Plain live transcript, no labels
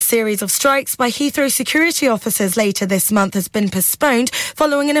series of strikes by Heathrow security officers later this month has been postponed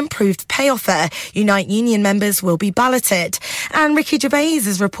following an improved pay offer. Unite Union members will be balloted. And Ricky Gervais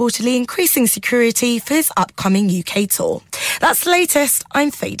is reportedly increasing security for his upcoming UK tour. That's the latest.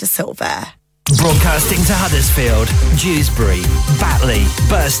 I'm Faye De Silva. Broadcasting to Huddersfield, Dewsbury, Batley,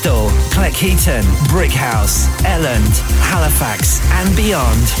 Birstall, Cleckheaton, Brickhouse, Elland, Halifax and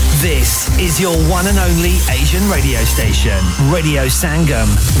beyond. This is your one and only Asian radio station. Radio Sangam,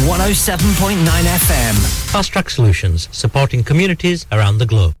 107.9 FM. Fast Track Solutions, supporting communities around the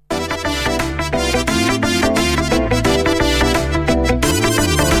globe.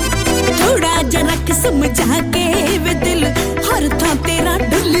 थोड़ा जरा समझा के वे दिल हर था तेरा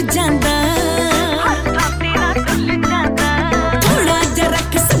डुल जांदा थोड़ा जरा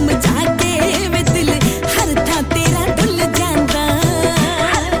समझा के वे दिल हर था तेरा डुल जांदा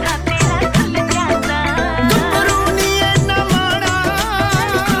गबरूनी है ना माड़ा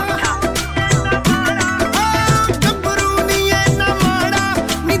गबरूनी है ना माड़ा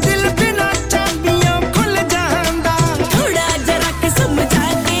नी दिल बिना चाबियों खुल जांदा थोड़ा जरा समझा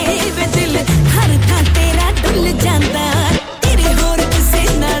के वे दिल हर था तेरा डुल जांदा तेरे होर किसे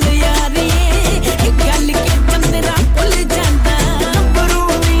नाल यारी एक गल के चंदरा भुल जांदा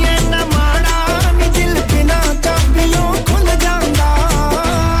गबरूनी है ना माड़ा नी दिल बिना चाबियों खुल जांदा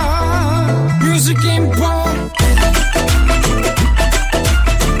म्यूजिक इंपोर्ट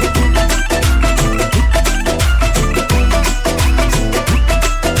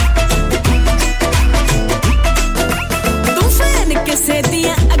तू फैन किसे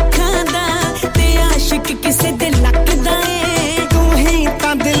दिया अखां दा ते आशिक किसे दे लगदा ए तू ही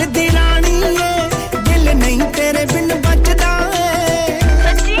तां दिल दी रानी ए दिल नहीं तेरे बिन बचदा ए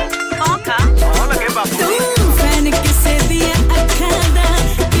सच्ची ओका कौन लगे बापू तू फैन किसे दिया अखां दा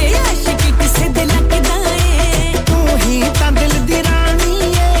ते आशिक किसे दे लगदा ए तू ही तां दिल दी रानी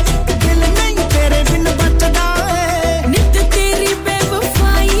ए दिल नहीं तेरे बिन बचदा ए नित तेरी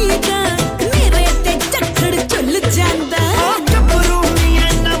बेवफाई दा मेरे ते चक्कर चुल जांदा गबरूनी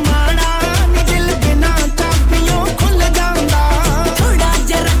है ना माड़ा नी दिल बिना चाबियों खुल जांदा थोड़ा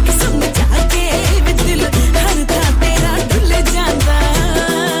जरा समझा के वे दिल हर था तेरा डुल जांदा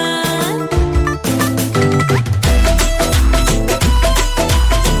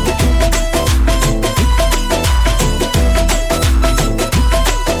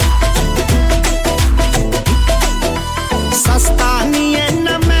सस्ता नहीं है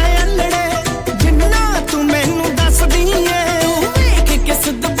ना मैं अल्लड़े जिन्ना तू मैनू दसदी ए तू वेख के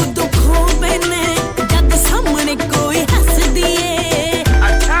सुध बुध खोबे ने जद सामने कोई हसदी ए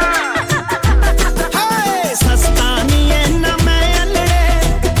अच्छा हाय सस्ता नहीं है ना मैं अल्लड़े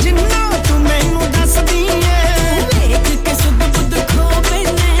जिन्ना तू मैनू दसदी ए तू वेख के सुध बुध खोबे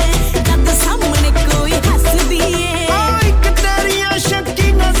ने जद सामने कोई हसदी ए एक तेरियां शक्की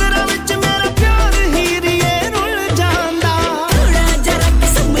नज़रां विच मेरा प्यार हीरिए रुल जांदा थोड़ा जरा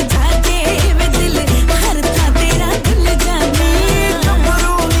समझा के वे दिल हर था तेरा डुल जांदा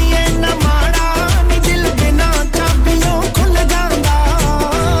गबरूनी है ना माड़ा नी दिल बिना चाबियों खुल जांदा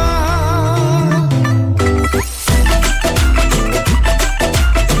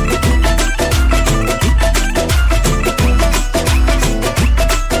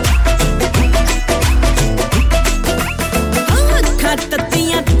ਅੱਖਾਂ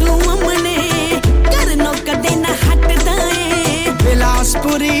ਤੱਤੀਆਂ ਤੂੰ ਅਮਨੇ ਕਰਨੋਂ ਕਦੇ ਨਾ ਹਟਦਾ ਏ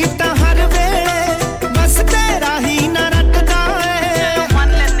ਬਿਲਾਸਪੁਰੀ ਤਾਂ ਹਰ ਵੇਲੇ ਬਸ ਤੇਰਾ ਹੀ ਨਾ ਰੱਟਦਾ ਏ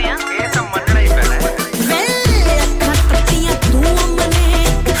ਮੰਨ ਲੈਨੇ ਆ ਇਹ ਤਾਂ ਮੰਨਣਾ ਹੀ ਪੈਣਾ ਵੇ ਅੱਖਾਂ ਤੱਤੀਆਂ ਤੂੰ ਅਮਨੇ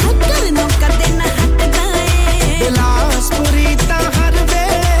ਕਰਨੋਂ ਕਦੇ ਨਾ ਹਟਦਾ ਏ ਬਿਲਾਸਪੁਰੀ ਤਾਂ ਹਰ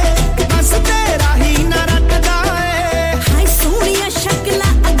ਵੇਲੇ ਬਸ ਤੇਰਾ ਹੀ ਨਾ ਰੱਟਦਾ ਏ ਹਾਏ ਸੋਹਣੀਆਂ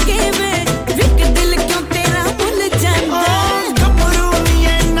ਸ਼ਕਲਾਂ ਅੱਗੇ ਵੇ ਵਿਕ ਦਿਲ ਕਿਉਂ ਤੇਰਾ ਭੁੱਲ ਜਾਂਦਾ ਗਬरूनी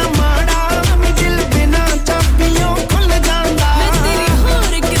है ना माड़ा नी दिल बिना चाबियों खुल जांदा मैं तेरी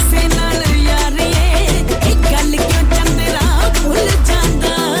होर किसे नाल यारी ए एक गल क्यों चंदरा भुल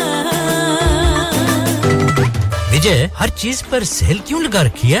जांदा विजय हर चीज पर सेल क्यों लगा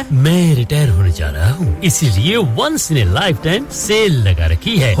रखी है मैं रिटायर होने जा रहा हूँ इसीलिए वंस इन ए लाइफ टाइम सेल लगा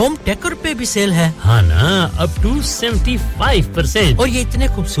रखी है होम डेकोर पे भी सेल है हाँ ना अप टू 75% और ये इतने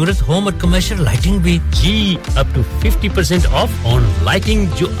खूबसूरत होम और कमर्शियल लाइटिंग भी जी up to 50% off on lighting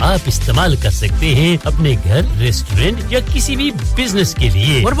जो आप इस्तेमाल कर सकते हैं अपने घर रेस्टोरेंट या किसी भी बिजनेस के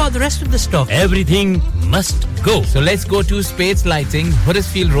लिए What about the rest of the stock everything must go So let's go to Spades Lighting,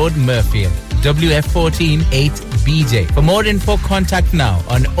 Huddersfield Road, Murfield. WF14 8BJ. For more info, contact now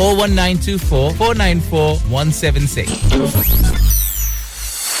on 01924 494 176.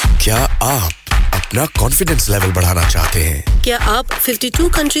 क्या आप अपना कॉन्फिडेंस लेवल बढ़ाना चाहते हैं? क्या आप 52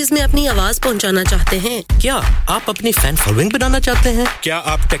 कंट्रीज में अपनी आवाज पहुंचाना चाहते हैं? क्या आप अपनी फैन फॉलोइंग बनाना चाहते हैं? क्या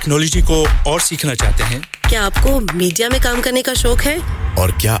आप टेक्नोलॉजी को और सीखना चाहते हैं? क्या आपको मीडिया में काम करने का शौक है?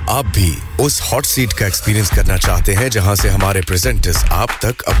 और क्या आप भी उस हॉट सीट का एक्सपीरियंस करना चाहते हैं जहां से हमारे प्रेजेंटर्स आप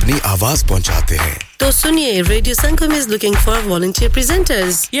तक अपनी आवाज पहुंचाते हैं? तो सुनिए, radio Sangam is looking for volunteer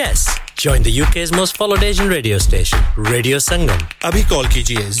presenters. Yes. Join the UK's most followed Asian radio station, Radio Sangam. Abhi call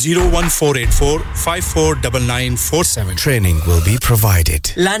kijiye 01484 549947. Training will be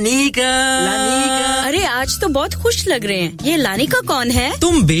provided. Lanika अरे आज तो बहुत खुश लग रहे हैं ये लानिका कौन है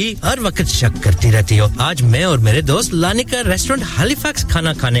तुम भी हर वक्त शक करती रहती हो आज मैं और मेरे दोस्त लानिका रेस्टोरेंट हैलिफैक्स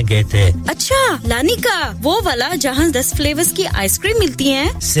खाना खाने गए थे अच्छा लानिका वो वाला जहाँ 10 फ्लेवर्स की आइसक्रीम मिलती है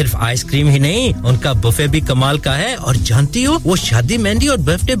सिर्फ आइसक्रीम ही नहीं उनका बुफे भी कमाल का है और जानती हो वो शादी मेहंदी और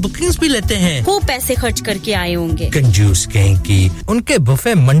बर्थडे बुकिंग्स भी लेते हैं खूब पैसे खर्च करके आए होंगे कंजूस कहीं की उनके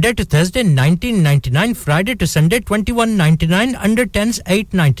buffet Monday to Thursday 1999 Friday to Sunday 2199 under 10s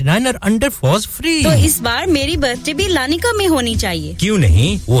 899 और अंडर 4s फ्री तो इस बार मेरी बर्थडे भी लानिका में होनी चाहिए क्यों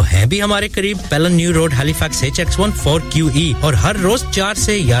नहीं वो है भी हमारे करीब पेलन new road Halifax HX1 4QE और हर रोज 4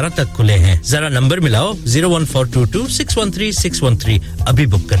 से 11 तक खुले हैं जरा नंबर मिलाओ 01422613613 अभी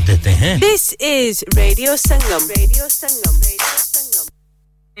बुक कर देते हैं This is Radio Sangam Radio Sangam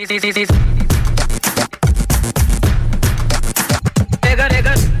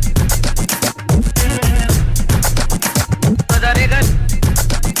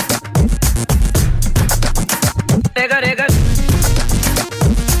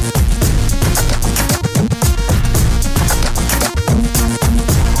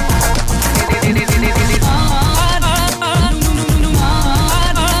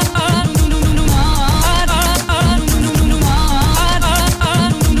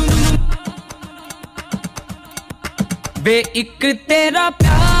वे एक तेरा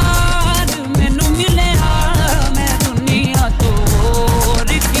प्यार मैनू मिलिया मैं दुनिया तो और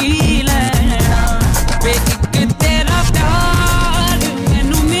की लेना वे एक तेरा प्यार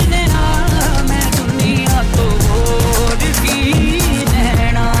मैनू मिलिया मैं दुनिया तो और की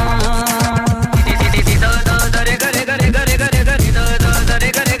लेना दरे करे करे करे करे करे दरे करे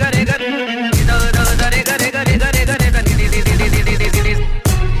करे करे दरे करे करे करे करे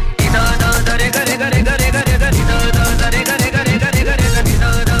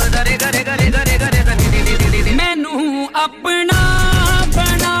अपना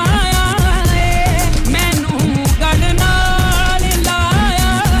बनाया है मैनू गढ़ नाल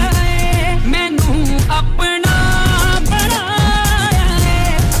लाया है मैनू अपना बनाया है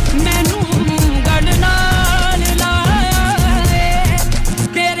मैनू गढ़ नाल लाया है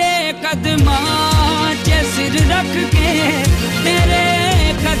तेरे कदमां च सिर रख के तेरे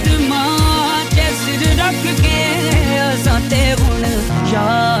कदमां च सिर रख के असां ते हुण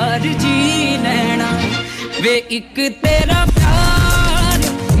यार जी लेना वे एक तेरा प्यार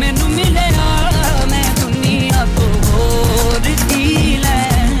मैनू मिलिया मैं दुनिया को और की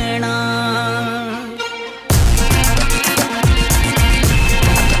लेना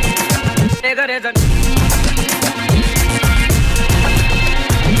करे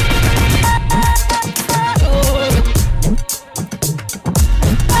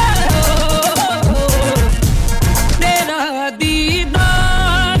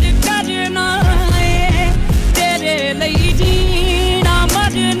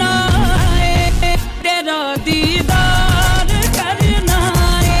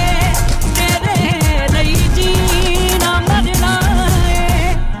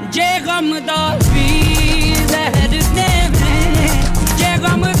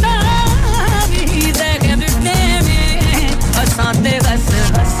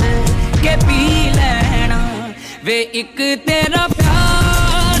वे एक तेरा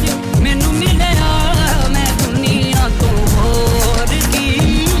प्यार मैनू मिलिया मैं दुनिया तो और की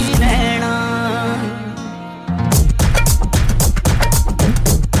लेना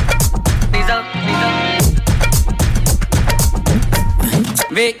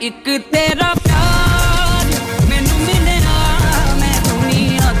वे एक तेरा प्यार मैनू मिलिया मैं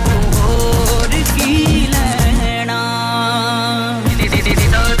दुनिया तो और की लेना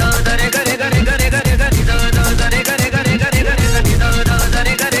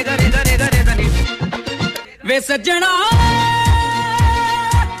वे सजना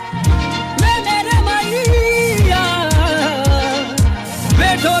वे मेरे मैया वे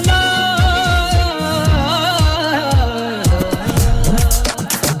ढोला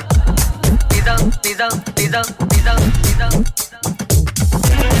pizza pizza pizza pizza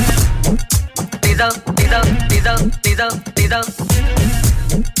pizza pizza pizza pizza pizza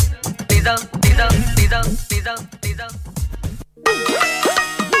pizza pizza pizza pizza pizza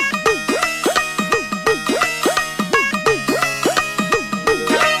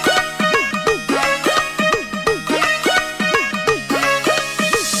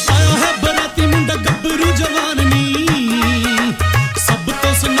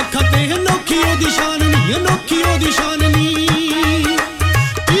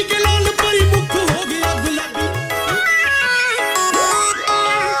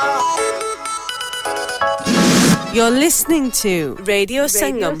You're listening to Radio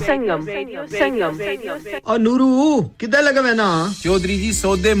Sangam. और नूरू किधर लगा वैना चौधरी जी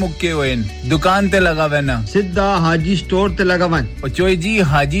सौदे मुक्के हुए दुकान ते लगा वैना सिद्धा हाजी स्टोर ते लगा वन और चोई जी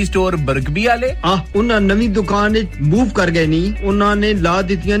हाजी स्टोर बरकबी वाले उन्हां नवी दुकान मूव कर गए नी उन्हां ने ला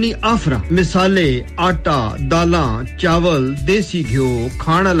दितियां नी आफरा मिसाले आटा दालां चावल देसी घियो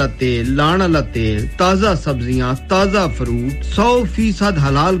खाना लते लाना लते ताजा सब्जियां ताजा फ्रूट 100%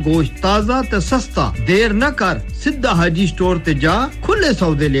 हलाल गोश्त ताजा ते सस्ता देर न कर सिद्धा हाजी स्टोर ते जा खुले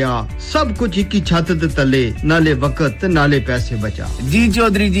सौदे लिया सब कुछ एक ही छत ते तले नाले वक्त नाले पैसे बचा जी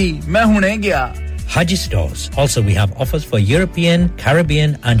चौधरी जी मैं हुने गया Haji Stores. Also, we have offers for European,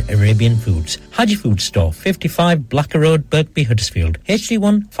 Caribbean and Arabian foods. Haji Food Store, 55 Blacker Road, Birkby, Huddersfield,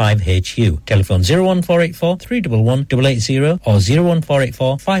 HD1 5HU. Telephone 01484 311 880 or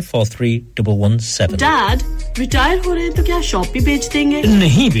 01484 543 117. Dad, retire हो रहे हैं तो क्या शॉप भी बेच देंगे?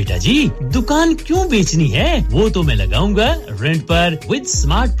 नहीं बेटा जी, दुकान क्यों बेचनी है? वो तो मैं लगाऊंगा रेंट पर with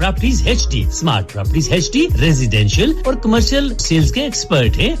Smart Properties HD. Smart Properties HD residential और कमर्शियल सेल्स के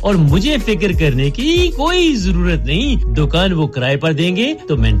एक्सपर्ट हैं और मुझे फिक्र करने की कोई जरूरत नहीं दुकान वो किराए पर देंगे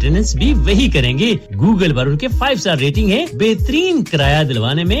तो मेंटेनेंस भी वही करेंगे गूगल पर उनके 5 स्टार रेटिंग है बेहतरीन किराया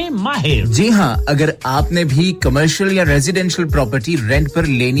दिलवाने में माहिर जी हां अगर आपने भी कमर्शियल या रेजिडेंशियल प्रॉपर्टी रेंट पर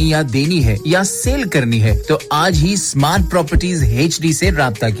लेनी या देनी है या सेल करनी है तो आज ही स्मार्ट प्रॉपर्टीज एचडी से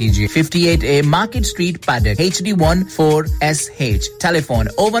राब्ता कीजिए 58A market street Paddock HD14SH telephone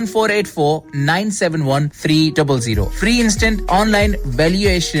 01484 971 300 free instant online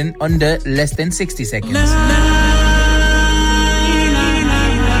valuation under less than 60 seconds.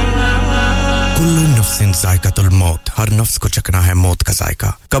 कुल्लू नफ्सिन जायकातुल मौत हर नफ्स को चखना है मौत का जायका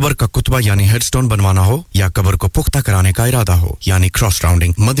कब्र का कुतबा यानी हेडस्टोन बनवाना हो या कब्र को पुख्ता कराने का इरादा हो यानी cross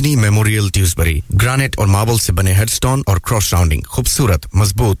rounding Madni memorial Dewsbury granite और मार्बल से बने हेडस्टोन और क्रॉस राउंडिंग खूबसूरत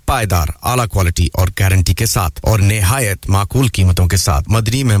मजबूत पायदार आला क्वालिटी और गारंटी के साथ और निहायत माकूल कीमतों के साथ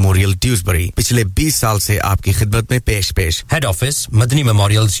मदनी मेमोरियल ट्यूसबरी पिछले 20 साल से आपकी खिदमत में पेश head office Madni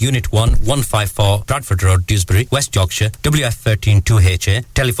memorials unit 1 154 Bradford road Dewsbury west Yorkshire WF13 2HA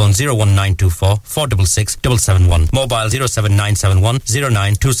telephone 01924 466 771 mobile 07971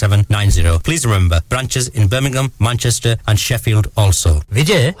 092790 please remember branches in Birmingham Manchester and Sheffield also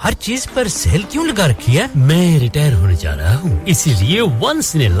Vijay हर चीज पर सेल क्यों लगा रखी है मैं रिटायर होने जा रहा हूँ इसीलिए once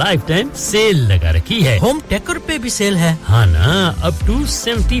in a lifetime sale लगा रखी है होम टेकर पे भी सेल है हाँ ना अप टू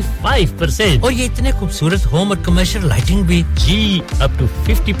 75% और ये इतने खूबसूरत होम और कमर्शियल लाइटिंग भी जी up to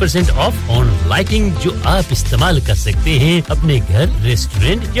 50% off on lighting जो आप इस्तेमाल कर सकते हैं अपने घर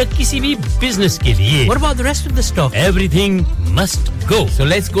रेस्टोरेंट या किसी भी business के लिए What about the rest of the stock? Everything must go. So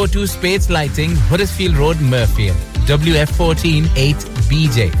let's go to Spades Lighting, Huddersfield Road, Murfield. WF14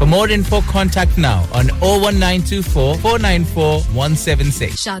 8BJ. For more info, contact now on 01924 494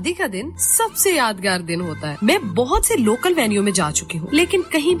 176. शादी का दिन सबसे यादगार दिन होता है मैं बहुत से लोकल वेन्यू में जा चुकी हूँ लेकिन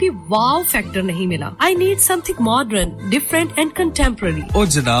कहीं भी वाव फैक्टर नहीं मिला I need something modern, different and contemporary. ओ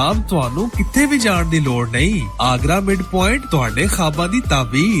जनाब ਤੁਹਾਨੂੰ ਕਿੱਥੇ ਵੀ ਜਾਣ ਦੀ ਲੋੜ ਨਹੀਂ ਆਗਰਾ ਮਿਡ ਪੁਆਇੰਟ ਤੁਹਾਡੇ ਖਾਬਾਂ ਦੀ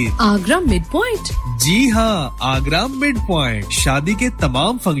ਤਾਬੀਰ आगरा मिड पॉइंट जी हाँ आगरा मिड पॉइंट शादी के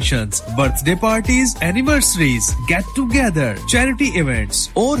तमाम functions birthday parties anniversaries get together charity events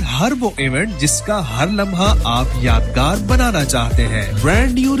और हर वो इवेंट जिसका हर लम्हा आप यादगार बनाना चाहते हैं ब्रांड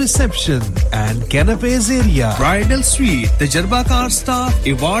न्यू रिसेप्शन एंड कैनपेज एरिया ब्राइडल स्वीट तजर्बाकार स्टाफ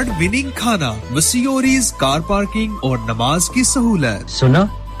अवार्ड विनिंग खाना वसीओरीज कार पार्किंग और नमाज की सहूलत सुना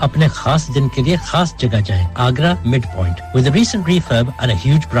अपने खास दिन के लिए खास जगह जाएं Agra Midpoint with a recent refurb and a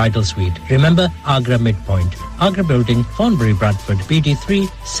huge bridal suite remember Agra Midpoint Agra Building Thornbury Bradford BD3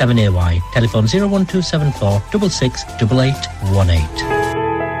 7AY telephone 01274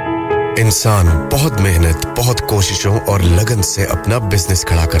 668818 इंसान बहुत मेहनत बहुत कोशिशों और लगन से अपना बिजनेस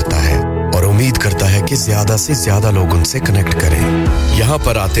खड़ा करता है और उम्मीद करता है कि ज्यादा से ज्यादा लोग उनसे कनेक्ट करें यहाँ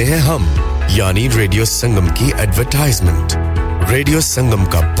पर आते हैं हम यानी रेडियो संगम की एडवर्टाइजमेंट रेडियो संगम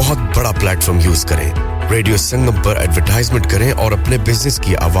का बहुत बड़ा प्लेटफॉर्म यूज करें रेडियो संगम पर एडवर्टाइजमेंट करें और अपने बिजनेस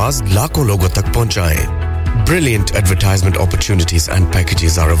की आवाज लाखों लोगों तक पहुंचाएं Brilliant advertisement opportunities and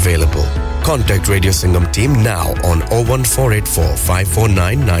packages are available. Contact Radio Sangam team now on 01484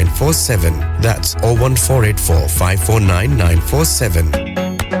 549 947. That's 01484 549 947.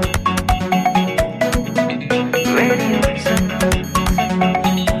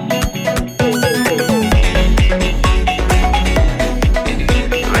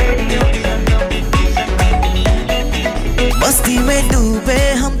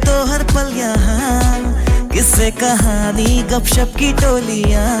 किससे कहानी गपशप की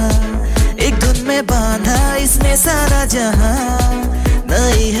टोलियां एक धुन में बांधा इसने सारा जहां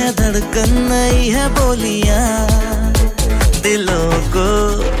नई है धड़कन नई है बोलियां दिलों को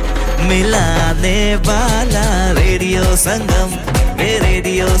मिलाने वाला रेडियो संगम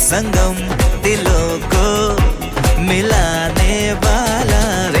दिलों को मिलाने वाला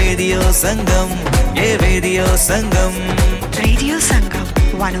रेडियो संगम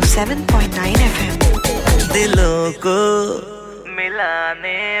 107.9 FM दिलों को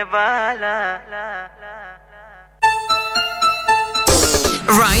मिलाने वाला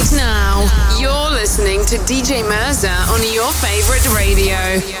Right now, you're listening to DJ Mirza on your favorite radio.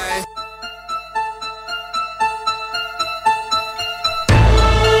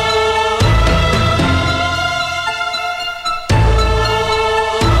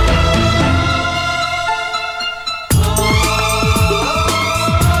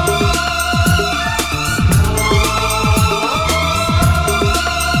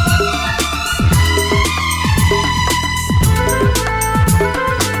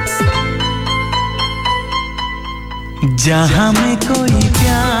 जहाँ में कोई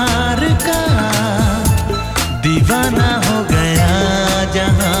प्यार का दीवाना हो गया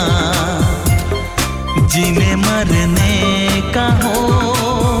जहाँ जीने मरने का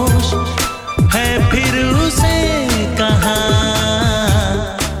होश है फिर उसे कहाँ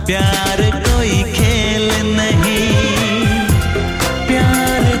प्यार कोई खेल नहीं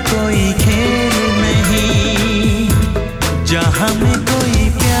प्यार कोई खेल नहीं जहाँ में कोई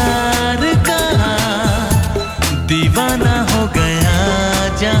प्यार का दीवाना हो गया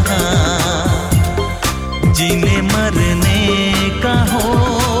जहाँ जीने मरने का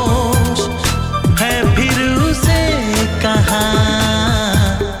होश है फिर उसे कहाँ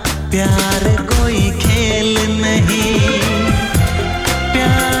प्यार कोई खेल नहीं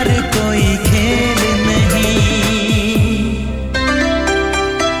प्यार कोई खेल नहीं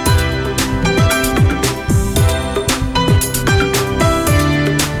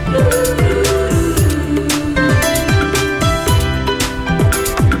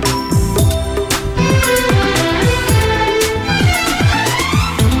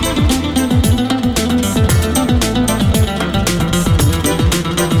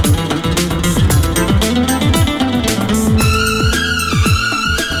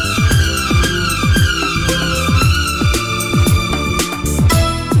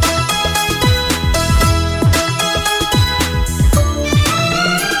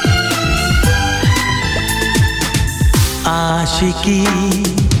आशिकी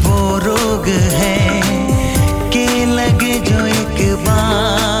वो रोग है कि लगे जो एक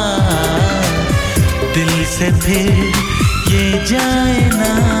बार दिल से फिर ये जाए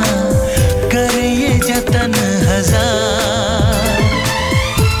ना करे ये जतन हजार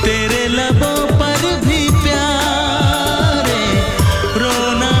तेरे लबों पर भी प्यारे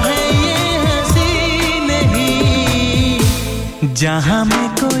रोना है ये हंसी नहीं जहाँ में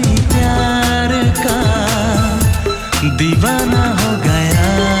कोई प्यार का दीवाना हो गया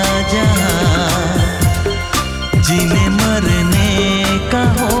जहाँ जीने मरने का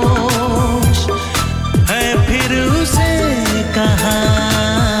होश है फिर उसे कहाँ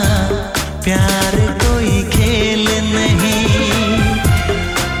प्यार कोई खेल नहीं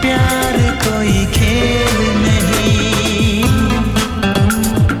प्यार कोई खेल नहीं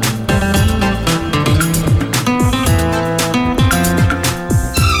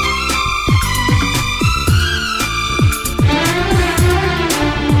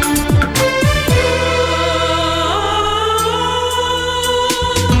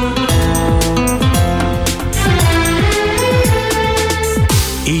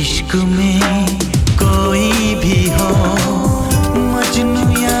इश्क में कोई भी हो मजनू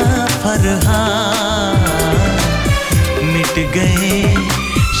या फरहान मिट गए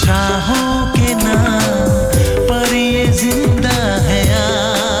शाहों के नाम पर ये जिंदा है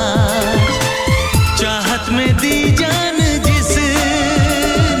आज चाहत में दी जान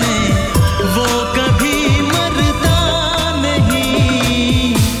जिसने वो कभी मरता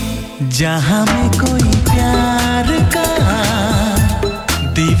नहीं जहाँ में कोई प्यार का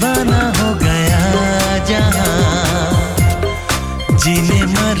दीवाना हो गया जहाँ जीने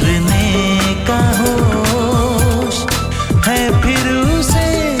मरने का होश है फिर उसे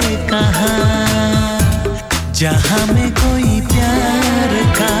कहाँ जहाँ में कोई प्यार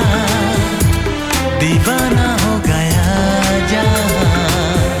का दीवाना हो गया जहाँ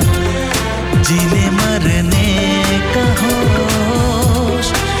जीने मरने का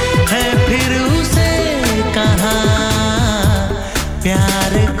होश है फिर उसे कहाँ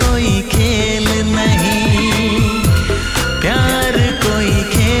प्यार कोई खेल नहीं प्यार कोई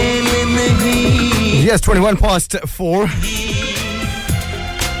खेल नहीं Yes, 21 past 4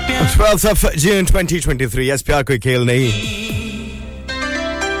 12th of June 2023 Yes, प्यार कोई खेल नहीं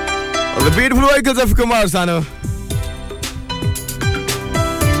The beautiful vocals of Kumar Sanu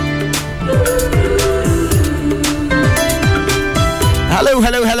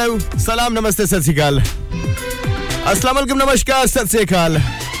Hello. Salam, namaste, sat sri akal. Assalamu alaikum, namaskar, sat sri akal.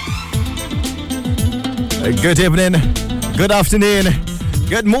 Good evening, good afternoon,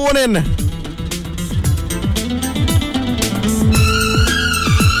 good morning.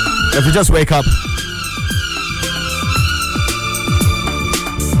 If you just wake up.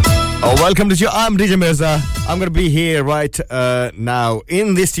 Oh, welcome to you. I'm DJ Mirza. I'm going to be here right now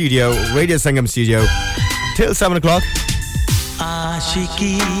in the studio, Radio Sangam studio, till 7 o'clock.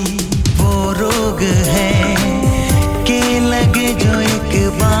 आशिकी वो रोग है कि लगे जो एक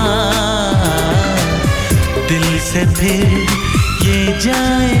बार दिल से फिर ये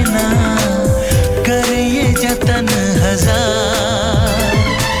जाए ना करे ये जतन हजार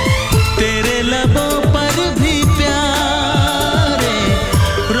तेरे लबों पर भी प्यारे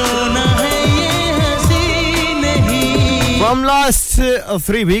रोना है ये हंसी नहीं From last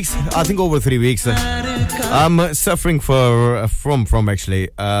 3 weeks, I think over 3 weeks, I'm suffering from actually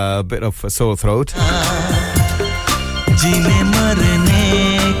a bit of a sore throat.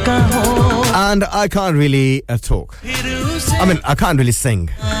 And I can't really talk. I mean, I can't really sing.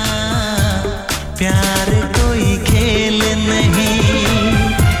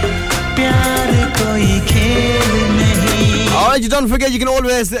 Alright, don't forget you can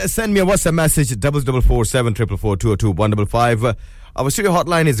always send me a WhatsApp message 4447 444 202 155. Our studio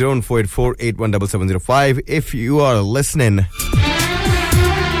hotline is 01484 817705. If you are listening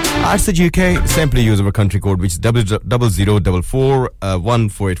outside UK, simply use our country code, which is 0044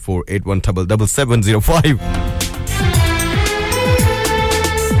 1484 817705.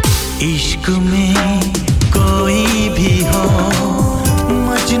 इश्क में कोई भी हो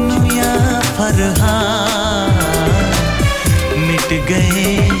मजनू या फरहान मिट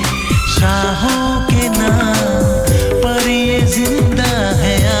गए शाहों के नाम पर ये जिंदा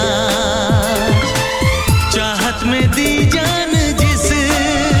है आज चाहत में दी जान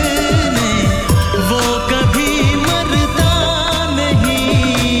जिसने वो कभी मरता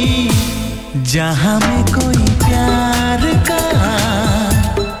नहीं जहां में कोई प्यार का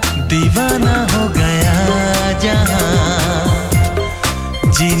दीवाना हो गया जहां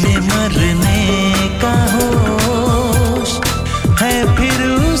जीने मरने का होश है फिर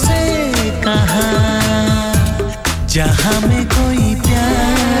उसे कहां जहां में कोई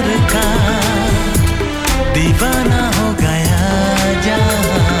प्यार का दीवाना हो गया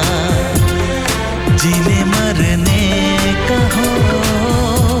जहां जीने मरने का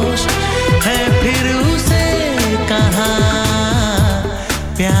होश है फिर उसे कहां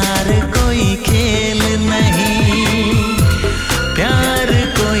प्यार कोई खेल नहीं प्यार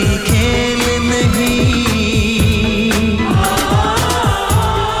कोई खेल नहीं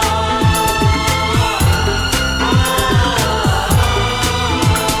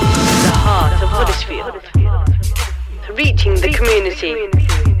The heart of Huddersfield, reaching the community.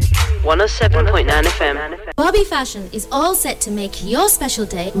 107.9 FM. Bobby Fashion is all set to make your special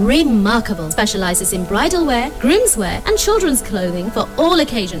day remarkable. Specializes in bridal wear, groom's wear and children's clothing for all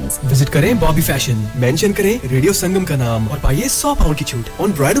occasions. Visit करें Bobby Fashion, mention करें Radio Sangam का नाम और पाइए £100 की छूट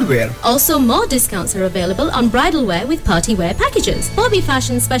on bridal wear. Also, more discounts are available on bridal wear with party wear packages. Bobby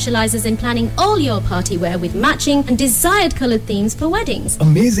Fashion specializes in planning all your party wear with matching and desired colored themes for weddings.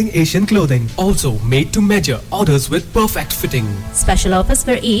 Amazing Asian clothing, also made to measure, orders with perfect fitting. Special offers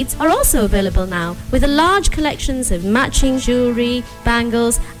for Eids are also available now with a large collections of matching jewellery,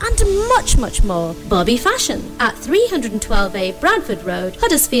 bangles and much more. Bobby Fashion at 312A Bradford Road,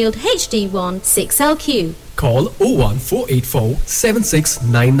 Huddersfield HD1 6LQ. Call 01484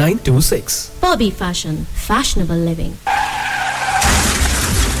 769926. Bobby Fashion, fashionable living.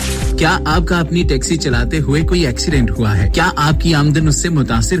 क्या आपका अपनी taxi चलाते हुए कोई accident हुआ है क्या आपकी आमदन उससे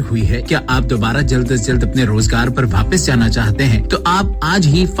मुतासिर हुई है क्या आप दोबारा जल्द से जल्द अपने रोजगार पर वापस जाना चाहते हैं तो आप आज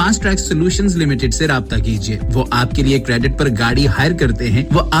ही फास्ट ट्रैक सॉल्यूशंस लिमिटेड से राब्ता कीजिए वो आपके लिए क्रेडिट पर गाड़ी हायर करते हैं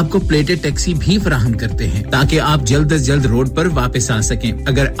वो आपको प्लेटेड टैक्सी भी फराहम करते हैं ताकि आप जल्द से जल्द रोड पर वापस आ सकें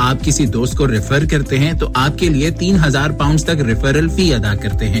अगर आप किसी दोस्त को रेफर करते हैं तो आपके लिए 3000 पाउंड तक रेफरल फी अदा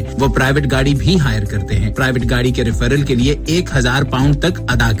करते हैं वो प्राइवेट गाड़ी भी हायर करते हैं प्राइवेट गाड़ी के रेफरल के लिए 1000 पाउंड तक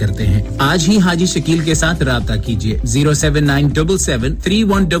अदा करते हैं आज ही हाजी शकील के साथ राब्ता कीजिए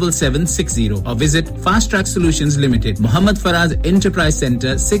 07977317760 और visit fast track solutions limited Mohammad Faraz enterprise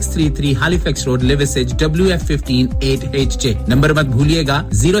centre 633 Halifax road Liversedge WF15 8HJ number मत भूलिएगा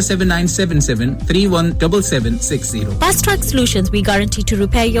 07977317760 Fast Track Solutions we guarantee to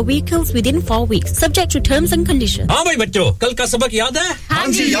repair your vehicles within 4 weeks subject to terms and conditions हां भाई बच्चों कल का सबक याद है हाँ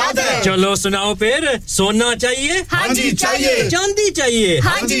जी याद है चलो सुनाओ फिर सोना चाहिए हाँ जी चाहिए चांदी चाहिए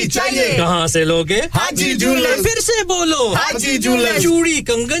हाँ जी चाहिए कहाँ से लोगे हाजी जूलर्स फिर से बोलो हाजी जूलर्स चूड़ी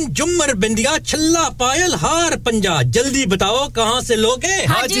कंगन झुमर बिंदिया छल्ला पायल हार पंजा जल्दी बताओ कहाँ से लोगे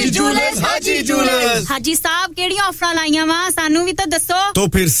हाजी जूलर्स हाजी साहब केड़ी ऑफर लाईया वा सानू भी तो दसो तो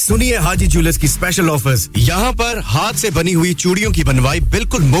फिर सुनिए हाजी जूलर्स की स्पेशल ऑफर्स यहाँ पर हाथ से बनी हुई चूड़ियों की बनवाई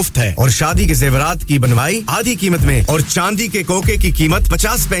बिल्कुल मुफ्त है और शादी के जेवरात की बनवाई आधी कीमत में और चांदी के कोके की कीमत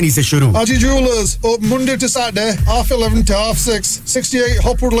 50 पैसे से शुरू Haji Jewellers open Monday to Saturday 11:30 to 6:30 68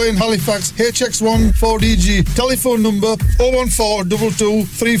 Hopwood Lane Halifax HX1 4DG telephone number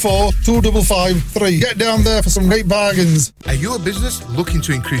 01422342553 get down there for some great bargains. Are you a business looking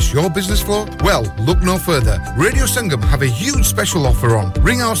to increase your business flow? Well, look no further. Radio Sangam have a huge special offer on.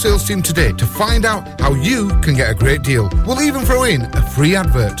 Ring our sales team today to find out how you can get a great deal. We'll even throw in a free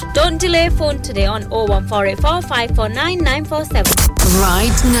advert. Don't delay, phone today on 01484 549 947.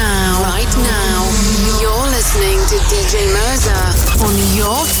 Right now, you're listening to DJ Mirza on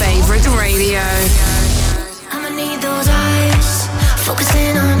your favorite radio. I'ma need those eyes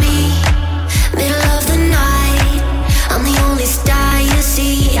focusing on me. Middle of the night, I'm the only star you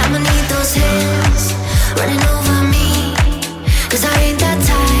see. I'ma need those hands running over me. 'Cause I ain't that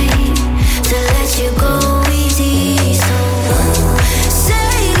type to let you go easy. So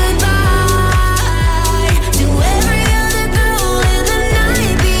say goodbye to every other girl in the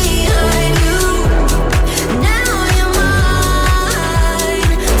night behind you. Now you're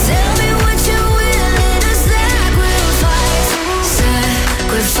mine. Tell me what you're willing to sacrifice.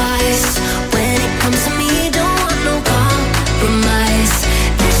 Sacrifice. When it comes to me, don't want no compromise.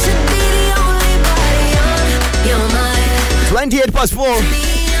 This should be the only body on your mind. 28+4.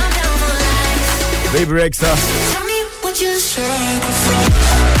 Baby Rexa. Tell me what you sacrifice.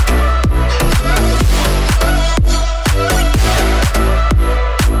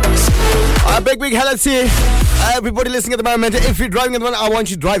 Big hello to you. Everybody listening at the moment, if you're driving at the moment, I want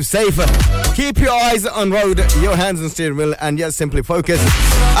you to drive safe. Keep your eyes on road, your hands on steering wheel, and just simply focus.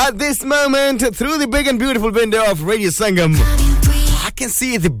 At this moment, through the big and beautiful window of Radio Sangam, I can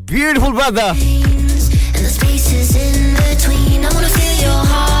see the beautiful weather. And the spaces in between. I wanna feel your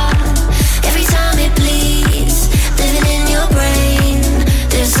heart every time it bleeds. Living in your brain.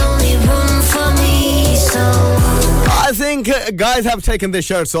 There's only room for me. So I think guys have taken their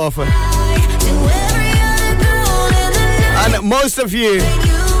shirts off. And most of you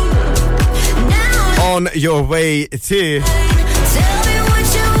on your way to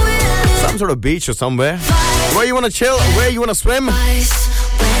some sort of beach or somewhere where you want to chill, where you want to swim.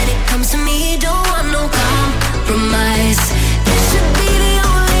 when it comes to me, don't want no compromise. This should be the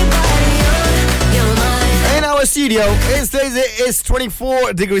only body on your mind. In our studio, it's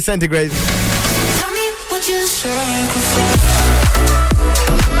 24 degrees centigrade. Tell me what you sacrifice.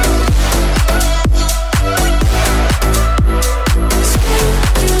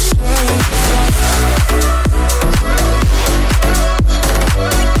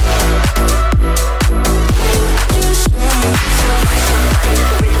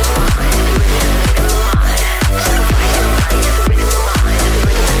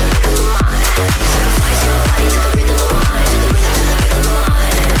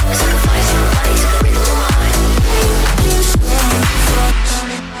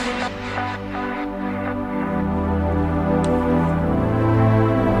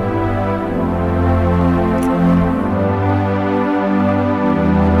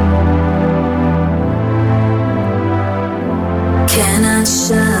 Cannot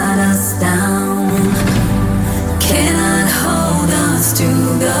shut us down. Cannot hold us to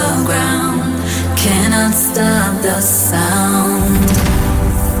the ground. Cannot stop the sound.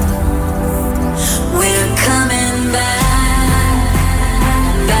 We're coming back,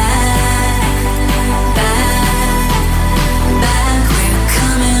 back, back, back. We're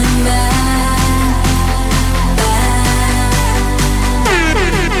coming back, back.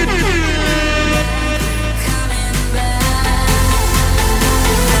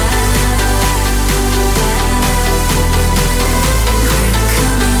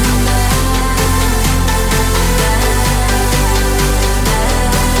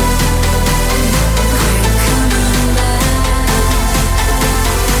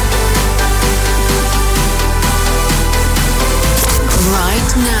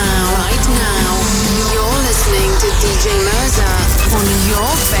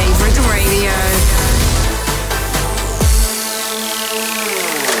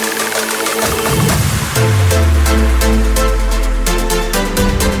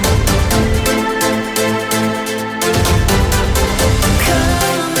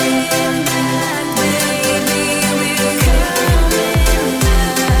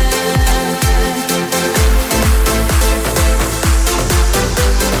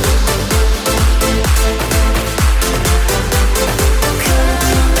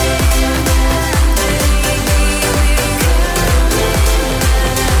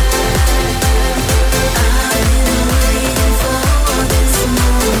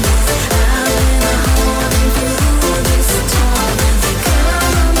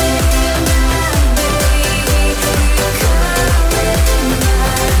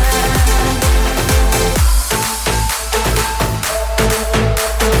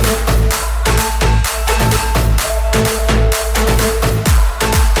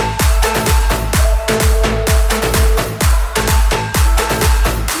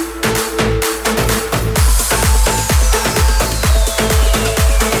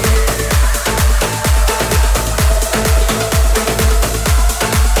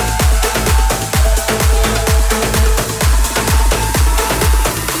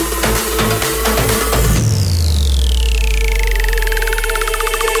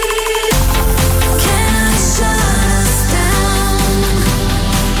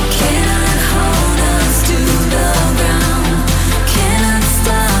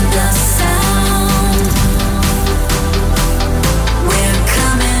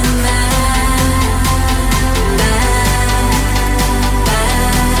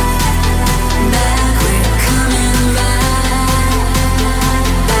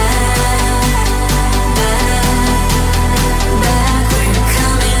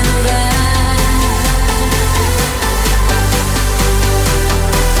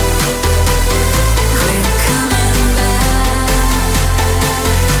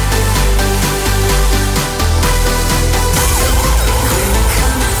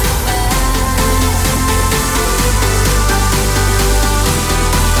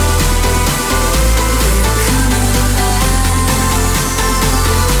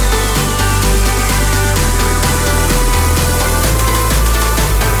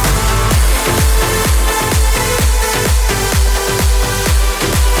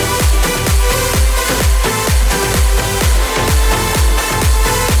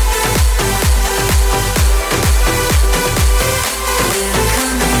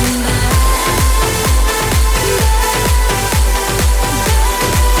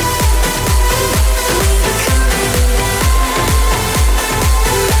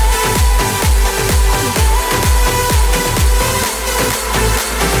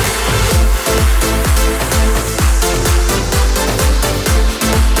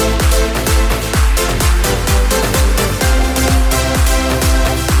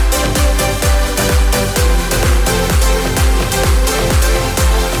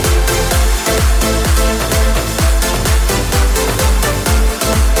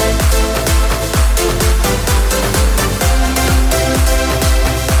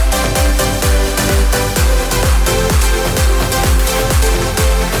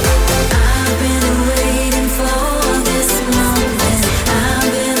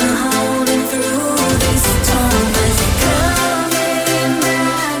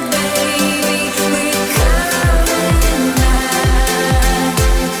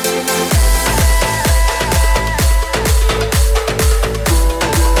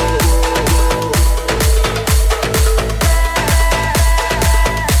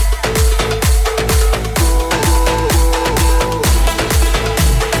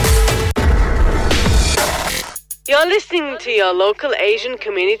 listening to your local Asian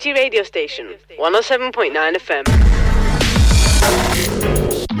community radio station, 107.9 FM.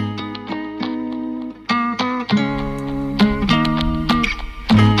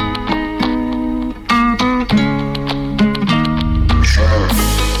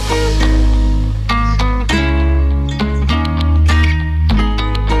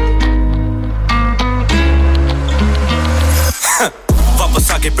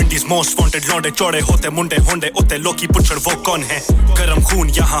 आगे पिंडीज most wanted लौंडे चौड़े होते मुंडे होंडे उते लोकी पुछड़ वो कौन है गरम खून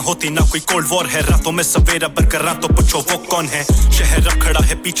यहाँ होती ना कोई कोल्ड वॉर है रातों में सवेरा बरकर रातों पूछो वो कौन है शहर अब खड़ा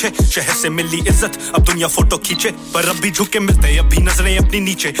है पीछे शहर से मिली इज्जत अब दुनिया फोटो खींचे पर अब भी झुके मिलते अब भी नजरें अपनी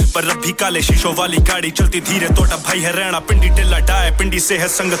नीचे पर अब भी काले शीशों वाली गाड़ी चलती धीरे तोड़ा भाई है रहना पिंडी टिल्ला डाय पिंडी से है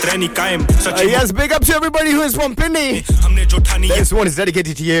संगत रहनी कायम yes big up to everybody who is from Pindi हमने जो ठानी है this one is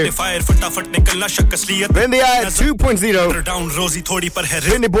dedicated to you fire फटाफट निकलना शक असलियत Pindi 2.0 डाउन रोजी थोड़ी पर है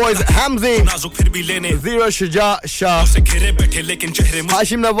Pindi boys Hamzi नाजुक फिर भी लेने Zero Shuja Shah से घिरे बैठे लेकिन चेहरे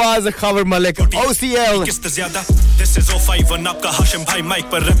Hashim Nawaz Khabar Malik OCL किस्त ज्यादा This is 051 आपका हाशिम भाई माइक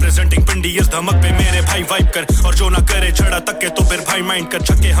पर representing पिंडी इस धमक पे मेरे भाई वाइब कर और जो ना करे छड़ा तक के तो फिर भाई माइंड कर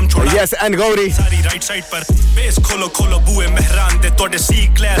छक्के हम छोड़ा Yes and Gauri सारी राइट साइड पर बेस खोलो खोलो बुए मेहरान दे तोड़े सी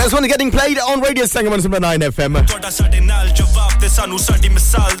class This one is getting played on Radio Sangam 107.9 FM तोड़ा साडे नाल जवाब दे सानू साडी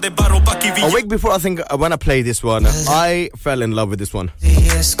मिसाल दे बारो बाकी भी A week before I think when I played this one I fell in love with this one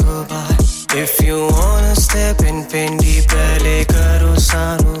If you wanna step in Pindi pehle karo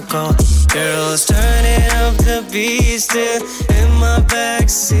sanu call Girls turning up the beat still in my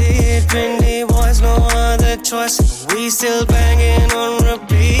backseat Pindi boys no other choice we still banging on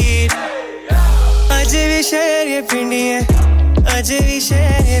repeat Ajay vi sheher ye Pindi hai Ajay vi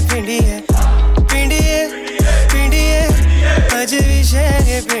sheher ye Pindi hai Pindi hai Pindi hai Ajay vi sheher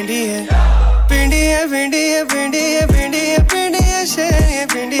ye Pindi hai Pindi hai Pindi hai Pindi hai Pindi hai Pindi hai sheher ye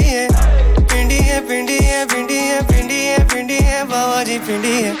Pindi hai पिंडी है पिंडी है पिंडी है पिंडी है बाबा जी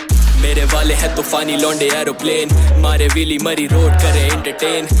पिंडी है मेरे वाले हैं तूफानी लौंडे एरोप्लेन मारे विली मरी रोड करे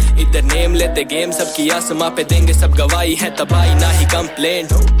एंटरटेन इधर नेम लेते गेम सबकी आसमां पे देंगे सब गवाही है तबाही ना ही कंप्लेन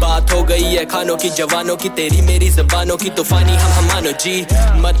बात हो गई है खानों की जवानों की तेरी मेरी जुबानों की तूफानी हम मानो जी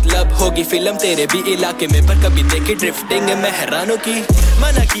मतलब होगी फिल्म तेरे भी इलाके में पर कभी देखी ड्रिफ्टिंग मैं हैरानों की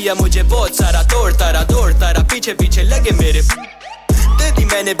मना किया मुझे बहुत सारा दौड़ता रहा पीछे पीछे लगे मेरे दी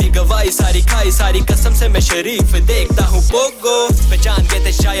मैंने भी गवाही सारी खाई सारी कसम से मैं शरीफ देखता हूँ पोगो पहचान गए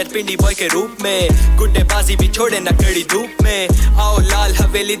थे शायद पिंडी बॉय के रूप में गुड्डेबाजी भी छोड़े न कड़ी धूप में आओ लाल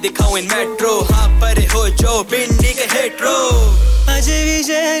हवेली दिखाऊं इन मेट्रो हाँ परे हो जो पिंडी के हेट्रो अजय भी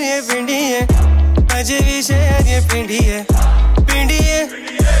शहर ये पिंडी है अजय भी शहर ये पिंडी है पिंडी है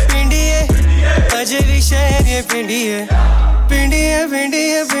पिंडी है अजय भी शहर ये पिंडी है पिंडी है पिंडी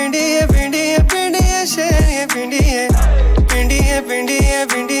है पिंडी है पिंडी है पिंडी है शहर ये पिंडी है पिंडी है पिंडी है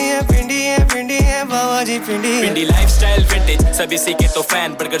पिंडी है पिंडी है पिंडी है बाबा जी पिंडी है पिंडी लाइफस्टाइल विंटेज सभी सीखे तो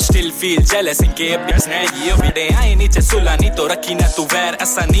fan burger still feel jealous इनके अपडेट्स ने ये वीडियो आए नीचे सुलानी तो रखी ना तू वैर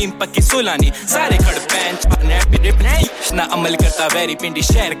ऐसा नीम पक्की सुलानी सारे खड़ पैंच ना अमल करता वेरी पिंडी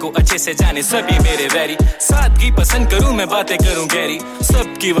शहर को अच्छे से जाने सभी मेरे वेरी सादगी पसंद करूं मैं बातें करूं गहरी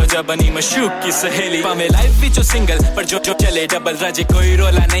सबकी वजह बनी मशूक की सहेली पावे लाइफ भी जो सिंगल पर जो चले डबल राजे कोई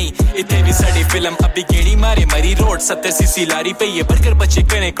रोला नहीं इतने भी सड़ी फिल्म अभी गेड़ी मारे मरी रोड 70 सीसी लारी पे ये बर्गर बच्चे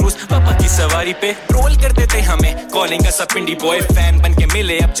करें क्रूज पापा की सवारी पे ट्रोल करते थे हमें calling us a Pindi boy fan बन के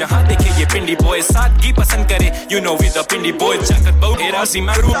मिले अब जहां देखे ये पिंडी बॉय सादगी पसंद करे you know with the Pindi boy जाकर बहुत रासी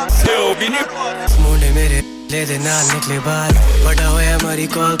मारू से ओ भी नहीं मुंडे मेरे ले दे नाल निकले बाल बड़ा होया हमारी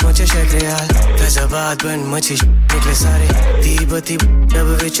कॉल पहुंचे शक्रियाल फैजाबाद बन मची निकले सारे दी बती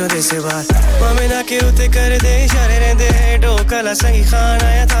जब विचों दे से बात मामे ना के उते कर दे इशारे रहंदे डोकला संगी खान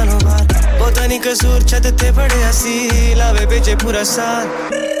आया थानो बार पता नहीं कसूर छत ते पड़े हसी लावे बेचे पूरा साल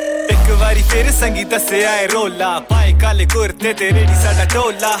एक बारी फिर संगी दसे आए रोला पाए काले कुर्ते तेरे डी साडा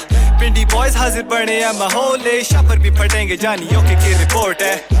टोला पिंडी बॉयज हाजिर बने या माहौल है शापर भी फटेंगे जानियों की रिपोर्ट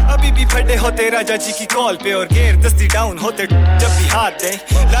है अभी भी फटे होते राजा जी की कॉल पे और गेर दस्ती डाउन होते जब भी हाथ दे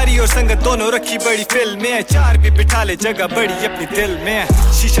लारी और संगत दोनों रखी बड़ी फिल्म में चार भी बिठा ले जगह बड़ी अपनी दिल में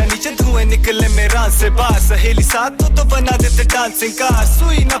शीशा नीचे धुएं निकले में रात से बाहर सहेली साथ तो बना देते डांसिंग कार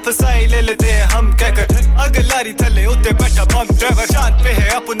सुई न फसाई ले लेते हैं हम कहकर अगर लारी थले उते बैठा बम ड्राइवर शांत पे है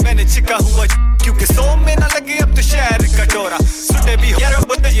अपन मैंने छिका हुआ क्योंकि सो में ना लगे अब तो शहर कटोरा सुटे भी यार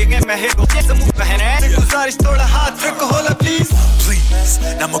बताइए मैं है को ये समूह पहने गुजारिश थोड़ा हाथ रखो होला प्लीज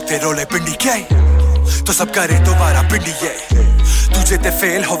ना मुक्ते रोले पिंडी के तो सब करे दोबारा पिंडी ये तुझे ते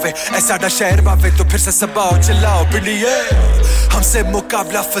फेल होवे ऐसा डा शहर बावे तो फिर से सबाओ चलाओ पिंडी ये हमसे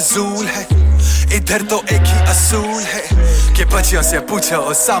मुकाबला फजूल है इधर तो एक ही असूल है कि बच्चियों से पूछो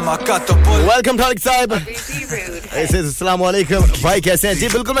ओसामा का तो बोल वेलकम तारिक साहब अस्सलाम वालेकुम भाई कैसे हैं जी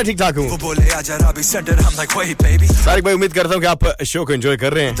बिल्कुल मैं ठीक ठाक हूं वो बोले आजा रबी सेंटर हम लाइक वही बेबी तारिक भाई उम्मीद करता हूं कि आप शो को एंजॉय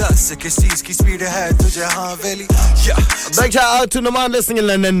कर रहे हैं 10 किस चीज की स्पीड है तुझे हां वेली या big shout out to Naman listening in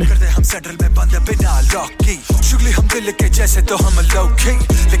London करते हम सेंट्रल में बंद बिना लॉक की शुगली हम दिल के जैसे तो हम low key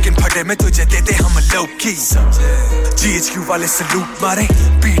लेकिन फटे में तुझे देते हम low key GHQ वाले सलूट मारे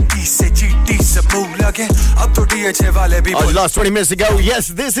BT से GT से मूव लगे अब तो DHA वाले भी last 20 minutes ago yes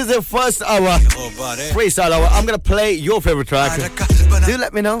this is the first hour freestyle hour I'm going to play your favorite track do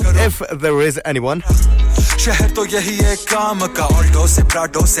let me know if there is anyone शहर तो यही है काम का ऑल्टो से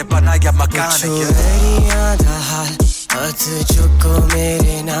प्राडो से बनाया मकान हाथ चुको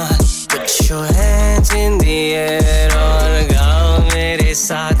मेरे नाल put your hands in the air और गाओ मेरे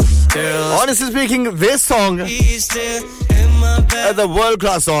साथ girls honestly speaking this song is the world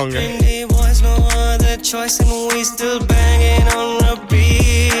class song there was no other choice and we still banging on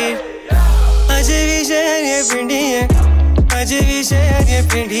repeat अजे भी शहर ये पिंडी है अजे भी शहर ये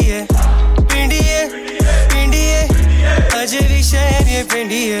पिंडी है पिंडी है पिंडी है अजे भी शहर ये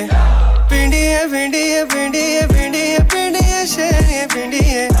पिंडी है पिंडी है पिंडी है पिंडी है पिंडी है पिंडी है शहर ये पिंडी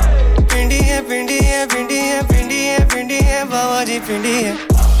है पिंडी है पिंडी है पिंडी है पिंडी है पिंडी है बाबा जी पिंडी है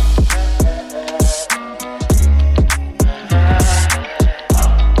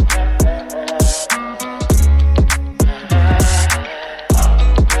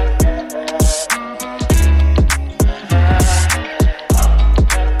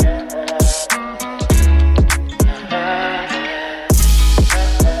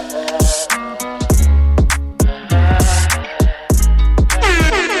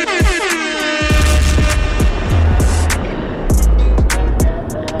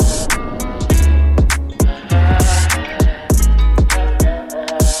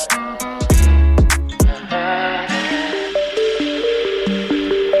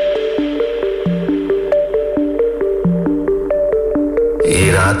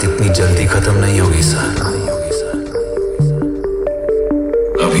इतनी जल्दी खत्म नहीं होगी सर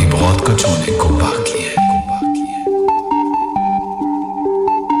अभी बहुत कुछ होने को बाकी है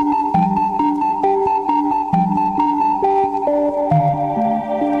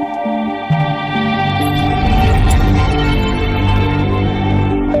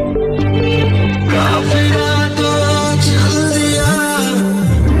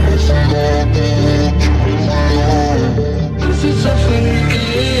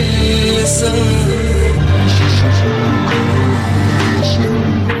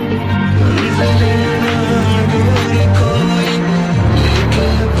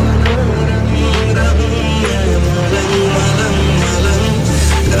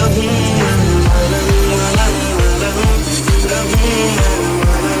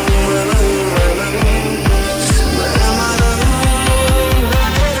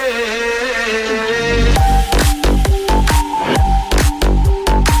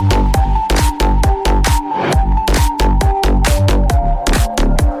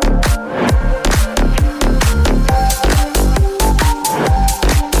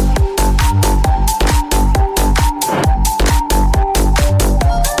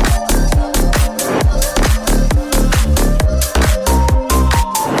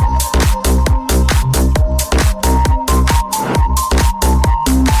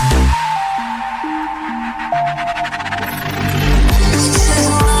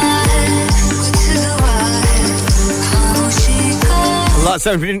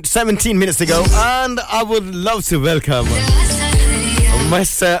about 17 minutes ago, and I would love to welcome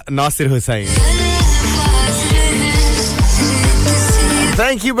Mr. Nasir Hussain.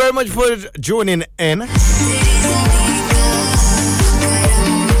 Thank you very much for joining in.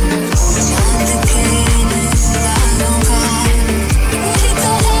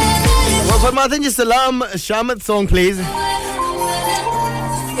 Well, for Martin Salam Shamat song, please.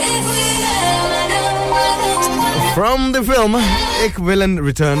 From the film Ek Villain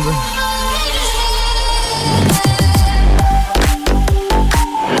Returned.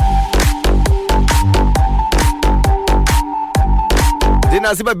 जी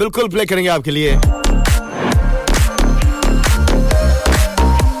नासिर भाई बिल्कुल play करेंगे आपके लिए.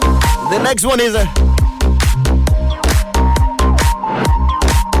 The next one is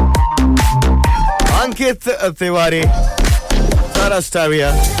Ankit Tiwari, Sara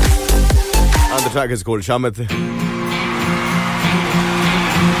Stavia, and the track is called Shamat.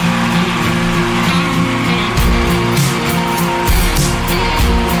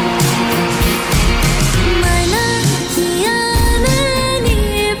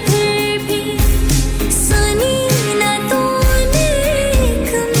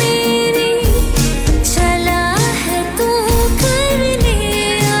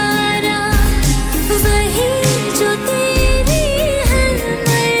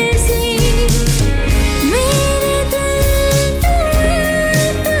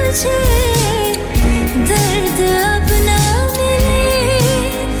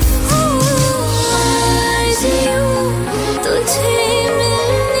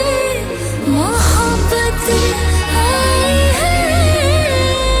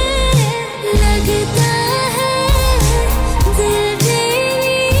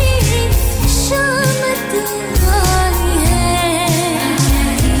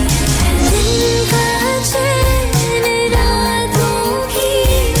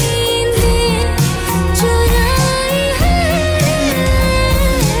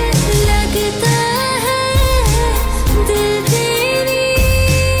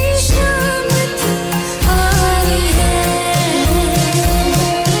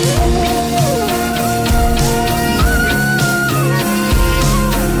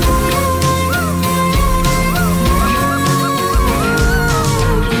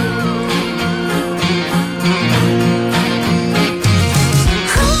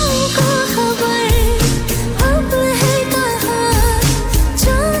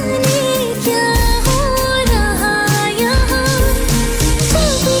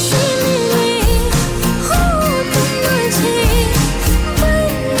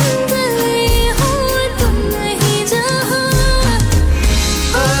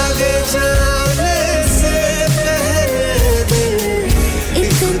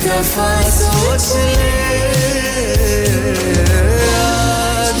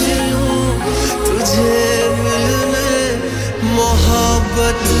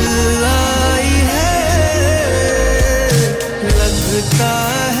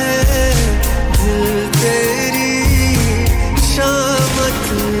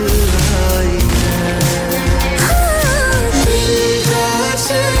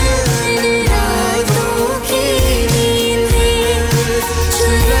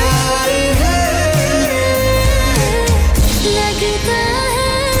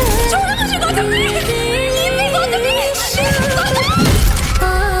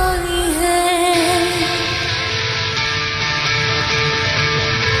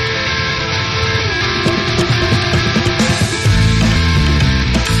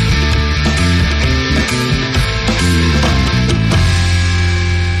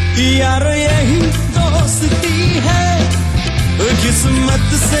 यार यही दोस्ती है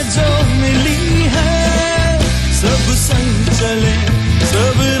किस्मत से जो मिली है सब संग चले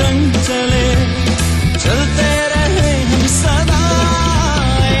सब रंग चले चलते रहे हम सदा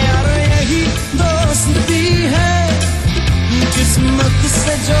यार यही दोस्ती है किस्मत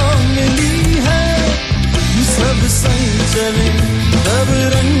से जो मिली है सब संग चले सब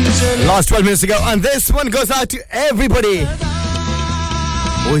रंग चले Last 12 minutes to go and this one goes out to everybody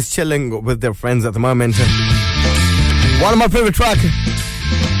who is chilling with their friends at the moment. One of my favorite track,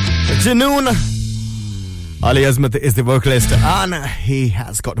 Janoon. Ali Azmat is the vocalist and he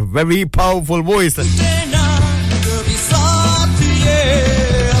has got a very powerful voice.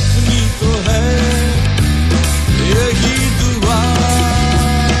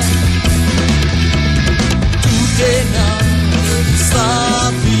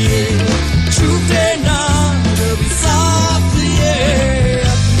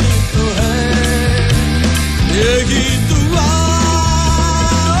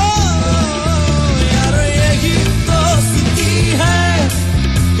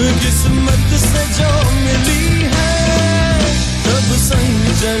 किस्मत से जो मिली है सब संग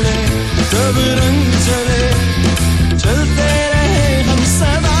चले सब रंग चले चलते रहे हम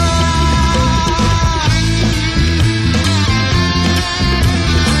सदा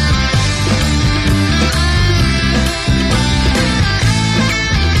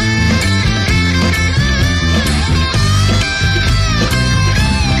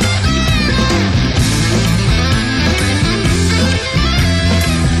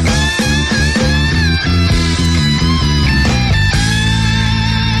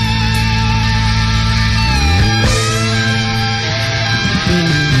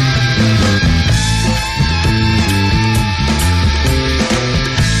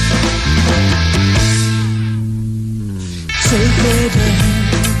चलते रहे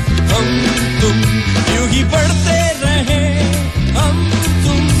हम तुम यूं ही बढ़ते रहे हम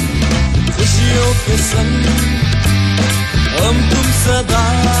तुम खुशियों के संग हम तुम सदा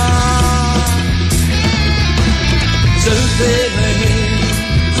चलते रहे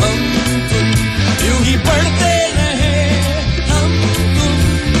हम तुम यूं ही बढ़ते रहे हम तुम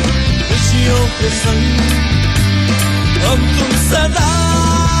खुशियों के संग हम तुम सदा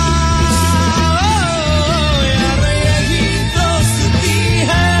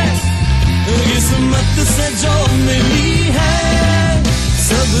किस्मत से जो मिली है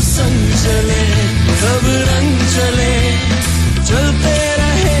सब संग चले सब रंग चले चलते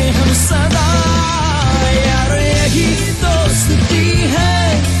रहे हम सदा यार यही दोस्ती है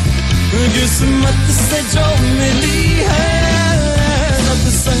किस्मत से जो मिली है सब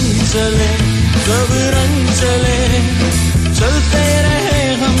संग चले सब रंग चले चलते रहे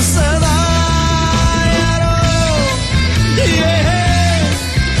हम सदा यारो ये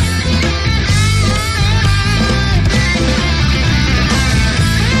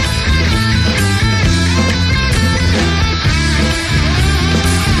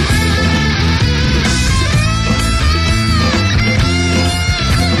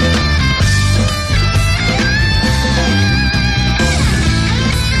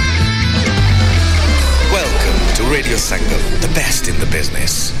Radio Sangam, the best in the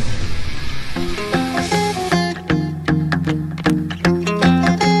business.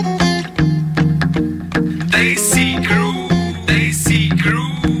 Desi crew, Desi crew,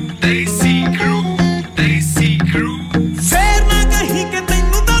 Desi crew, Desi crew. ਫੇਰ ਨਾ ਕਹੀਂ ਕਿ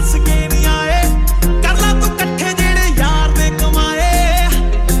ਤੈਨੂੰ ਦੱਸ ਕੇ ਨਹੀਂ ਆਏ ਕਰ ਲਾ ਤੂੰ ਇਕੱਠੇ ਜਿਹੜੇ ਯਾਰ ਦੇ ਕਮਾਏ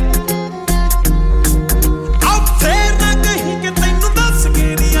ਆ ਫੇਰ ਨਾ ਕਹੀਂ ਕਿ ਤੈਨੂੰ ਦੱਸ ਕੇ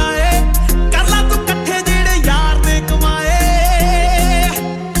ਨਹੀਂ ਆਏ ਕਰ ਲਾ ਤੂੰ ਇਕੱਠੇ ਜਿਹੜੇ ਯਾਰ ਦੇ ਕਮਾਏ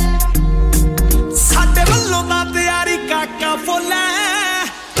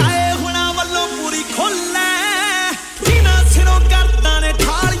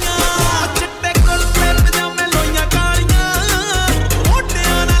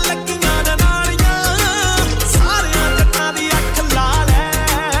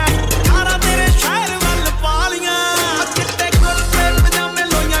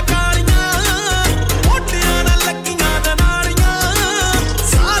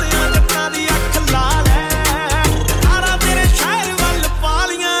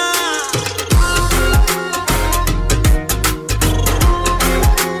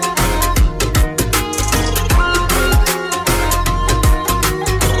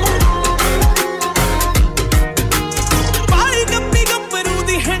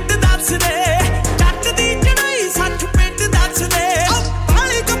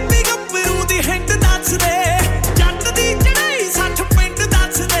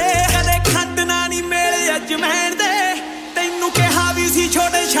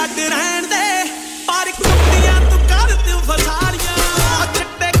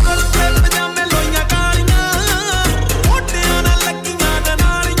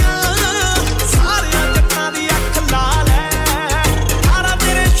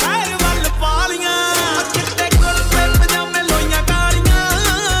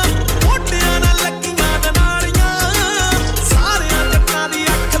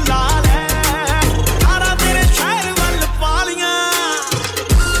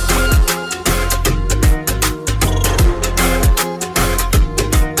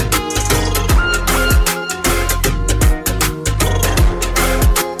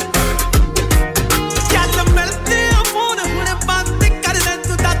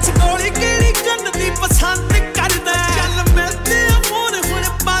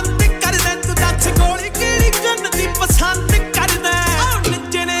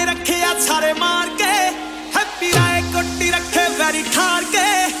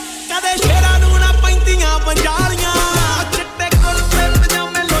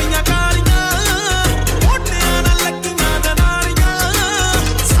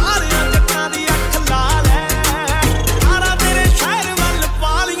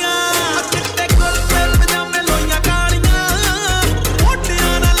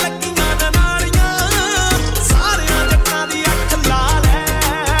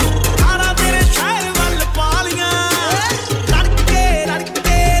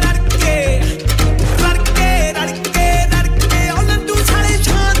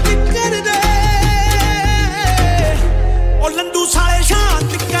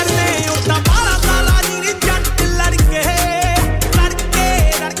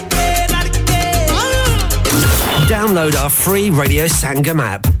download our free Radio Sangam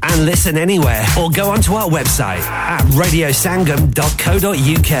app and listen anywhere or go onto our website at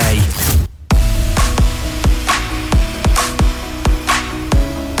radiosangam.co.uk.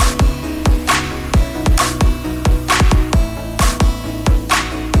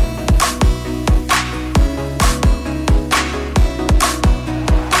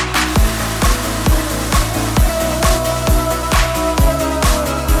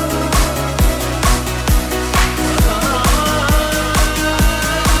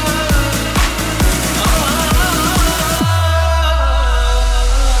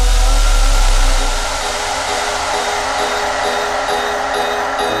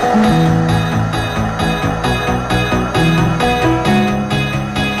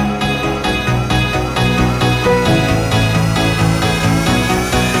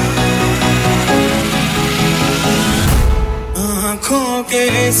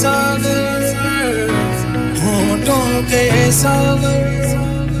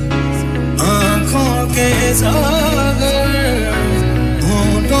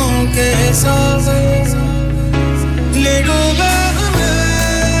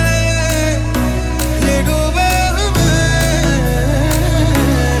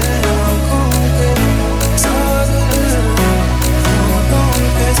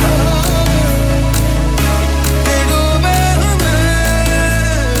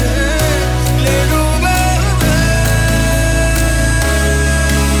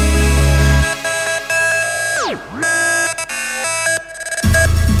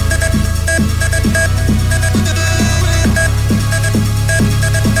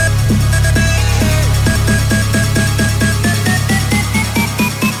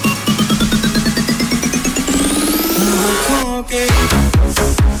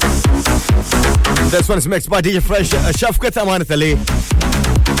 This one is mixed by DJ Fresh, Shafqat Amanat Ali.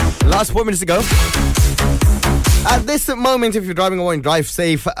 Last 4 minutes ago. At this moment, if you're driving away, drive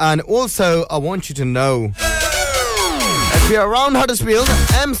safe. And also, I want you to know, if you're around Huddersfield,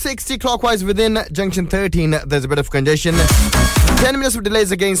 M60 clockwise within junction 13, there's a bit of congestion. 10 minutes of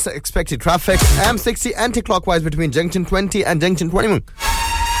delays against expected traffic. M60 anti-clockwise between junction 20 and junction 21.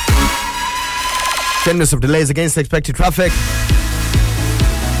 10 minutes of delays against expected traffic.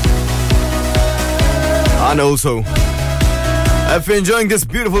 And also, if you're enjoying this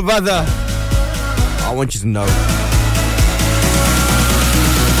beautiful weather, I want you to know,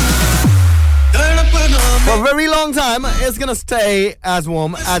 for a very long time, it's gonna stay as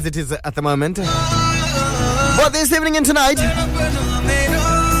warm as it is at the moment. But this evening and tonight,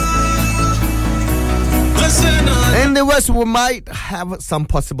 in the west, we might have some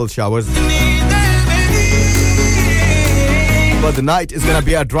possible showers. But the night is gonna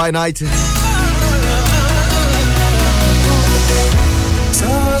be a dry night.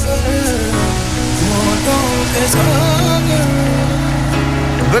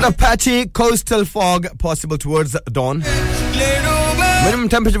 Bit of patchy coastal fog possible towards dawn. Minimum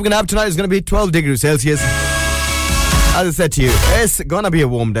temperature we're going to have tonight is going to be 12 degrees Celsius. As I said to you, it's going to be a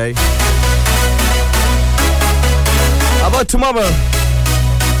warm day. How about tomorrow?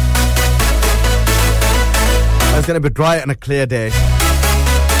 It's going to be dry and a clear day.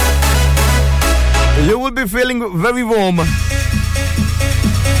 You will be feeling very warm,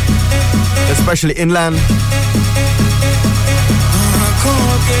 especially inland.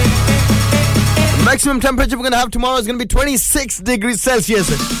 Maximum temperature we're going to have tomorrow is going to be 26 degrees Celsius.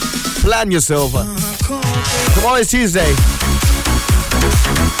 Plan yourself. Tomorrow is Tuesday.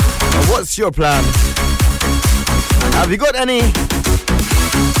 What's your plan? Have you got any?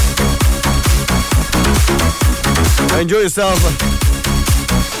 Enjoy yourself.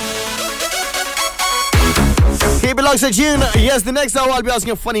 Keep it locked, stay tuned. Yes, the next hour I'll be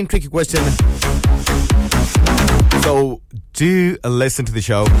asking a funny and tricky question. So do listen to the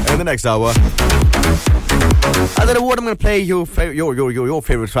show in the next hour. I don't know what I'm going to play your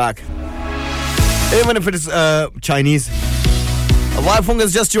favorite track, even if it is Chinese. Wi-Fi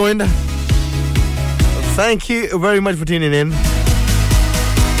has just joined. Thank you very much for tuning in.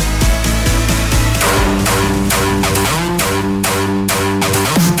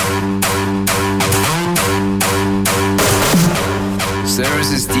 So there was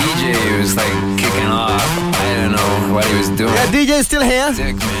this DJ who was like kicking off. I don't know what he was doing. Yeah, DJ is still here.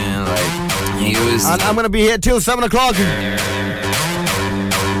 Sick, man. Like, he was. And I'm gonna be here till 7 o'clock. And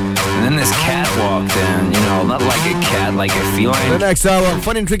then this cat walked in, you know, not like a cat, like a feline. The next hour,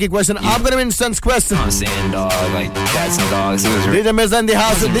 funny and tricky question. I'm gonna win Sun's question. I'm saying dog, like cats and dogs. It was DJ Mirza in the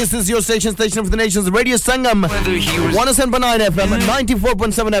house. This is your station of the nation's Radio Sangam. 107.9 FM,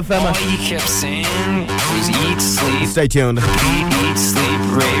 94.7 FM. All he kept saying was eat, sleep. Stay tuned. Repeat, eat, sleep,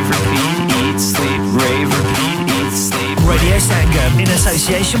 rave, repeat, eat, sleep, rave, repeat, eat, sleep. Radio Sangam, in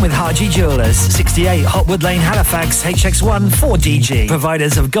association with Haji Jewellers, 68 Hotwood Lane, Halifax, HX1 4DG.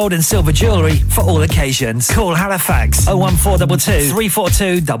 Providers of gold and silver jewellery for all occasions. Call Halifax 01422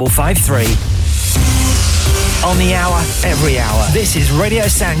 342 553. On the hour, every hour. This is Radio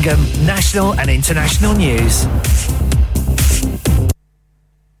Sangam, national and international news.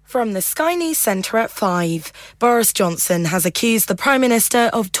 From the Sky News Centre at 5, Boris Johnson has accused the Prime Minister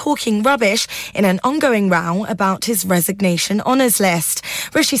of talking rubbish in an ongoing row about his resignation honours list.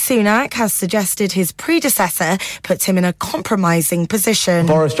 Rishi Sunak has suggested his predecessor puts him in a compromising position.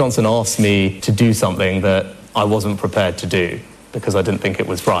 Boris Johnson asked me to do something that I wasn't prepared to do, because I didn't think it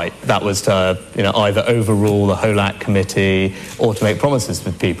was right. That was to, either overrule the HOLAC committee or to make promises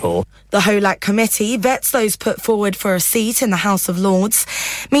with people. The HOLAC committee vets those put forward for a seat in the House of Lords.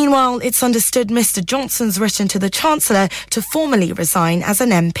 Meanwhile, it's understood Mr Johnson's written to the Chancellor to formally resign as an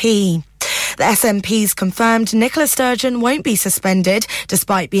MP. The SNP's confirmed Nicola Sturgeon won't be suspended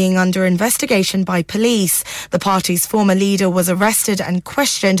despite being under investigation by police. The party's former leader was arrested and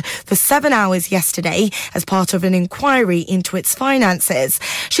questioned for 7 hours yesterday as part of an inquiry into its finances.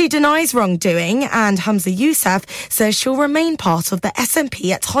 She denies wrongdoing, and Humza Yousaf says she'll remain part of the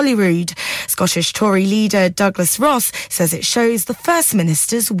SNP at Holyrood. Scottish Tory leader Douglas Ross says it shows the First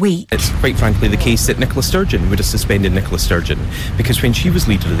Minister's weak. It's quite frankly the case that Nicola Sturgeon would have suspended Nicola Sturgeon, because when she was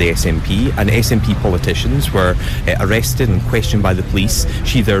leader of the SNP and SNP politicians were arrested and questioned by the police,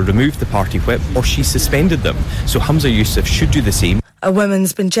 she either removed the party whip or she suspended them. So Humza Yousaf should do the same. A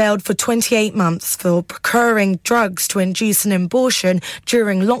woman's been jailed for 28 months for procuring drugs to induce an abortion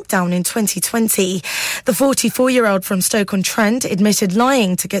during lockdown in 2020. The 44-year-old from Stoke-on-Trent admitted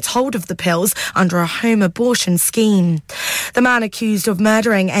lying to get hold of the pills under a home abortion scheme. The man accused of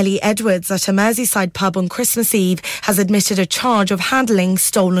murdering Ellie Edwards at a Merseyside pub on Christmas Eve has admitted a charge of handling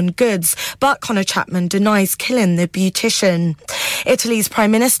stolen goods, but Conor Chapman denies killing the beautician. Italy's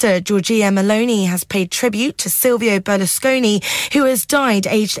Prime Minister Giorgia Meloni has paid tribute to Silvio Berlusconi, who has died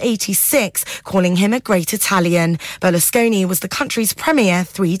aged 86, calling him a great Italian. Berlusconi was the country's premier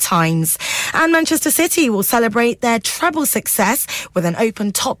 3 times. And Manchester City will celebrate their treble success with an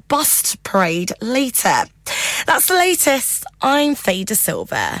open-top bust parade later. That's the latest. I'm Faye De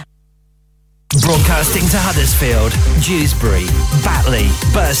Silva. Broadcasting to Huddersfield, Dewsbury, Batley,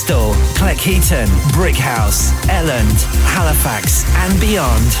 Birstall, Cleckheaton, Brickhouse, Elland, Halifax and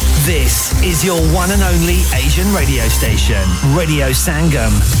beyond. This is your one and only Asian radio station. Radio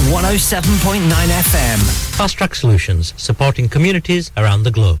Sangam, 107.9 FM. Fast Track Solutions, supporting communities around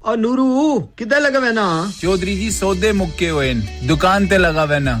the globe. और Nuru किधर लगा हुआ ना चौधरी जी सौदे मुक्के हुए दुकान ते लगा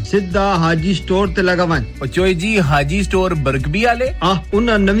हुआ ना सिद्धा हाजी स्टोर ते लगा हुआ और चोई जी हाजी स्टोर बरकबी वाले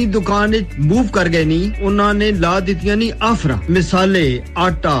उन्हां नवी दुकान मूव कर गए नी उन्हां ने ला दितियां नी ऑफर मिसाले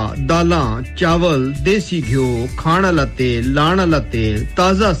आटा दालां चावल देसी घियो खाना लते लाना लते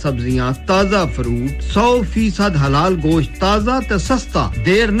ताजा सब्जियां ताजा फ्रूट 100% हलाल गोश्त ताजा ते सस्ता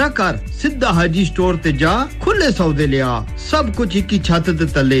देर न कर सिद्धा हाजी स्टोर ते जा खुले सौदे लिया सब कुछ एक ही छत ते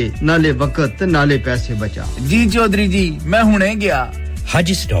तले नाले वक्त नाले पैसे बचा जी चौधरी जी मैं हुने गया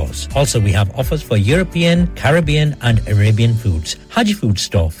Haji Stores. Also, we have offers for European, Caribbean and Arabian foods. Haji Food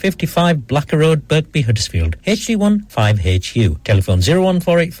Store, 55 Blacker Road, Birkby, Huddersfield, HD1 5HU. Telephone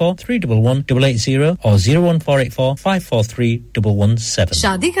 01484 311 880 or 01484 543 117.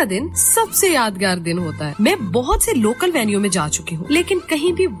 शादी का दिन सबसे यादगार दिन होता है. मैं बहुत से लोकल वेन्यू में जा चुकी हूँ, लेकिन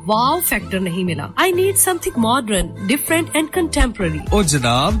कहीं भी वाव फैक्टर नहीं मिला. I need something modern, different and contemporary. ओ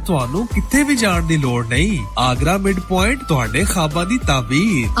जनाब, ਤੁਹਾਨੂੰ ਕਿੱਥੇ ਵੀ ਜਾਣ ਦੀ ਲੋੜ ਨਹੀਂ. ਆਗਰਾ ਮਿਡ ਪੁਆਇੰਟ ਤੁਹਾਡੇ ਖਾਬਾਂ ਦੀ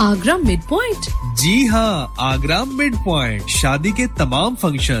आगरा मिड पॉइंट जी हाँ आगरा मिड पॉइंट शादी के तमाम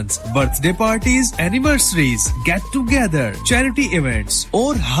functions birthday parties anniversaries get together charity events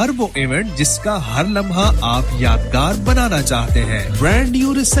और हर वो इवेंट जिसका हर लम्हा आप यादगार बनाना चाहते हैं ब्रांड न्यू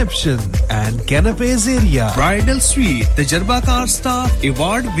रिसेप्शन एंड कैनपेज एरिया ब्राइडल स्वीट तजर्बाकार स्टाफ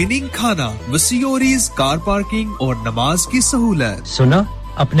अवार्ड विनिंग खाना वसीओरीज कार पार्किंग और नमाज की सहूलत सुना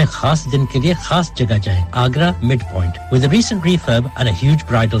अपने खास दिन के लिए खास जगह जाएं Agra Midpoint with a recent refurb and a huge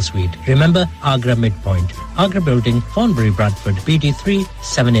bridal suite. Remember Agra Midpoint, Agra Building, Thornbury, Bradford, BD3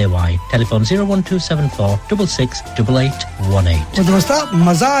 7AY. Telephone 01274 668818. तो दोस्ता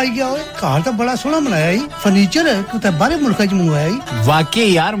मजा आ गया ओए कार तो बड़ा सोना बनाया है फर्नीचर तो बाहर मुल्क से मंगवाया है वाकई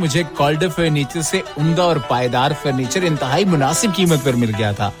यार मुझे कॉल्डर फर्नीचर से उम्दा और पायदार फर्नीचर इंतहाई मुनासिब कीमत पर मिल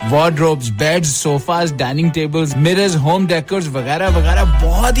गया था wardrobes beds sofas dining tables mirrors home decors वगैरह वगैरह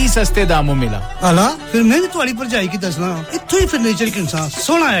बहुत ही सस्ते दामों मिला अला फिर मैं भी तुम्हारी पर जाई की दसना इत्थों ही फर्नीचर के इंसान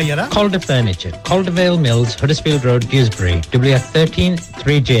सोना आया यार Calder Furniture Caldervale Mills Huddersfield Road Dewsbury WF13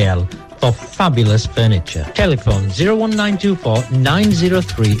 3JL for fabulous furniture telephone 01924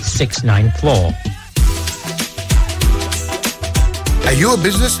 903 694 Are you a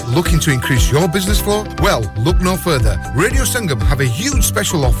business looking to increase your business flow? Well, look no further. Radio Sangam have a huge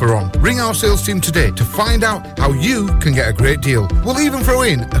special offer on. Ring our sales team today to find out how you can get a great deal. We'll even throw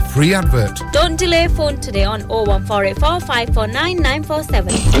in a free advert. Don't delay, phone today on 01484 549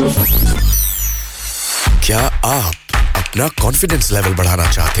 947. क्या आप अपना confidence level बढ़ाना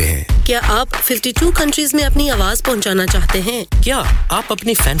चाहते हैं? क्या आप 52 countries में अपनी आवाज पहुंचाना चाहते हैं? क्या आप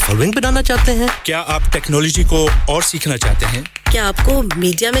अपनी फैन फॉलोइंग बनाना चाहते हैं? क्या आप टेक्नोलॉजी को और सीखना चाहते हैं? क्या आपको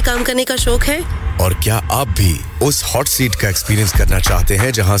मीडिया में काम करने का शौक है? और क्या आप भी उस हॉट सीट का एक्सपीरियंस करना चाहते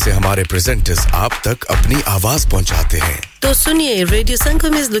हैं जहां से हमारे प्रेजेंटर्स आप तक अपनी आवाज पहुंचाते हैं? तो सुनिए, Radio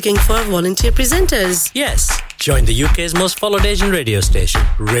Sangam is looking for volunteer presenters. Yes, join the UK's most followed Asian radio station,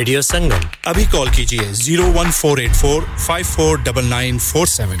 Radio Sangam. अभी कॉल कीजिए 01484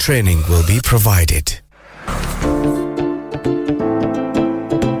 549947. Training will be provided.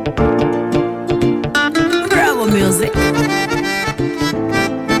 Bravo music.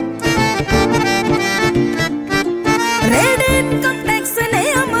 Red income tax ne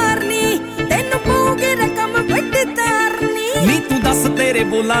amarni tenu poge rakam vaddi tarni ਨੀ ਤੂੰ ਦੱਸ ਤੇਰੇ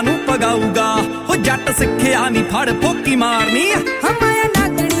ਬੋਲਾਂ ਨੂੰ ਪਗਾਊਗਾ ਹੋ ਜੱਟ ਸਿੱਖਿਆ ਨਹੀਂ ਫੜ ਫੋਕੀ ਮਾਰਨੀ ਹਮਾਇਆ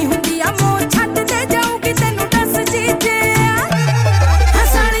ਨਾਗਣੀ ਹੁੰਦੀ ਆ ਮੋ ਛੱਡ ਦੇ ਜਾਊਗੀ ਤੈਨੂੰ ਦੱਸ ਜੀਜੇ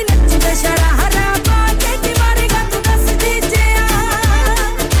ਹਸਾਲੀ ਨੱਚਦੇ ਸ਼ਰਾ ਹਰਾ ਪਾ ਕੇ ਕੀ ਮਾਰੇਗਾ ਤੂੰ ਦੱਸ ਜੀਜੇ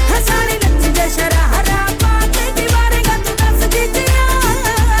ਹਸਾਲੀ ਨੱਚਦੇ ਸ਼ਰਾ ਹਰਾ ਪਾ ਕੇ ਕੀ ਮਾਰੇਗਾ ਤੂੰ ਦੱਸ ਜੀਜੇ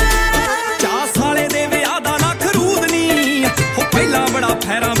ਚਾ ਸਾਲੇ ਦੇ ਵਿਆਹ ਦਾ ਨਾ ਖਰੂਦਨੀ ਹੋ ਪਹਿਲਾਂ ਬੜਾ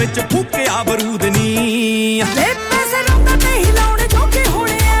ਫੈਰਾਂ ਵਿੱਚ ਫੂਕਿਆ ਬਰੂਦਨੀ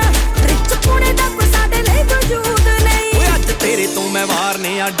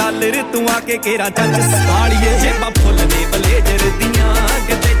ਡਾਲਰ ਤੂੰ ਆ ਕੇ ਕੇਰਾ ਚੱਜ ਸਾਲੀਏ ਜੇਬਾਂ ਫੁੱਲ ਨੇ ਬਲੇਜ਼ਰ ਦੀਆਂ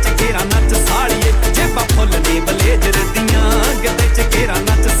ਗੱਦੇ ਚ ਕੇਰਾ ਨੱਚ ਸਾਲੀਏ ਜੇਬਾਂ ਫੁੱਲ ਨੇ ਬਲੇਜ਼ਰ ਦੀਆਂ ਗੱਦੇ ਚ ਕੇਰਾ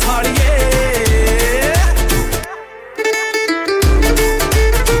ਨੱਚ ਸਾਲੀਏ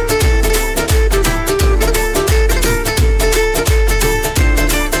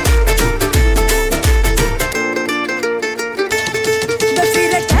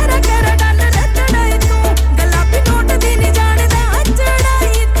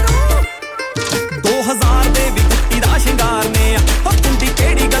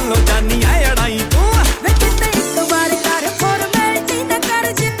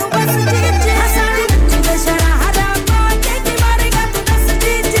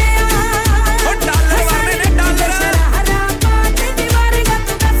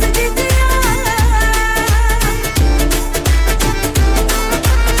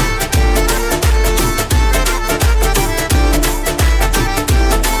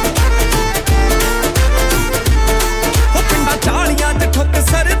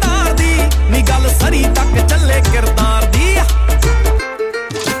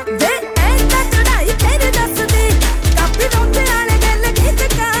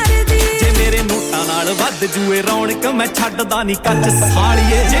ਨੀ ਕੱਚ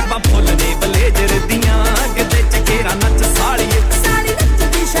ਸਾਲੀਏ ਜੇਬਾਂ ਫੁੱਲ ਨੇ ਬਲੇਜ਼ਰ ਦੀਆਂ ਗੱਦੇ ਚ ਕੇਰਾ ਨੱਚ ਸਾਲੀਏ ਸਾਲੀ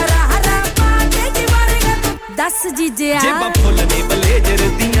ਨੱਚਦੀ ਸ਼ਰਾਹਰਾ ਪਾ ਕੇ ਕੀ ਮਾਰੇਗਾ ਤੂੰ ਦੱਸ ਜੀਜਿਆ ਜੇਬਾਂ ਫੁੱਲ ਨੇ ਬਲੇਜ਼ਰ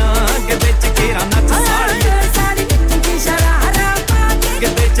ਦੀਆਂ ਗੱਦੇ ਚ ਕੇਰਾ ਨੱਚ ਸਾਲੀਏ ਸਾਲੀ ਨੱਚਦੀ ਸ਼ਰਾਹਰਾ ਪਾ ਕੇ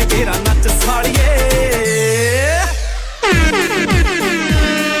ਗੱਦੇ ਚ ਕੇਰਾ ਨੱਚ ਸਾਲੀਏ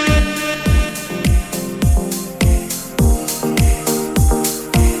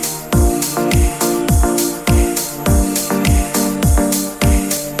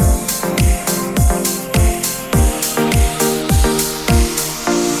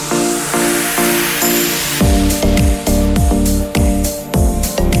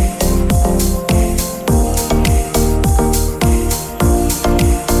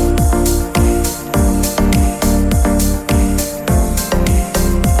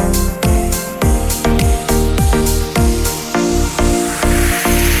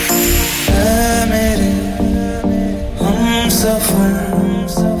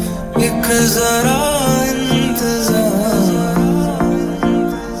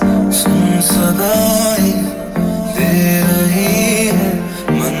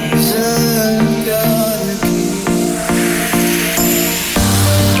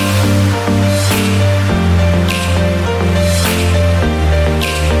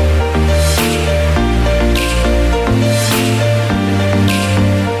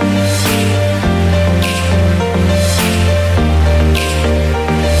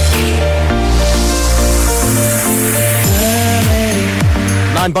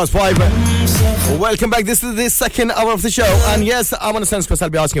Welcome back. This is the second hour of the show. And yes, I'm on a sense because I'll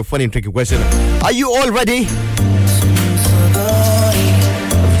be asking a funny and tricky question. Are you all ready?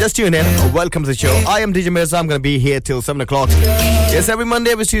 Just tune in. Welcome to the show. I am DJ Mirza. I'm going to be here till 7 o'clock. Yes, every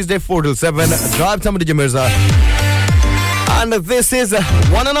Monday, every Tuesday, 4 till 7. Drive time with DJ Mirza. And this is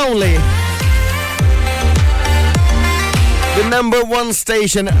one and only the number one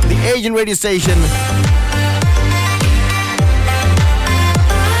station, the Asian radio station.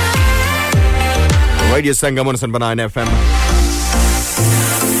 Radio Sangam on 107.9 FM.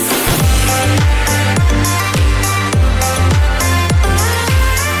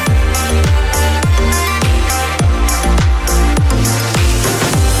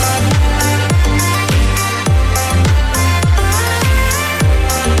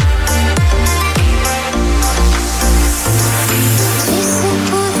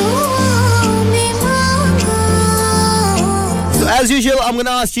 As usual, I'm going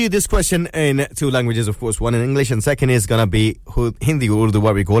to ask you this question in two languages, of course. One in English and second is going to be Hindi or Urdu,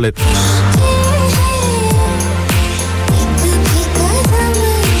 what we call it.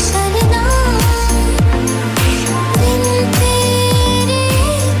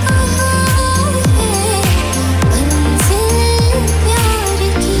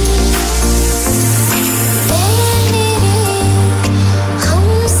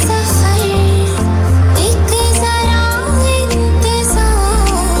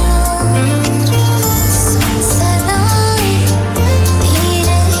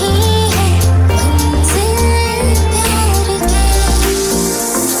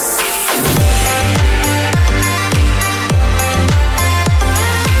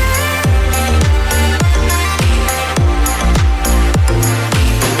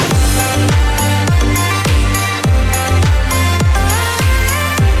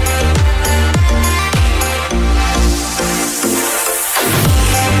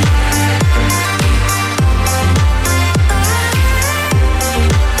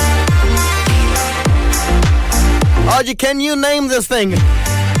 Can you name this thing?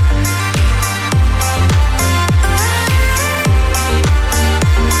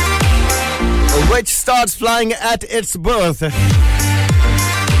 Which starts flying at its birth?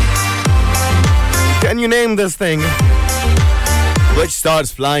 Can you name this thing? Which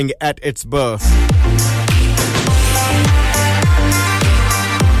starts flying at its birth?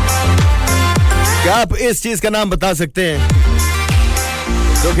 क्या आप इस चीज का नाम बता सकते हैं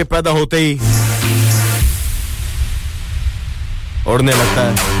जो कि पैदा होते ही उड़ने लगता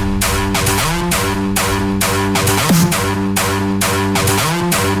है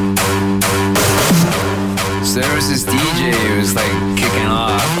So there was this DJ who was like kicking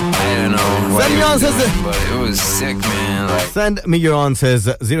off. I don't know what he was doing, but it was sick, man. Like, send me your answers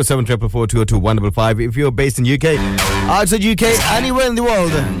 07444202155 if you're based in UK, outside UK, anywhere in the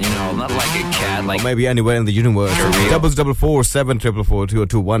world. And, you know, not like a cat, like or maybe anywhere in the universe.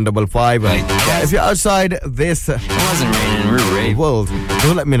 444-744-22155. If you're outside this it wasn't raining, we were raped. World,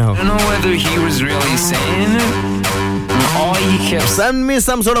 do let me know. I don't know whether he was really saying it. All he kept send me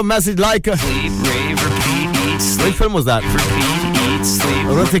some sort of message like sleep, rave, repeat, eat, sleep. Which film was that? Repeat, eat, sleep.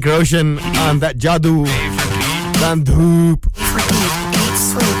 Hrithik Roshan and that Jadoo. Sandhoop. Repeat, eat,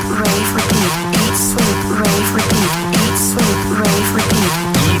 sleep, rave, repeat, eat, sleep, rave, repeat, eat, sleep, rave, repeat.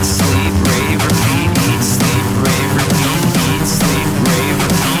 Eat, sleep, rave, repeat, eat, sleep, rave, repeat, eat, sleep, rave,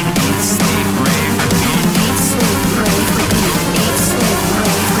 repeat, eat, sleep, rave, repeat, eat, sleep, rave, repeat, eat, sleep,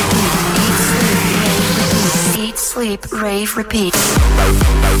 rave, repeat, eat, sleep, rave, repeat.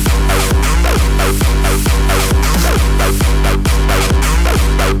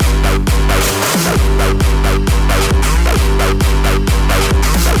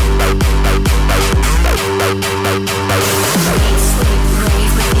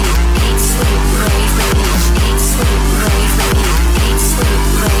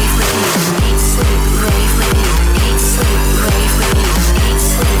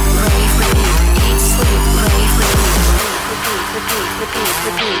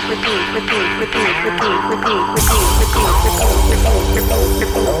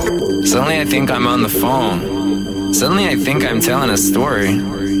 Suddenly I think I'm on the phone. Suddenly I think I'm telling a story,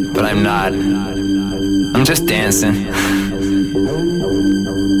 but I'm not. I'm just dancing.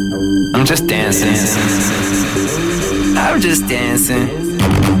 I'm just dancing. I'm just dancing.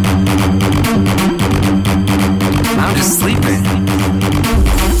 I'm just sleeping.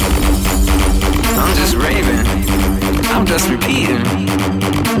 I'm just raving. I'm just repeating.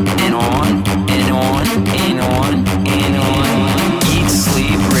 And on, and on, and on, and on. Eat,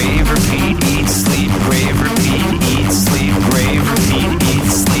 sleep, rave, repeat. Eat, sleep, rave, repeat. Eat, sleep, rave, repeat. Eat,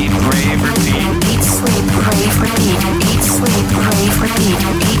 sleep, rave, repeat. Eat, sleep, rave, repeat. Eat, sleep, rave, repeat.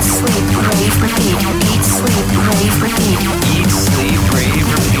 Eat, sleep, rave, repeat. Eat, sleep, rave, repeat. Eat, sleep, rave,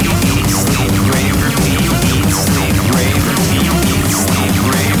 repeat. Eat, sleep, rave, repeat. Eat, sleep, rave, repeat.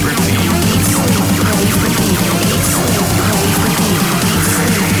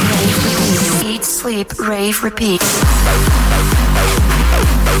 rave, repeat.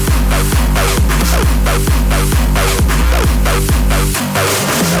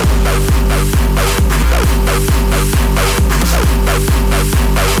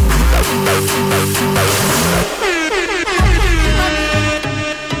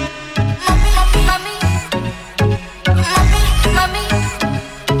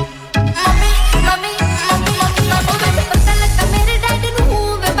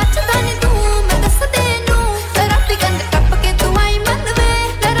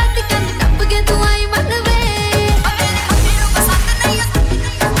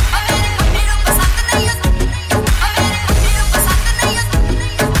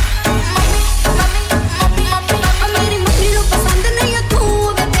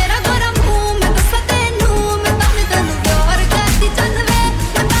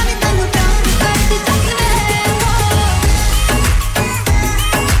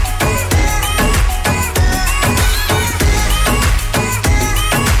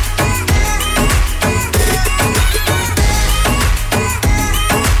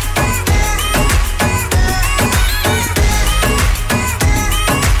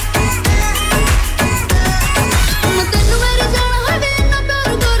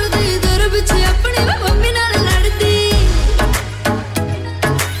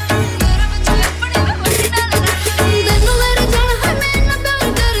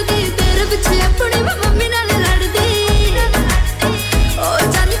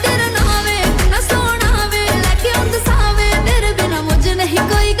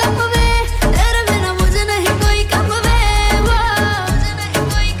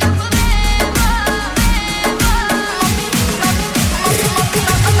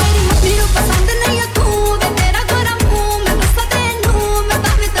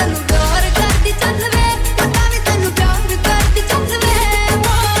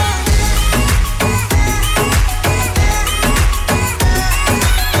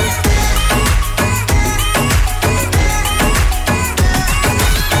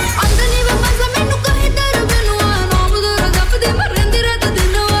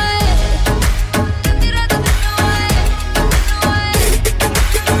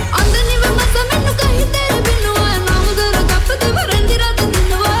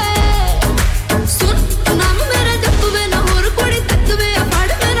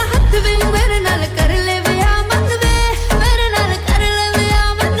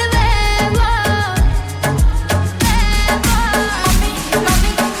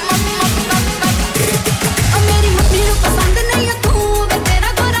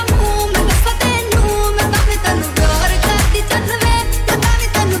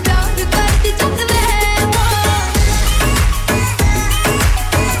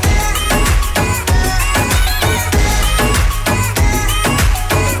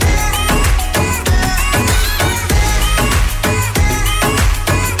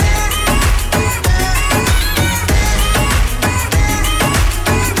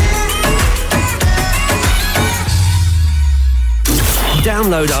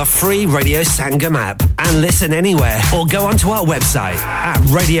 Download our free Radio Sangam app and listen anywhere or go onto our website at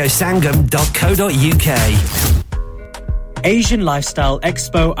radiosangam.co.uk. Asian Lifestyle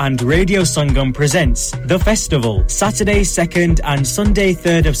Expo and Radio Sangam presents The Festival, Saturday 2nd and Sunday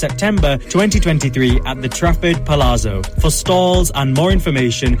 3rd of September 2023 at the Trafford Palazzo. For stalls and more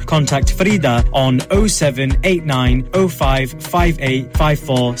information, contact Frida on 0789 05 58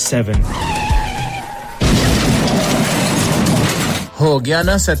 547. हो गया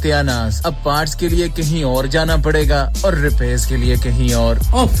ना सत्यानाश अब parts के लिए कहीं और जाना पड़ेगा और रिपेयर्स के लिए कहीं और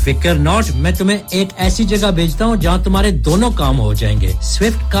ओ फिकर नॉट मैं तुम्हें एक ऐसी जगह भेजता हूं जहां तुम्हारे दोनों काम हो जाएंगे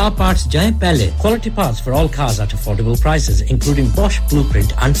स्विफ्ट कार पार्ट्स जाएं पहले quality parts for all cars at affordable prices including Bosch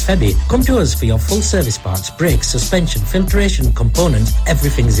Blueprint and Febby come to us for your full service parts brakes suspension filtration components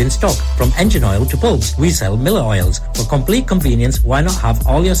everything is in stock from engine oil to bulbs we sell Miller oils for complete convenience why not have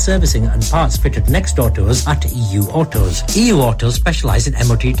all your servicing and parts fitted next door to us at EU Autos specialise in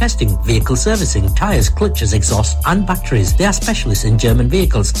MOT testing, vehicle servicing, tyres, clutches, exhausts and batteries. They are specialists in German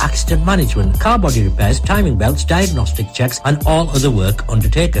vehicles, accident management, car body repairs, timing belts, diagnostic checks and all other work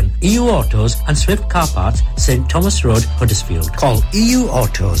undertaken. EU Autos and Swift Car Parts, St Thomas Road, Huddersfield. Call EU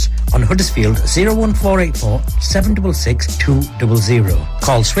Autos on Huddersfield 01484 766 200.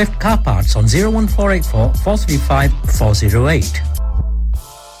 Call Swift Car Parts on 01484 435 408.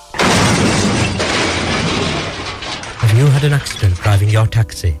 Have you had an accident driving your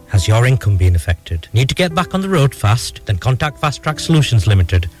taxi? Has your income been affected? Need to get back on the road fast? Then contact Fast Track Solutions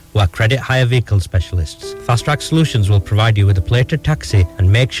Limited who are credit hire vehicle specialists. Fast Track Solutions will provide you with a plated taxi and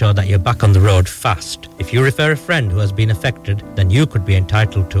make sure that you're back on the road fast. If you refer a friend who has been affected, then you could be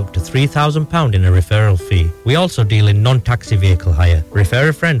entitled to up to £3,000 in a referral fee. We also deal in non-taxi vehicle hire. Refer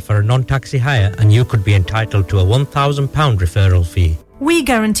a friend for a non-taxi hire and you could be entitled to a £1,000 referral fee. We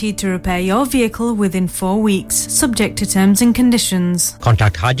guaranteed to repair your vehicle within 4 weeks, subject to terms and conditions.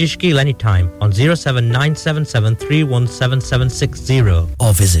 Contact Haji Shakil anytime on 07977317760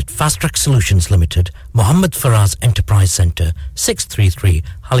 or visit Fast Track Solutions Limited, Mohammed Faraz Enterprise Centre, 633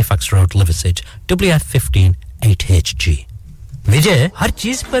 Halifax Road, Liversedge, WF15 8HG. विजय हर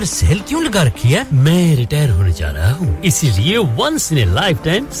चीज पर cell क्यों लगा रखी है मैं retire होने जा रहा हूँ इसीलिए once in a life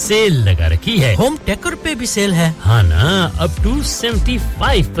time sale लगा रखी है होम टेकर पे भी सेल है हाँ ना अप टू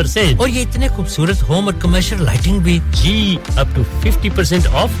 75% और ये इतने खूबसूरत होम और कमर्शियल लाइटिंग भी जी up to 50%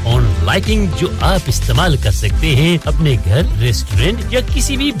 off on lighting जो आप इस्तेमाल कर सकते हैं अपने घर रेस्टोरेंट या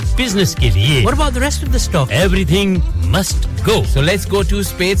किसी भी बिजनेस के लिए What about the rest of the stock everything must go so let's go to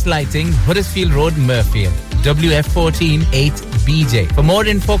Spades Lighting Huddersfield Road Murfield WF14 8BJ. For more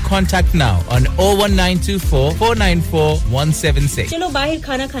info, contact now on 01924 494 176. चलो बाहर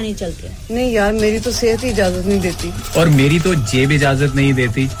खाना खाने चलते हैं नहीं यार मेरी तो सेहत ही इजाजत नहीं देती और मेरी तो जेब इजाजत नहीं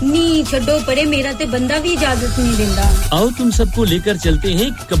देती नी छोड़ो परे मेरा ते बंदा भी इजाजत नहीं देता आओ तुम सबको लेकर चलते हैं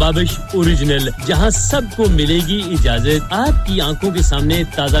कबाबिश ओरिजिनल जहां सबको मिलेगी इजाजत आपकी आंखों के सामने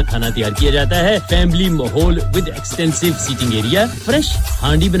ताजा खाना तैयार किया जाता है फैमिली माहौल with extensive seating area fresh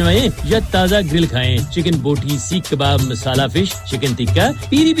handi बनवाएं या ताजा ग्रिल खाएं chicken boti seekh kebab masala fish chicken tikka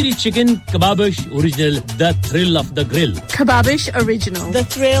piri piri chicken kababish original the thrill of the grill kababish original the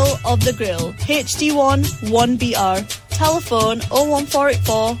thrill of the grill HD1 1BR telephone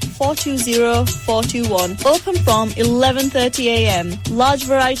 01484 420 421 open from 11:30 am large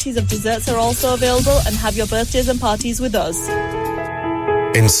varieties of desserts are also available and have your birthdays and parties with us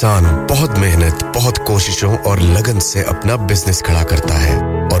इंसान बहुत मेहनत बहुत कोशिशों और लगन से अपना business खड़ा करता है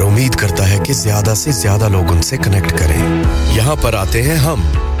और उम्मीद करता है कि ज्यादा से ज्यादा लोग उनसे कनेक्ट करें यहाँ पर आते हैं हम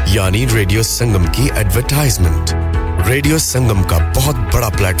यानी रेडियो संगम की एडवर्टाइजमेंट रेडियो संगम का बहुत बड़ा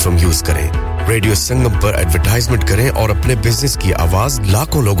प्लेटफॉर्म यूज करें रेडियो संगम पर एडवर्टाइजमेंट करें और अपने बिजनेस की आवाज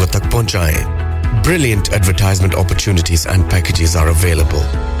लाखों लोगों तक पहुंचाएं Brilliant advertisement opportunities and packages are available.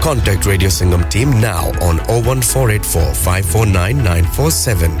 Contact Radio Sangam team now on 01484 549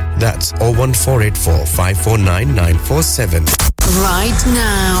 947. That's 01484 549 947. Right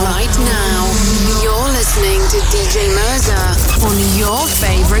now, you're listening to DJ Mirza on your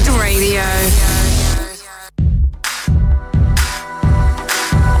favorite radio.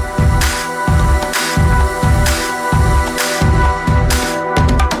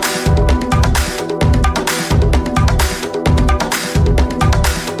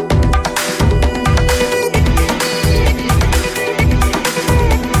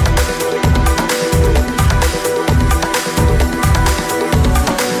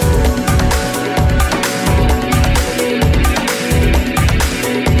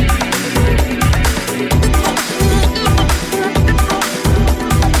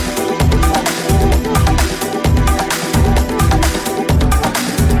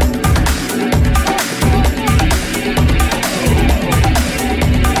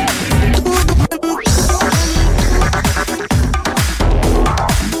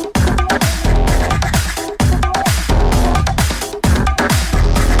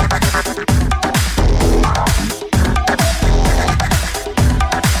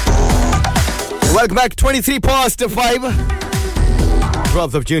 Welcome back, 23 past 5.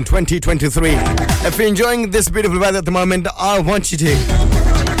 12th of June 2023. If you're enjoying this beautiful weather at the moment, I want you to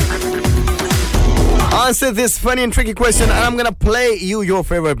answer this funny and tricky question, and I'm gonna play you your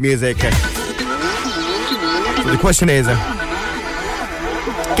favorite music. So the question is,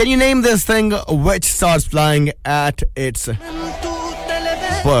 can you name this thing which starts flying at its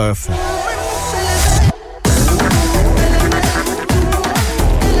birth?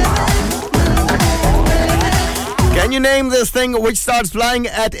 Can you name this thing which starts flying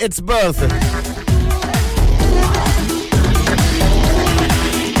at its birth?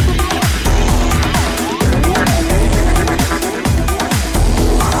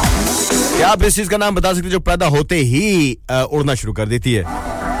 क्या आप इस चीज का नाम बता सकते जो पैदा होते ही उड़ना शुरू कर देती है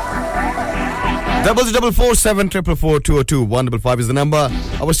 0447444202155 is the number.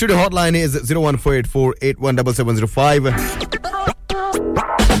 Our studio hotline is 01484817705.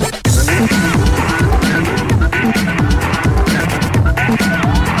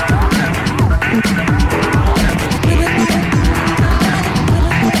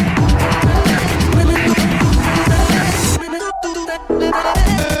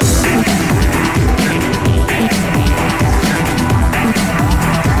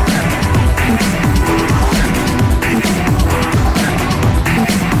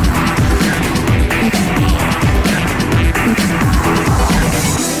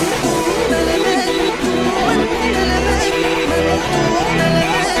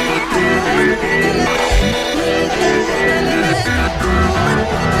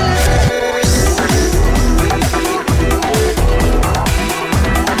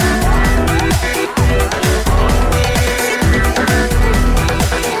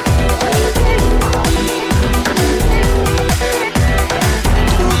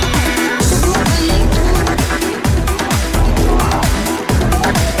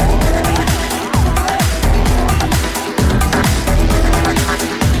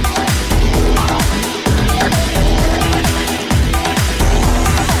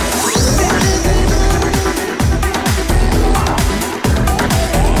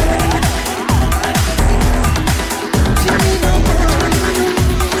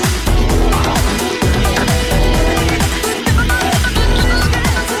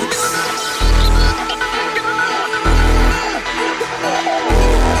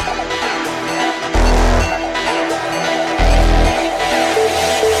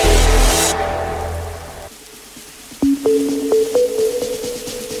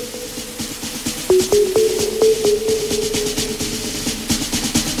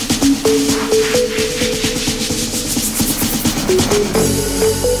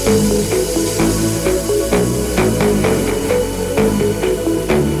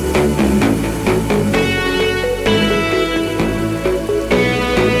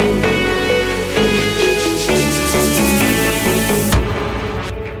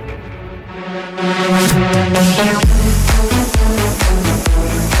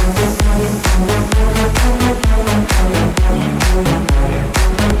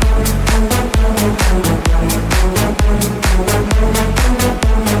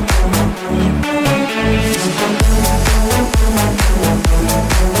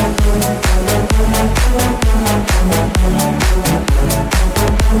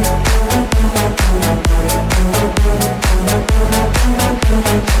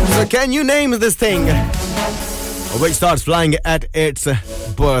 Can you name this thing which starts flying at its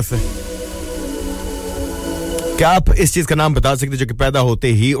birth? क्या आप इस चीज का नाम बता सकते हैं जो कि पैदा होते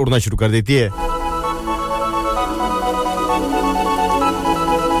ही उड़ना शुरू कर देती है?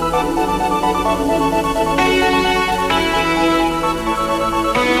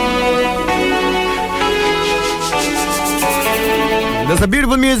 There's a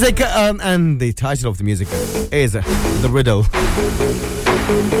beautiful music, and the title of the music is The Riddle.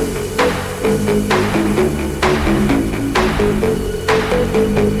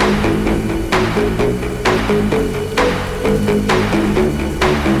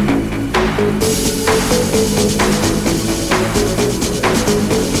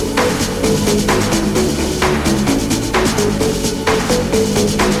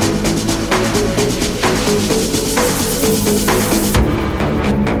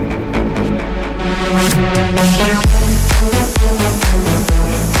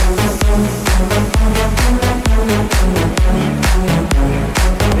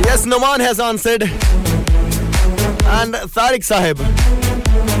 Yes, Noman has answered. And Tariq Sahib.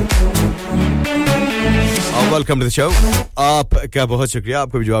 Welcome to the show. आपका बहुत शुक्रिया,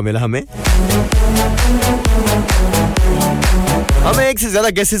 आपको भी जवाब मिला हमें एक से ज्यादा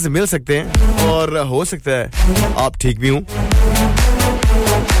गेसेस मिल सकते हैं और हो सकता है आप ठीक भी हों.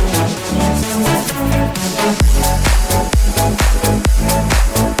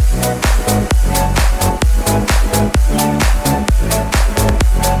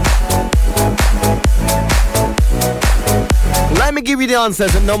 Let me give you the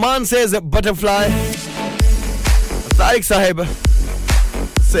answers. Noman says butterfly. Tariq Sahib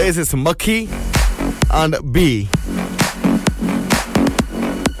says it's makhi and bee.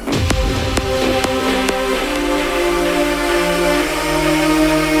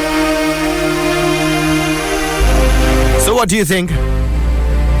 So what do you think?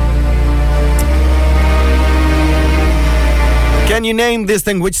 Can you name this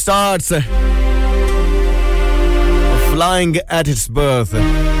thing which starts flying at its birth?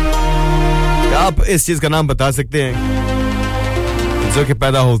 क्या आप इस चीज का नाम बता सकते हैं जो कि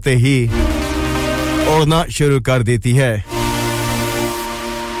पैदा होते ही उड़ना शुरू कर देती है?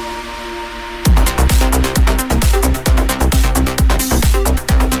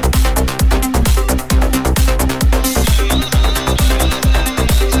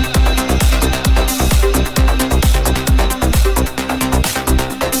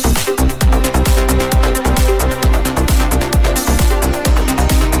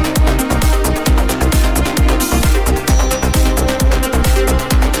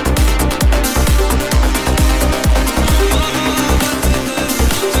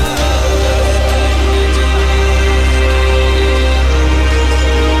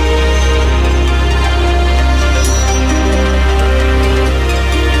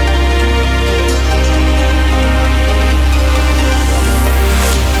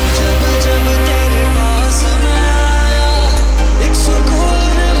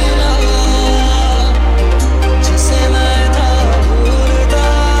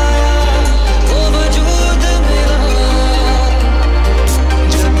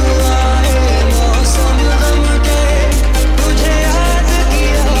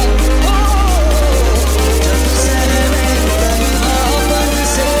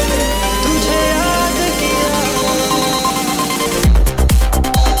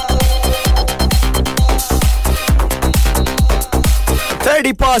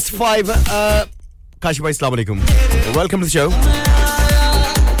 Past 5. Kashi bhai, assalamu alaikum. Welcome to the show.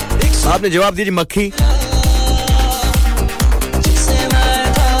 आपने जवाब दिया मक्खी.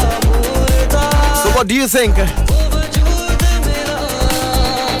 So what do you think?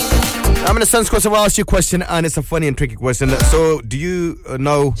 I'm in a sense because I've asked you a question and it's a funny and tricky question. So do you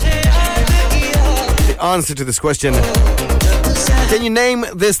know the answer to this question? Can you name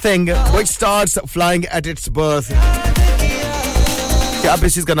this thing which starts flying at its birth? क्या आप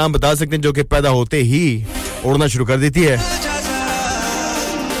इस चीज का नाम बता सकते हैं जो कि पैदा होते ही उड़ना शुरू कर देती है?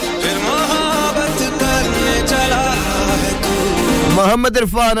 Mohammad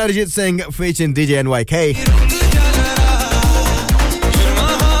Irfan, Arijit Singh featuring DJ NYK.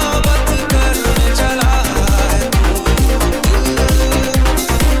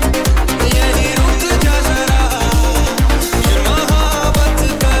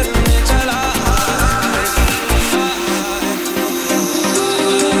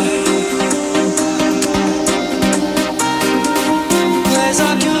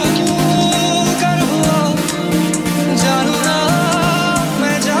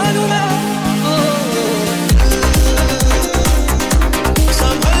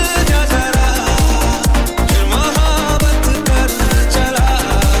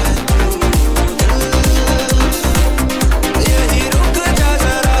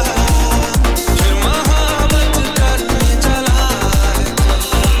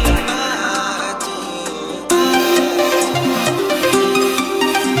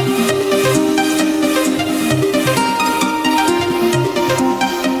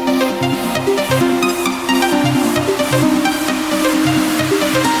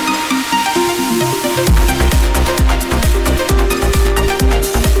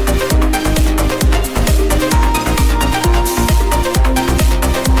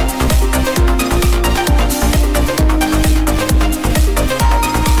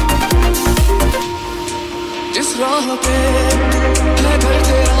 है घर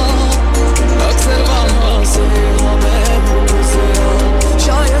तेरा अक्सर वहाँ से हमें गुजरा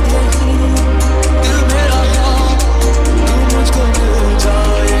शायद यही दिल मेरा था तू मुझको मिल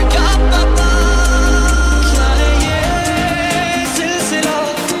जाए क्या पता क्या है ये सिलसिला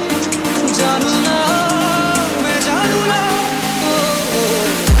जानू ना मैं जानू ना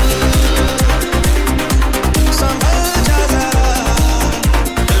संभल जा जरा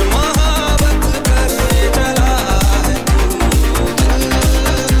दिल मोहब्बत करने चला है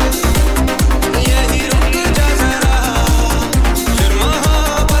यही रुक जा जरा फिर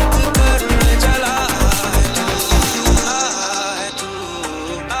मोहब्बत करने चला है तू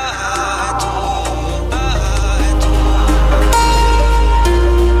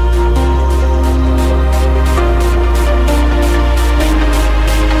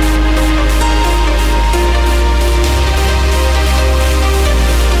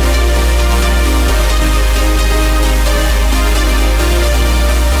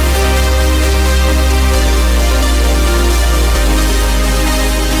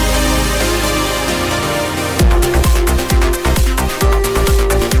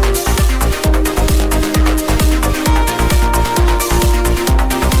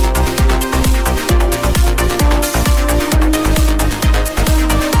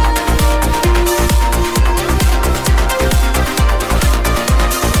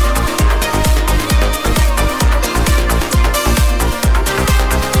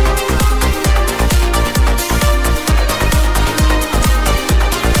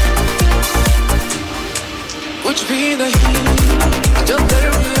कुछ भी नहीं जब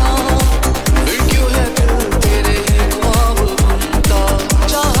दरमियां फिर क्यों है दिल तेरे ख्वाब बुनता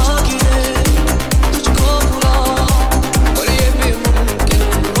चाहा कि ने तुझको भुला पर ये बेमुमकिन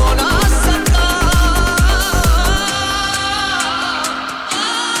हो ना सकता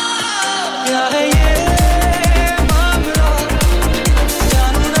क्या है ये मामला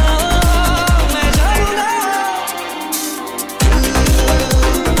जानू ना मैं जानू ना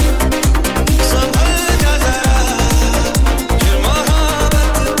संभल जा जरा फिर मोहब्बत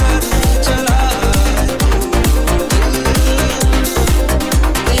करने चला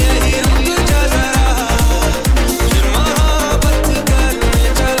यही रुक जा जरा फिर मोहब्बत करने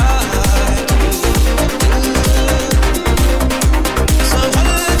चला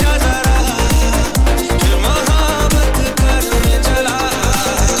संभल जा जरा फिर मोहब्बत करने चला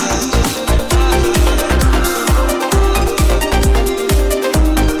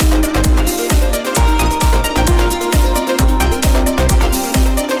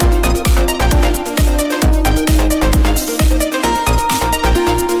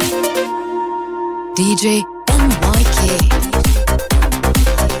DJ NYK.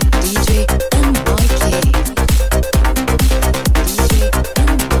 DJ NYK.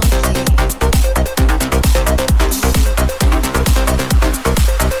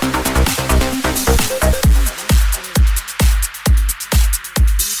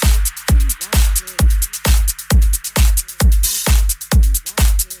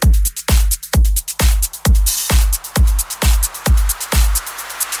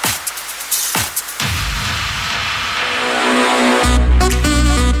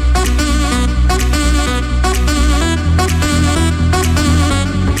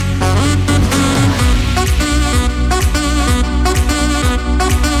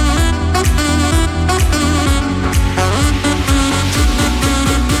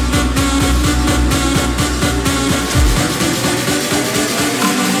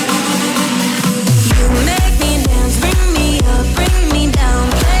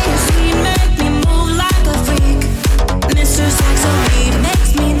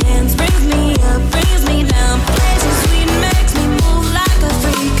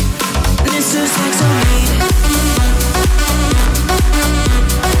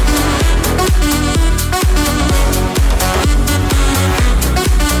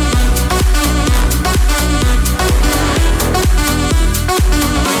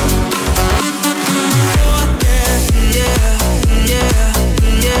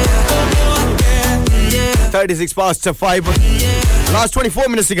 Past 5. Last 24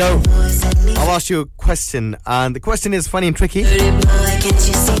 minutes ago, I've asked you a question, and the question is funny and tricky.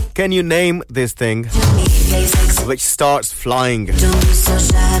 Can you name this thing which starts flying?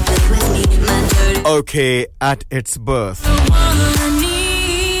 Okay, at its birth.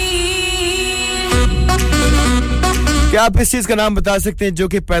 क्या आप इस चीज का नाम बता सकते हैं जो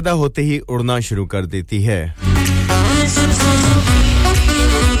कि पैदा होते ही उड़ना शुरू कर देती है?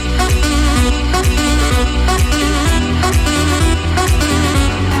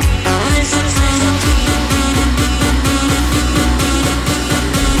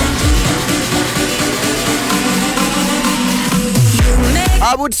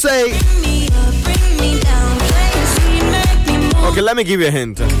 say. Okay, let me give you a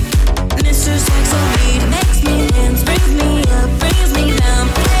hint. Mr. Saxobeat makes me dance, brings me up, brings me down,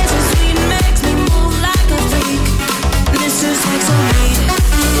 plays so sweet, makes me move like a freak. Mr. Saxobeat.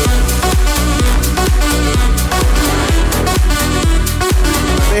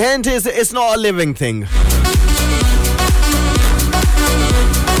 The hint is it's not a living thing.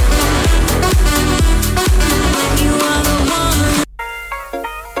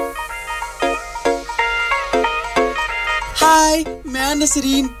 हाय मैं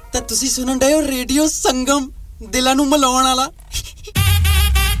नसरीन ते तुसी सुनन day हो radio संगम दिलां नु मलाउण वाला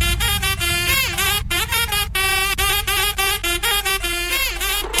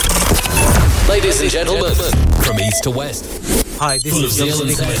Ladies and gentlemen, from east to west. Hi, this is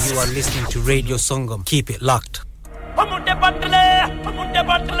James. You are listening to Radio Sangam. Keep it locked.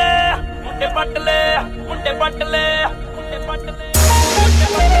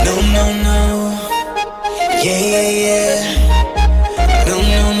 No, no, no. Yeah, yeah, yeah. No,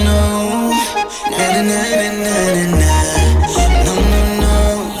 no, no. Na na na na na na. No, no, no.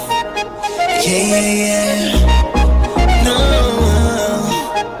 Yeah, yeah, yeah. No.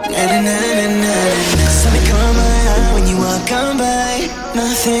 Na na na na na na. Something caught my eye when you walk on by. My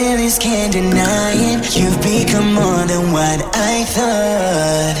feelings can't deny it. You've become more than what I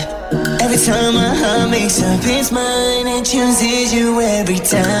thought. Every time my heart makes up its mind, it chooses you every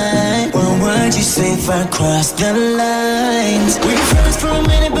time. What would you say if I crossed the lines? We were friends for a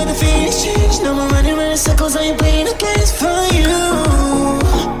minute, but the feelings changed. No more running around in circles, I ain't playing no games for you,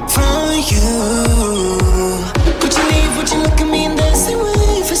 for you. Would you leave? Would you look at me in the same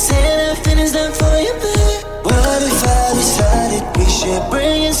way? If I said I finished that for you, babe? What if I decided we should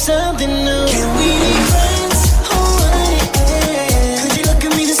bring in something new? Can we be friends? Oh, could you look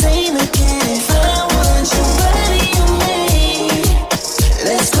at me the same again? If I want your body on me,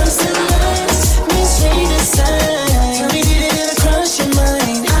 let's cross the lines, between the signs. Tell me, did it ever cross your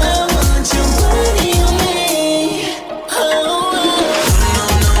mind? I want your body on me. Oh, no,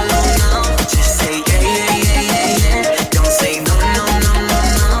 no, no, no. Just say yeah, yeah, yeah, yeah, yeah. Don't say no, no, no, no,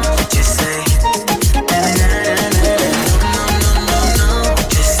 no. Just say na na na na na. No, no, no, no, no.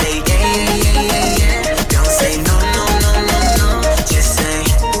 Just say yeah, yeah, yeah, yeah, yeah. Don't say no, no, no, no, no. Just say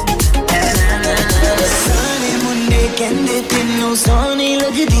na na na na na. Sane munde kende tenu sone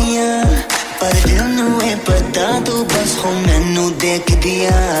lagdiyan, par dil nu hai pata tu bas ho mainu dekh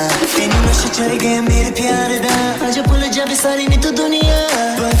diya. Tenu nasha chad gaya mere pyar da, aaj bhul jabe sari ni tu duniya.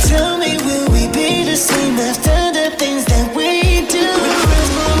 But tell me, will we be the same after the things that we do? We were friends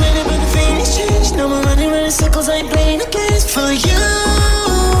for a minute, but the feelings changed. No more running around in circles, I ain't playing no games for you,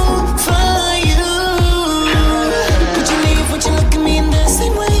 for you. Would you leave? Would you look at me in the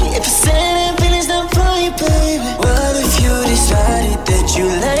same way? If I said I'm finished, I'm for you, baby. What if you decided that you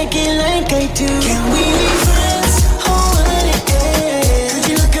like it like I do? Can we be friends? Oh, honey, yeah. Could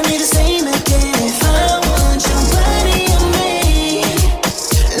you look at me the same again? If I want your body on me,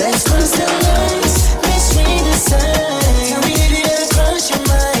 let's cross the lines, between the signs. Tell me, did it ever cross your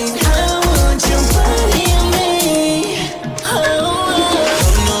mind? I want your body on me. Oh,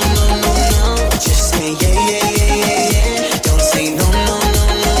 no, no, no, no. Just say yeah, yeah, yeah, yeah, yeah. Don't say no, no, no,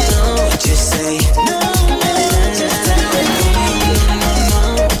 no, no. Just say no, no, just say no, no, no,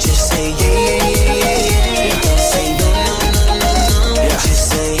 no. Just say yeah, yeah, yeah, yeah, yeah. Don't say no, no, no, no, no. Just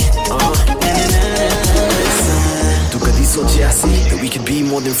say na na na na. तू कदी सोचा सी that we could be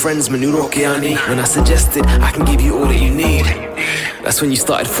more than friends मैनू रोकिया नहीं when I suggested I can give you all that you need that's when you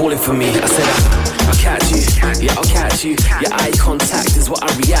started falling for me I said I'll catch you yeah I'll catch you your eye contact is what I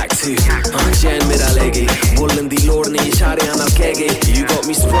react to चैन मेरा ले गई बोलन दी लोड़ नहीं इशारे आना कह गई you got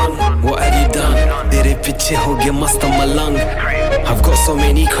me sprung what have you done तेरे पीछे हो गया मस्त मलंग I've got so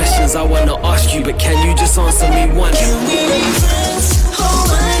many questions I wanna ask you but can you just answer me once Can we be friends? Oh,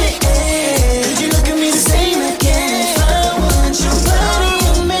 honey, yeah. Could you look at me the same again? If I want your body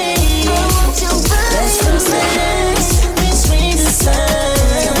on me, let's cross the lines, between the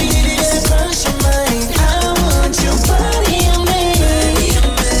signs. Tell me, did it ever cross your mind? I want your body on me.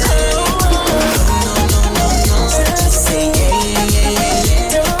 Oh, no, no, no, no. Just say yeah, yeah, yeah, yeah,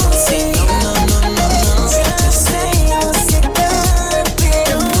 yeah. Don't say no, no, no, no, no. Just say you'll sit down, baby.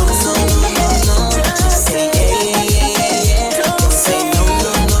 No, no, no, no. Just say yeah, yeah, yeah, yeah, yeah. Don't say no,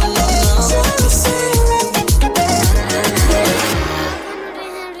 no, no, no, no. Just say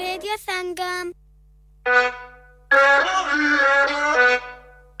Radio Sangam.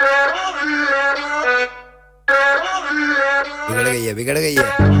 बिगड़ गई है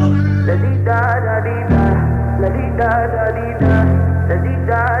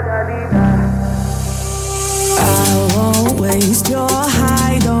I won't waste your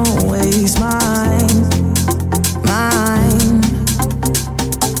high, don't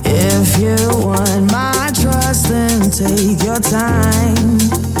If you want my trust, then take your time,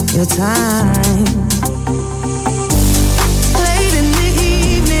 your time. Late in the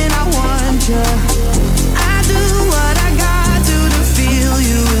evening, I want you. I do what I got to feel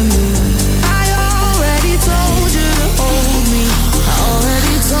you in me. I already told you to hold me. I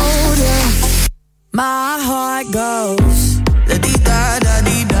already told you. My heart goes la di da da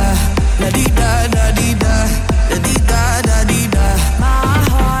di da, la di da da di da, la di da da di da. My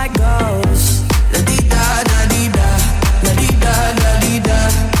heart goes la di da da di da, la di da da di da,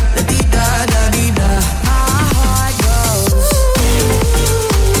 la di da da di da. My heart goes.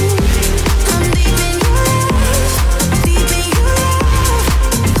 I'm deep in your love, deep in your love.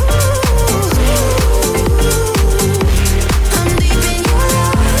 I'm deep in your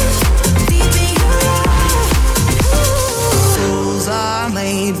love, deep in your love. Rules are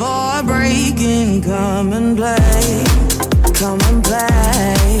made for breaking. Come and play, come and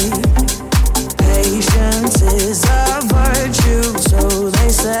play. Patience is a virtue, so they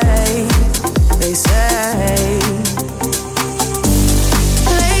say, they say.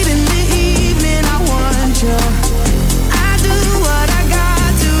 Late in the evening, I want you. I do what I got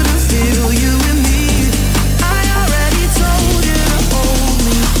to feel you in me. I already told you to hold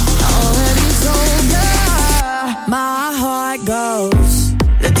me. I already told you. My heart goes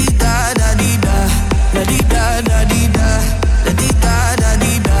la di da da di da, la di da da di da, la di da da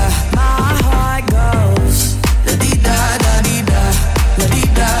di da. My heart goes la di da da di da, la di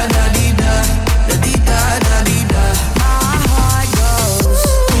da da di da, la di da da di da. My heart goes.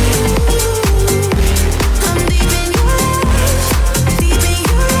 I'm deep in your love, deep in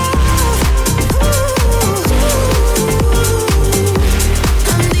your love.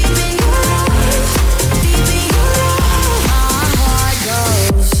 I'm deep in your love, deep in your love. My heart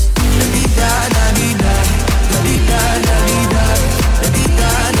goes la di da da di da, la di da da di da, la di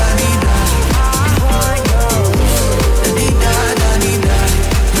da da di da. My heart goes la di da da di da, la di da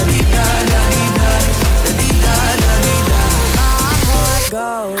da di da, la di da da di da. My heart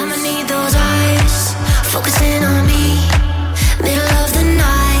goes. I'ma need those eyes focusing on me. Middle of the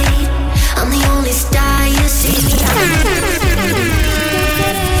night, I'm the only star you see.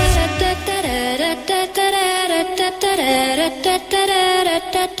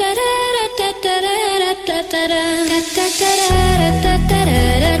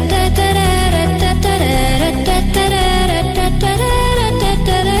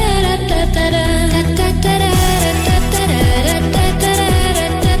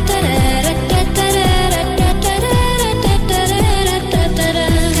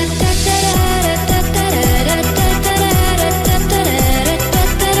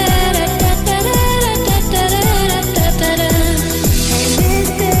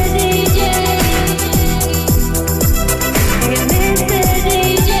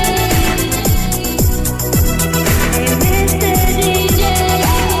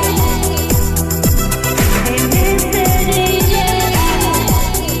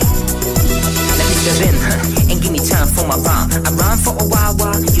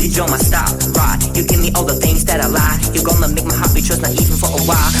 You're my style, right? You give me all the things that I like. You're gonna make my heart beat just not even for a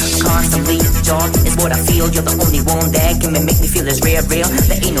while. Constantly, joy is what I feel. You're the only one that can make me feel it's real, real.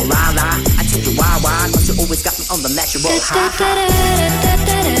 There ain't no lie, lie. I take you wild, wild. Cause you always got me on the natural high.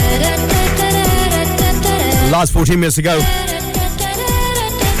 Last 14 minutes ago.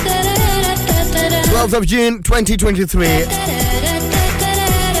 12th of June 2023.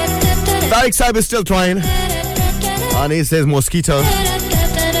 Tariq Saib is still trying. And he says mosquito.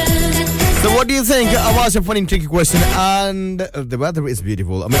 So what do you think? I've asked a funny tricky question and the weather is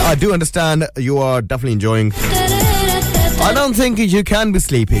beautiful. I mean, I do understand you are definitely enjoying. I don't think you can be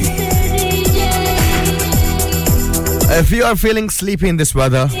sleepy. If you are feeling sleepy in this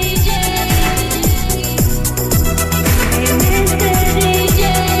weather,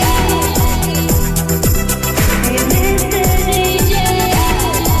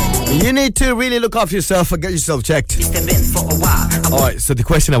 you need to really look after yourself and get yourself checked. Alright, so the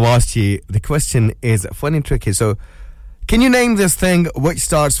question I've asked you, the question is funny and tricky. So, can you name this thing which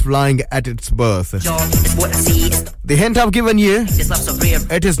starts flying at its birth? The hint I've given you,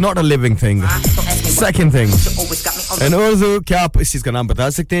 it is not a living thing. Second thing, in Urdu, क्या आप इस चीज का नाम बता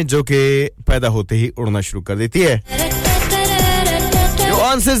सकते हैं जो कि पैदा होते ही उड़ना शुरू कर देती है? Your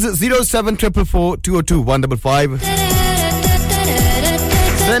answer is 07444202155.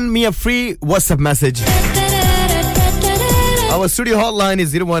 Send me a free WhatsApp message. Our studio hotline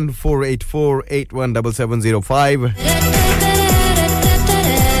is 01484817705.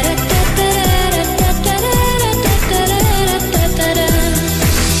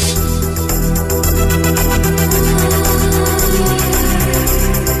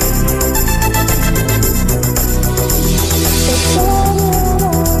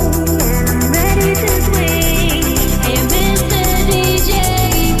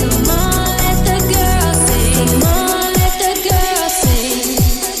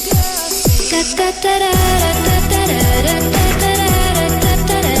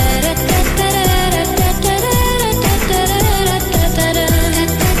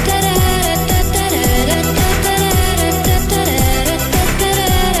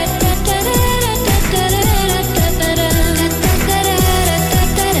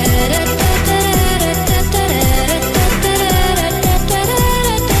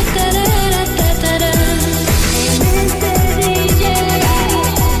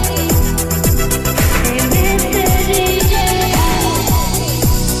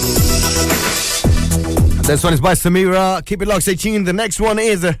 This one is by Samira. Keep it locked, stay tuned. The next one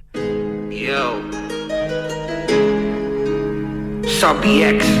is Yo Sabi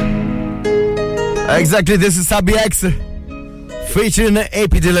X. Exactly, this is Sabi X featuring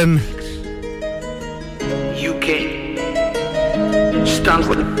AP Dylan. UK Stand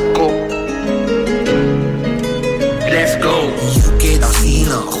with go. Let's go. UK da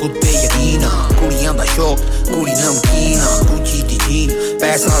सीना खुद पे यकीन कुड़ियां दा शौक कुड़ी नमकीन Gucci दी gene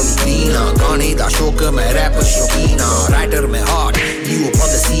पैसा भी पीना गाने दा शौक मैं रैपर शौकीना राइटर में hard you upon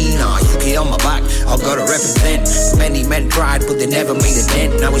the scene UK on my back I've got to represent many men tried but they never made a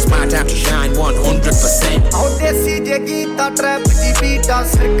dent now it's my time to shine 100% How desi je geeta trap di beata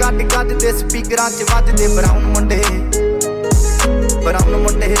sir kat de speakeran ch ਵੱਜਦੇ brown munde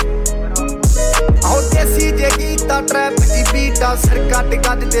How desi je geeta trap di beata sir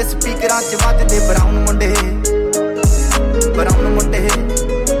kat de speakeran ch ਵੱਜਦੇ brown munde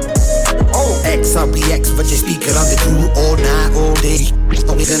XRBX ਵਜੇ speaker on the through all night all day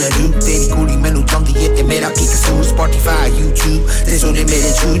what we gonna do ਤੇਰੀ ਕੁੜੀ ਮੈਨੂੰ ਚਾਹੁੰਦੀ ਏ ਤੇ ਮੇਰਾ ਕੀ ਕਸੂਰ Spotify YouTube ਤੇ ਸੁਣੇ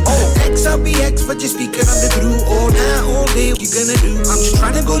ਮੇਰੇ ਝੂਠ XRBX ਵਜੇ speaker on the through all night all day what you gonna do I'm just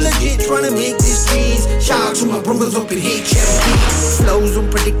trying to go legit trying to make this cheese shout out to my brothers up in HMP flows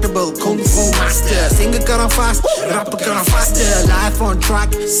unpredictable kung fu master singer kara fast rapper kara faster life on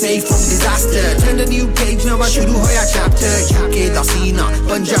track safe from disaster turn the new page now shuru hoya chapter UK da seena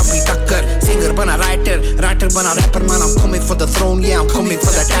Punjabi takkar singer bana writer bana rapper man I'm coming for the throne yeah I'm coming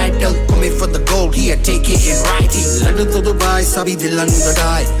for the title coming for the gold here take it in writing London to Dubai sabi dilan da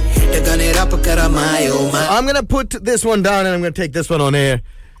die hit gun it up kara my oh my I'm going to put this one down and I'm going to take this one on air.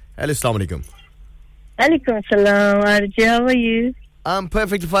 Hello, assalamu alaikum. Alaikum assalam. RJ, how are you? I'm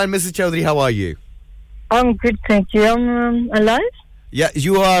perfectly fine, Mrs. Chaudhary. How are you? I'm good, thank you. I'm alive? Yeah,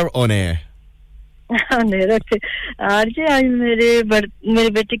 you are on air. okay. RJ, आज मेरे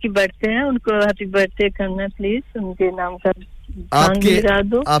बेटे की birthday है उनको happy birthday करना please उनके नाम का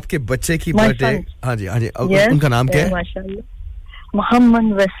आपके बच्चे की बर्थडे हां जी उनका नाम क्या है माशाल्लाह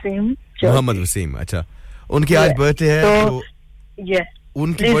मोहम्मद वसीम अच्छा उनकी आज बर्थडे है तो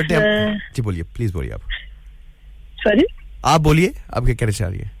उनकी बर्थडे जी बोलिए प्लीज बोलिए आप सॉरी आप बोलिए आप क्या कहना चाह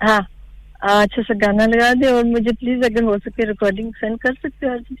रही हैं हां अच्छा सा गाना लगा दे और मुझे प्लीज अगर हो सके रिकॉर्डिंग सेंड कर सकते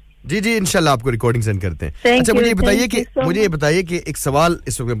हो जी इंशाल्लाह आपको रिकॉर्डिंग सेंड करते हैं अच्छा मुझे ये बताइए कि एक सवाल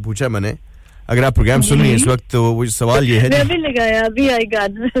इस वक्त पूछा मैंने अगर आप प्रोग्राम सुन रही हैं इस वक्त तो वो सवाल ये है मैं भी लगाया अभी आई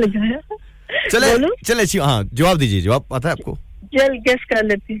गार्ड में लगाया चले हां जवाब दीजिए जवाब पता है आपको चल गेस कर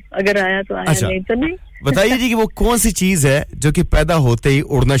लेती अगर आया तो आया नहीं तो नहीं बताइए जी कि वो कौन सी चीज है जो कि पैदा होते ही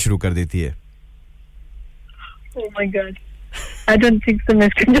उड़ना शुरू कर देती है oh my God I don't think so मैं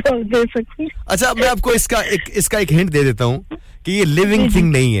इसका जवाब दे सकती अच्छा मैं आपको इसका एक हिंट दे देता हूं कि ये लिविंग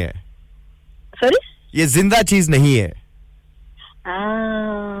थिंग नहीं है सॉरी ये जिंदा चीज नहीं है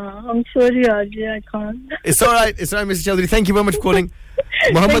I'm sorry RJ I can't It's all right Mr. Chaudhary thank you very much for calling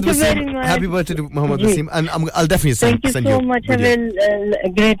Muhammad Wasim happy birthday to Muhammad Wasim and I'll definitely send you thank you so much have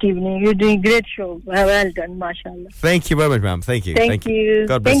a great evening you're doing great show well done mashallah thank you very much ma'am thank you thank you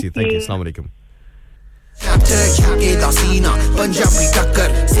God bless you thank you assalamu alaikum Punjabi takkar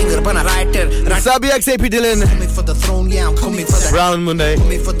singer bana writer Sabi X AP Dylan coming for the throne yeah I'm coming for the Brown Monday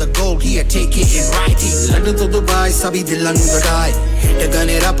coming for the gold here take it in writing London to Dubai sabi dilan da die hit gun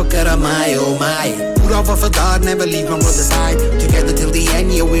it up kara my oh my pura wafadar never leave my brother's side together till the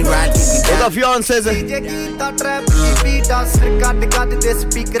end yeah we ride till we die the fiancés trap beat sir kat de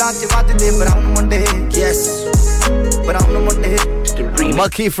speakeran ch ਵੱਜਦੇ brown munde yes brown munde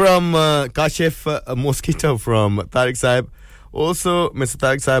Maki from Kashif Mosquito from Tariq Saib also Mr.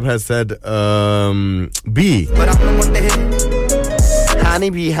 Tariq Saib has said B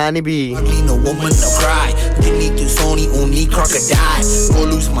Honeybee no woman no cry you need to Sony only crocodile go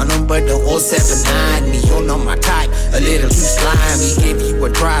lose my number the 079 me you're not my type a little too slimy gave you a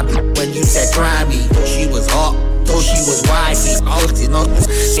try when you said try me she was hot though she was wifey all did not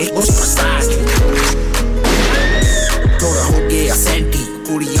it was precisely थोड़ा हो गया senti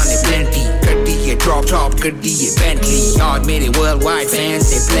कुड़ियां ने plenty गड्डी ये drop top गड्डी ये Bentley यार मेरे worldwide fans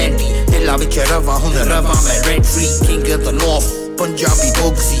they plenty दिला विच रवा हुन रवा मैं rent free king of the north Punjabi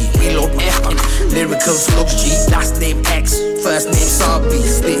Bogsy reload F. Lyrical slugs G, last name X, first name Sabi.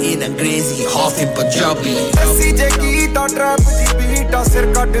 Stay in a crazy, half in Punjabi. CJ गीता trap दी बीटा सिर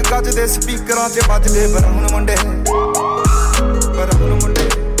कट गज दे स्पीकरां ते ਵੱਜਦੇ ਬਰਾਉਨ ਮੁੰਡੇ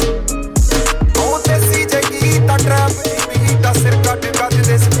ਉਹ ਤੇ CJ ਗੀਤਾ ट्रैप दी बीटा सिर कट गज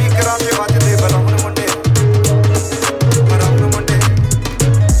दे स्पीकरां ते ਵੱਜਦੇ ਬਰਾਉਨ ਮੁੰਡੇ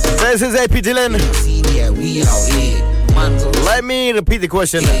This is AP Dylan. Let me repeat the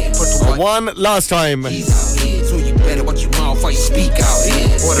question one last time.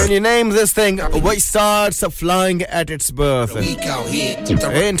 Can you name this thing which starts flying at its birth?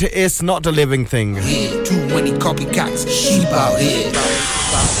 And it's not a living thing. Too many copycats, sheep out here.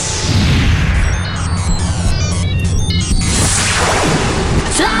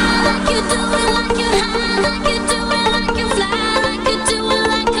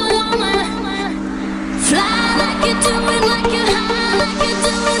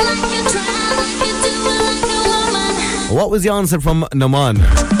 What was the answer from Naman?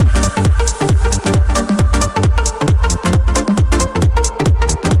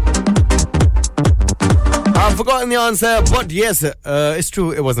 I've forgotten the answer, but yes, it's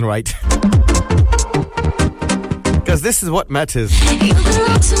true, it wasn't right. Because this is what matters. You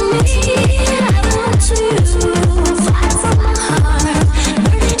belong to me, I belong to you. Fire from my heart,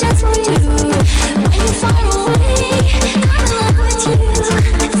 burning just for you. When you far away, I'm in love with you.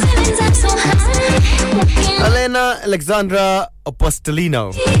 Feelings up so high. Elena Alexandra Apostolino.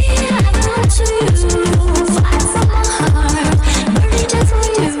 I belong to you. Fire from my heart, burning just for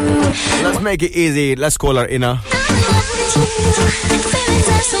you. Let's make it easy. Let's call her Ina. I'm in love with you. Feelings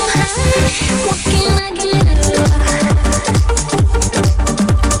up so high. What can I do?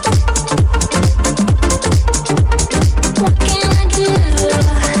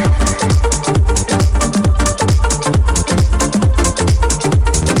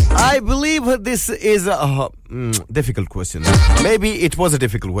 I believe this is a difficult question. Maybe it was a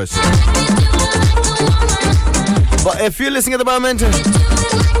difficult question. But if you're listening at the moment,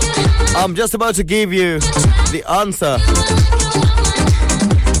 I'm just about to give you the answer.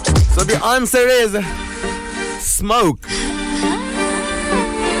 So the answer is smoke.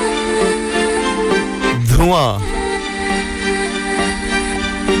 Dhua.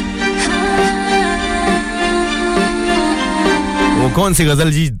 वो कौन सी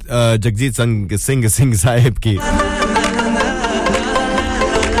गजल जी जगजीत सिंह साहिब की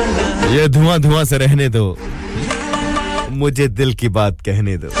ये धुआं धुआं से रहने दो मुझे दिल की बात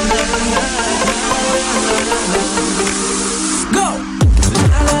कहने दो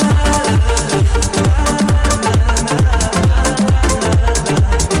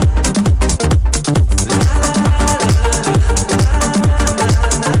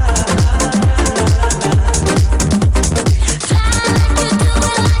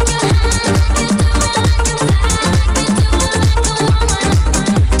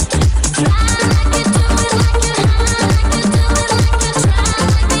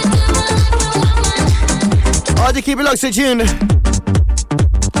Keep it locked, stay tuned.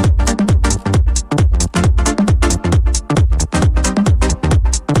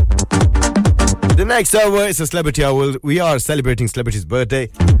 The next hour is a celebrity hour. We are celebrating celebrity's birthday.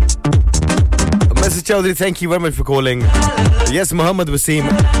 Mrs. Chaudhary, thank you very much for calling. Yes, Muhammad Wasim.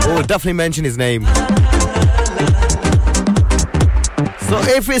 Oh, definitely mention his name. So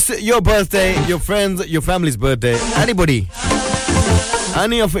if it's your birthday, your friends, your family's birthday, anybody,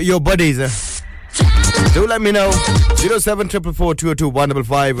 any of your buddies, do let me know.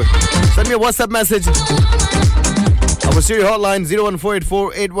 07444202155. Send me a WhatsApp message. Our studio hotline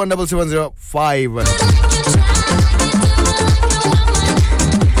 01484817705.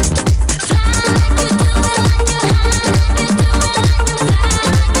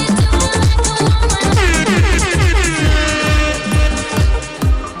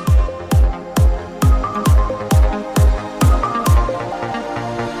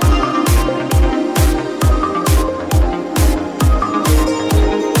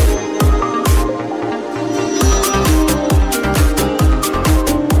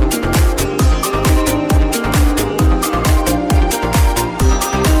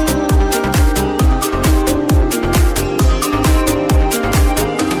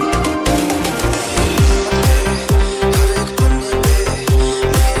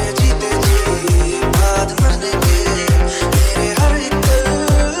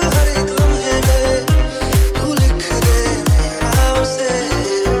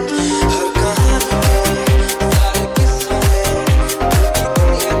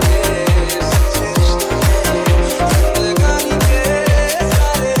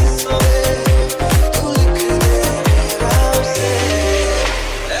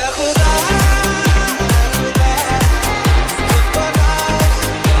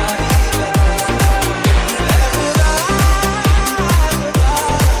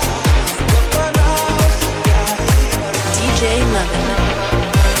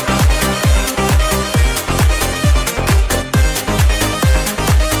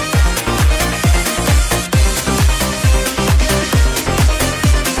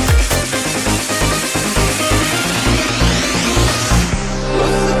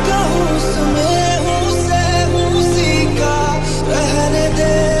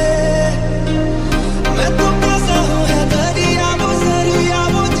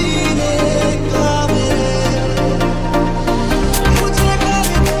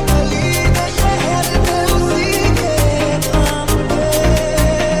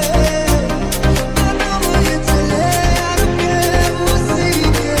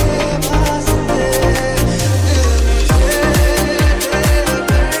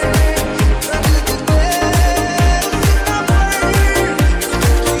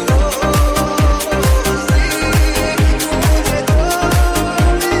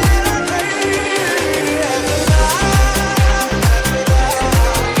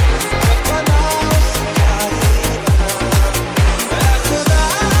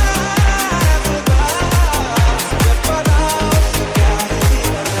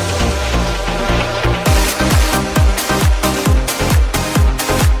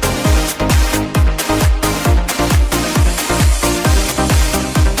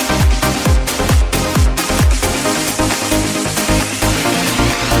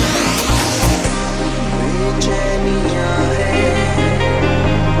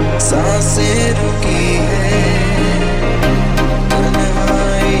 सांसें रुकी है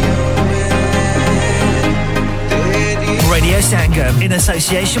Radio Sangam in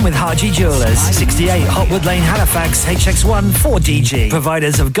association with Haji Jewellers, 68 Hotwood Lane, Halifax, HX1 4DG.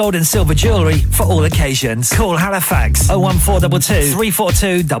 Providers of gold and silver jewellery for all occasions. Call Halifax 01422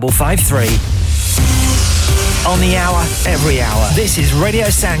 342 553. On the hour, every hour. This is Radio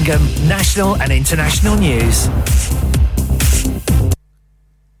Sangam, national and international news.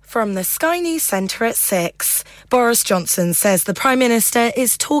 From the Sky News Centre at 6, Boris Johnson says the Prime Minister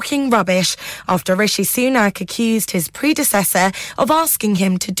is talking rubbish after Rishi Sunak accused his predecessor of asking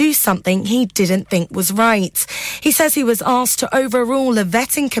him to do something he didn't think was right. He says he was asked to overrule a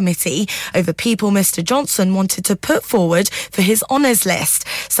vetting committee over people Mr Johnson wanted to put forward for his honours list,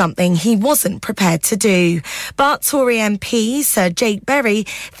 something he wasn't prepared to do. But Tory MP Sir Jake Berry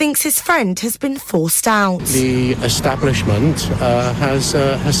thinks his friend has been forced out. The establishment has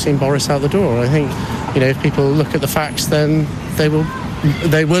seen Boris out the door. I think, if people look at the facts, then they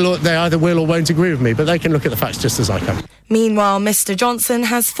either will or won't agree with me, but they can look at the facts just as I can. Meanwhile, Mr Johnson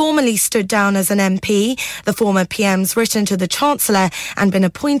has formally stood down as an MP. The former PM's written to the Chancellor and been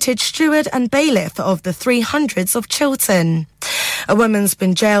appointed steward and bailiff of the 300s of Chiltern. A woman's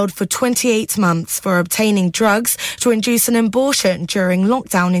been jailed for 28 months for obtaining drugs to induce an abortion during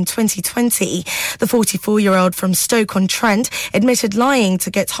lockdown in 2020. The 44-year-old from Stoke-on-Trent admitted lying to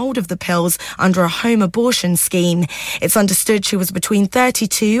get hold of the pills under a home abortion scheme. It's understood she was between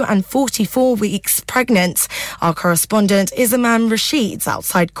 32 and 44 weeks pregnant. Our correspondent Isman Rashid's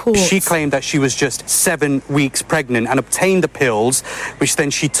outside court. She claimed that she was just 7 weeks pregnant and obtained the pills, which then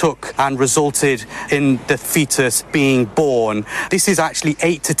she took and resulted in the fetus being born. This is actually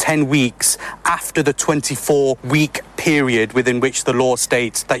 8 to 10 weeks after the 24-week period within which the law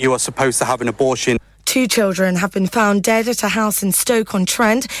states that you are supposed to have an abortion. 2 children have been found dead at a house in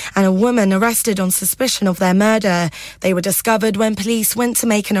Stoke-on-Trent and a woman arrested on suspicion of their murder. They were discovered when police went to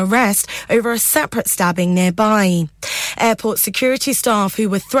make an arrest over a separate stabbing nearby. Airport security staff who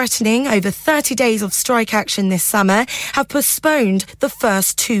were threatening over 30 days of strike action this summer have postponed the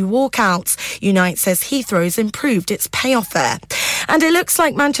first 2 walkouts. Unite says Heathrow's improved its pay offer. And it looks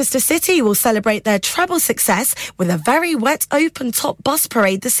like Manchester City will celebrate their treble success with a very wet open-top bus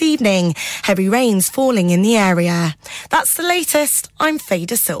parade this evening. Heavy rains falling in the area. That's the latest. I'm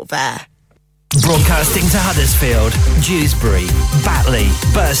Fader Silver. Broadcasting to Huddersfield, Dewsbury, Batley,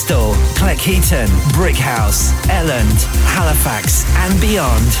 Birstall, Cleckheaton, Brickhouse, Elland, Halifax and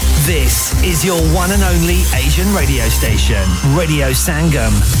beyond. This is your one and only Asian radio station. Radio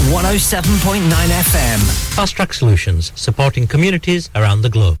Sangam, 107.9 FM. Fast Track Solutions, supporting communities around the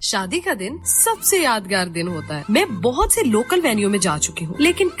globe. शादी का दिन सबसे यादगार दिन होता है. मैं बहुत से लोकल वेन्यू में जा चुकी हूँ,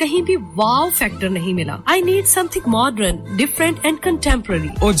 लेकिन कहीं भी वाव फैक्टर नहीं मिला. I need something modern, different and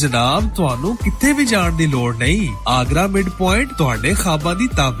contemporary. ओ जनाब, तुहानू किथे भी जाण दी लोड़ नहीं. आगरा मिड पॉइंट तुहाडे ख्वाबां दी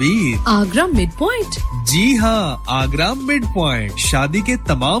ताबीर. Agra mid point? जी हाँ, आगरा मिड पॉइंट. शादी के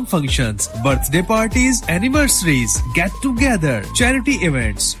तमाम functions, birthday parties, anniversaries, get together, charity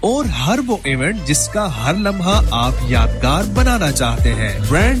events और हर वो इवेंट जिसका हर लम्हा आप यादगार बनाना चाहते हैं.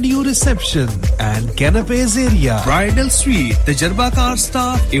 ब्रांड न्यू रिसेप्शन एंड कैनपेज एरिया, ब्राइडल स्वीट, तजर्बाकार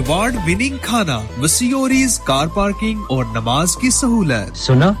स्टाफ, अवार्ड विनिंग खाना, वसीओरीज, कार पार्किंग और नमाज की सहूलत.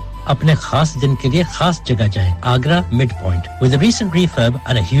 सुना? अपने खास दिन के लिए खास जगह जाएं. Agra Midpoint with a recent refurb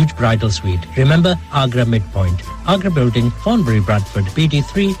and a huge bridal suite. Remember Agra Midpoint, Agra Building, Thornbury, Bradford,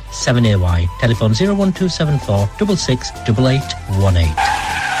 BD3 7AY. Telephone 01274 668818.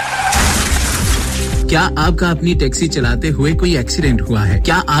 क्या आपका अपनी टैक्सी चलाते हुए कोई एक्सीडेंट हुआ है?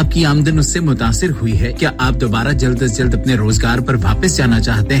 क्या आपकी आमदन उससे मुतासिर हुई है? क्या आप दोबारा जल्द से जल्द अपने रोजगार पर वापस जाना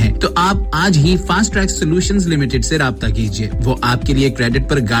चाहते हैं? तो आप आज ही फास्ट ट्रैक सॉल्यूशंस लिमिटेड से राब्ता कीजिए. वो आपके लिए क्रेडिट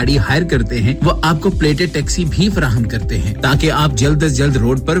पर गाड़ी हायर करते हैं. वो आपको प्लेटेड टैक्सी भी फराहम करते हैं ताकि आप जल्द से जल्द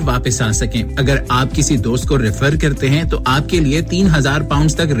रोड पर वापस आ सकें. अगर आप किसी दोस्त को रेफर करते हैं तो आपके लिए 3000 पाउंड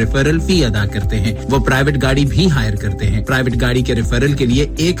तक रेफरल फी अदा करते हैं. वो प्राइवेट गाड़ी भी हायर करते हैं. प्राइवेट गाड़ी के रेफरल के लिए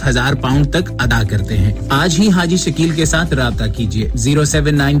 1000 पाउंड तक अदा करते हैं. आज ही हाजी शकील के साथ राब्ता कीजिए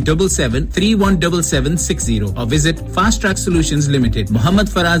 07977317760 और visit fast track solutions limited, Mohammad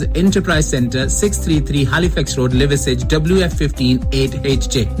Faraz enterprise centre, 633 Halifax road, Liversedge, WF15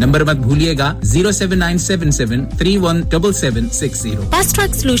 8HJ. Number मत भूलिएगा 07977317760. Fast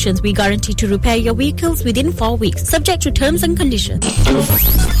Track Solutions, we guarantee to repair your vehicles within 4 weeks, subject to terms and conditions.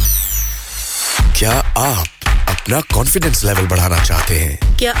 क्या आप अपना कॉन्फिडेंस लेवल बढ़ाना चाहते हैं?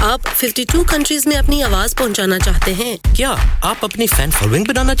 क्या आप 52 कंट्रीज में अपनी आवाज पहुंचाना चाहते हैं? क्या आप अपनी फैन फॉलोइंग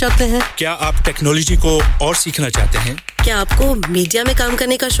बनाना चाहते हैं? क्या आप टेक्नोलॉजी को और सीखना चाहते हैं? क्या आपको मीडिया में काम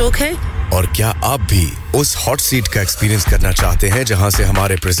करने का शौक है? और क्या आप भी उस हॉट सीट का एक्सपीरियंस करना चाहते हैं जहां से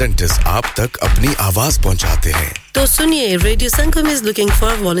हमारे प्रेजेंटर्स आप तक अपनी आवाज पहुंचाते हैं? तो सुनिए, Radio Sangam is looking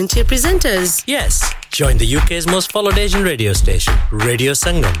for volunteer presenters. Yes, join the UK's most followed Asian radio station, Radio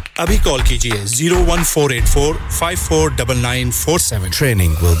Sangam. Abhi call kijiye 01484 549947.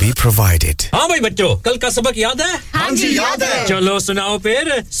 Training will be provided. हाँ भाई बच्चों, कल का सबक याद है? हाँ जी याद है। चलो सुनाओ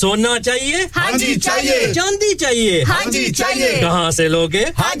फिर। सोना चाहिए? हाँ जी चाहिए। चांदी चाहिए? हाँ जी चाहिए। कहाँ से लोगे?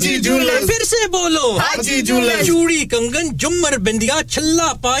 हाँ जी जूलर्स। फिर से बोलो। हाँ जी जूलर्स। चूड़ी, कंगन, झुमर, बिंदिया, छल्ला,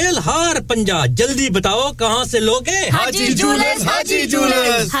 पायल, हार, पंजा। जल्दी बताओ कहाँ से लोगे? हाजी जूलर्स, हाजी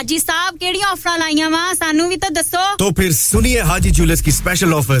जूलर्स। हाजी साहब केड़ी ऑफर लाईया वा सानू भी तो दसो। तो फिर सुनिए हाजी जूलर्स की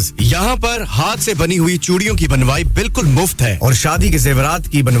स्पेशल ऑफर्स। यहाँ पर हाथ से बनी हुई चूड़ियों की बनवाई बिल्कुल मुफ्त है और शादी के जेवरात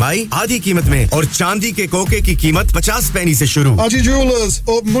की बनवाई आधी कीमत में और चांदी के कोके की कीमत 50 पैसे से शुरू। Haji Jewellers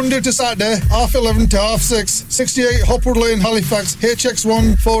open Monday to Saturday, 11:30 to 6:30, 68 Hopwood Lane, Halifax,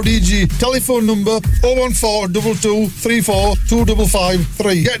 HX1 4DG. Telephone number 01422 34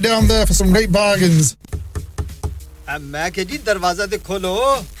 2553. Get down there for some great bargains. मैं के जी दरवाजा दे खोलो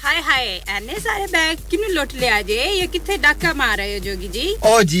हाय हाय एने सारे बैग किनु लुट ले आजे ये किथे डाका मार रहे हो जोगी जी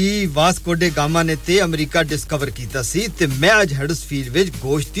ओ जी वास्को डे गामा ने ते अमेरिका डिस्कवर कीता सी ते मैं आज हडर्सफील्ड विच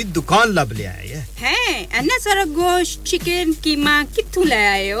गोश्त दी दुकान लब ले आया है एने सारा गोश्त चिकन कीमा किथु ले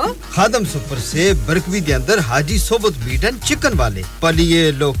आए हो खादम सुपर से बरकवी दे अंदर हाजी सोबत मीट एंड चिकन वाले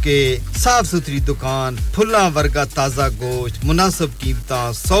पलिए लोके साफ सुथरी दुकान फुल्ला वर्गा ताजा गोश्त मुनासिब कीमतां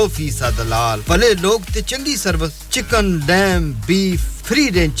 100% दलाल भले लोग ते चंगी service chicken lamb beef free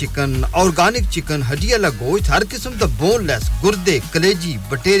range chicken organic chicken हड्डी वाला गोश्त हर किस्म दा बोनलेस गुर्दे कलेजी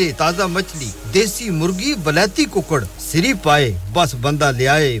बटेरे ताजा मछली देसी मुर्गी बलाती कुकड़ सिरी पाए बस बंदा ले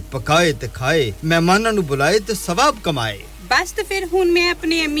आए पकाए ते खाए मेहमानां नु बुलाए ते सवाब कमाए बस तो फिर हुन मैं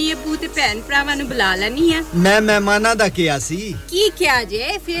अपने अम्मी अब्बू ते भैन भरावां नु बुला लनी है मैं मेहमानां दा किया सी की क्या जे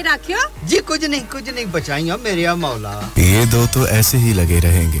फिर आखियो जी कुछ नहीं बचाइयो मेरे या मौला ये दो तो ऐसे ही लगे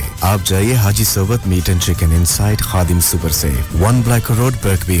रहेंगे आप जाइए Haji Sobat meat and chicken inside Khadim super से 1 Black Road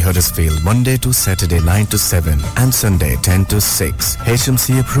Birkby Huddersfield Monday to Saturday 9 to 7 and Sunday 10 to 6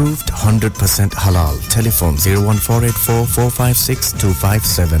 HMC approved 100% halal telephone 01484 456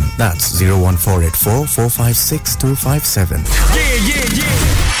 257 that's 01484 456 257 Yeah.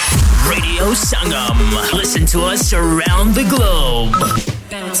 Radio Sangam. Listen to us around the globe.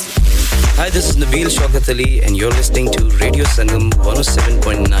 Hi, this is Nabil Shaukat Ali and you're listening to Radio Sangam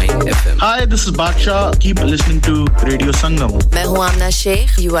 107.9 FM. Hi, this is Baksha. Keep listening to Radio Sangam. मैं हूँ आमना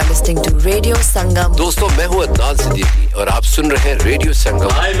Sheikh. You are listening to Radio Sangam. दोस्तों मैं हूँ अदनान सिद्दीकी और आप सुन रहे हैं radio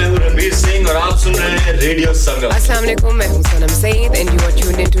संगम. Hi, मैं हूँ रणबीर सिंह और आप सुन रहे हैं रेडियो संगम. अस्सलाम वालेकुम मैं हूँ सनम Saeed and you are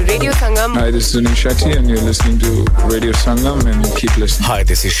tuned into Radio Sangam. Hi, this is Zunin Shetty and you're listening to Radio Sangam and keep listening. Hi,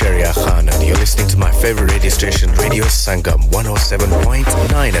 this is Sharia Khan and you're listening to my favorite radio station Radio Sangam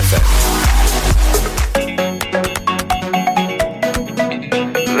 107.9 FM.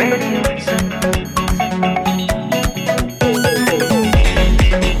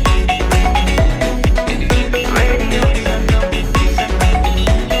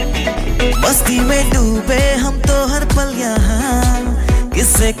 मस्ती में डूबे हम तो हर पल यहाँ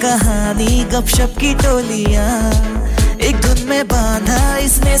किस्से कहानी गपशप की टोलियाँ एक धुन में बांधा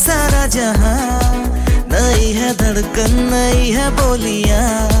इसने सारा जहां नई है धड़कन नई है बोलियां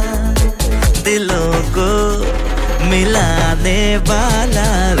दिलों को मिलाने वाला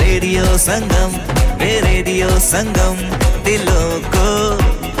रेडियो संगम दिलों को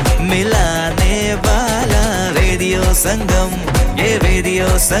मिलाने वाला रेडियो संगम ये रेडियो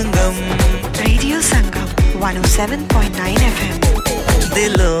संगम 107.9 FM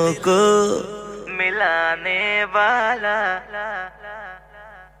दिलों को मिलाने वाला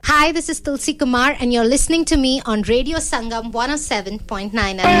Hi, this is Tulsi Kumar and you're listening to me on Radio Sangam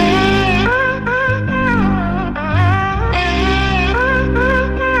 107.9 FM.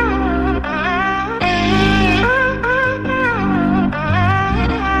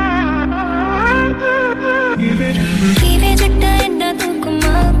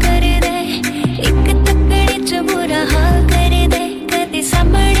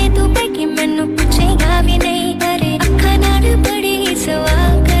 सामने तू बैठी मैनू पूछेगा भी नहीं अरे अखा नाल बड़ी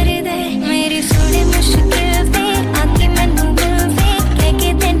सवाल कर दे मेरी सोने मुश्किल पे आके मैनू दिल पे कह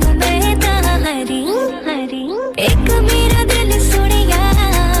के तेनू बेता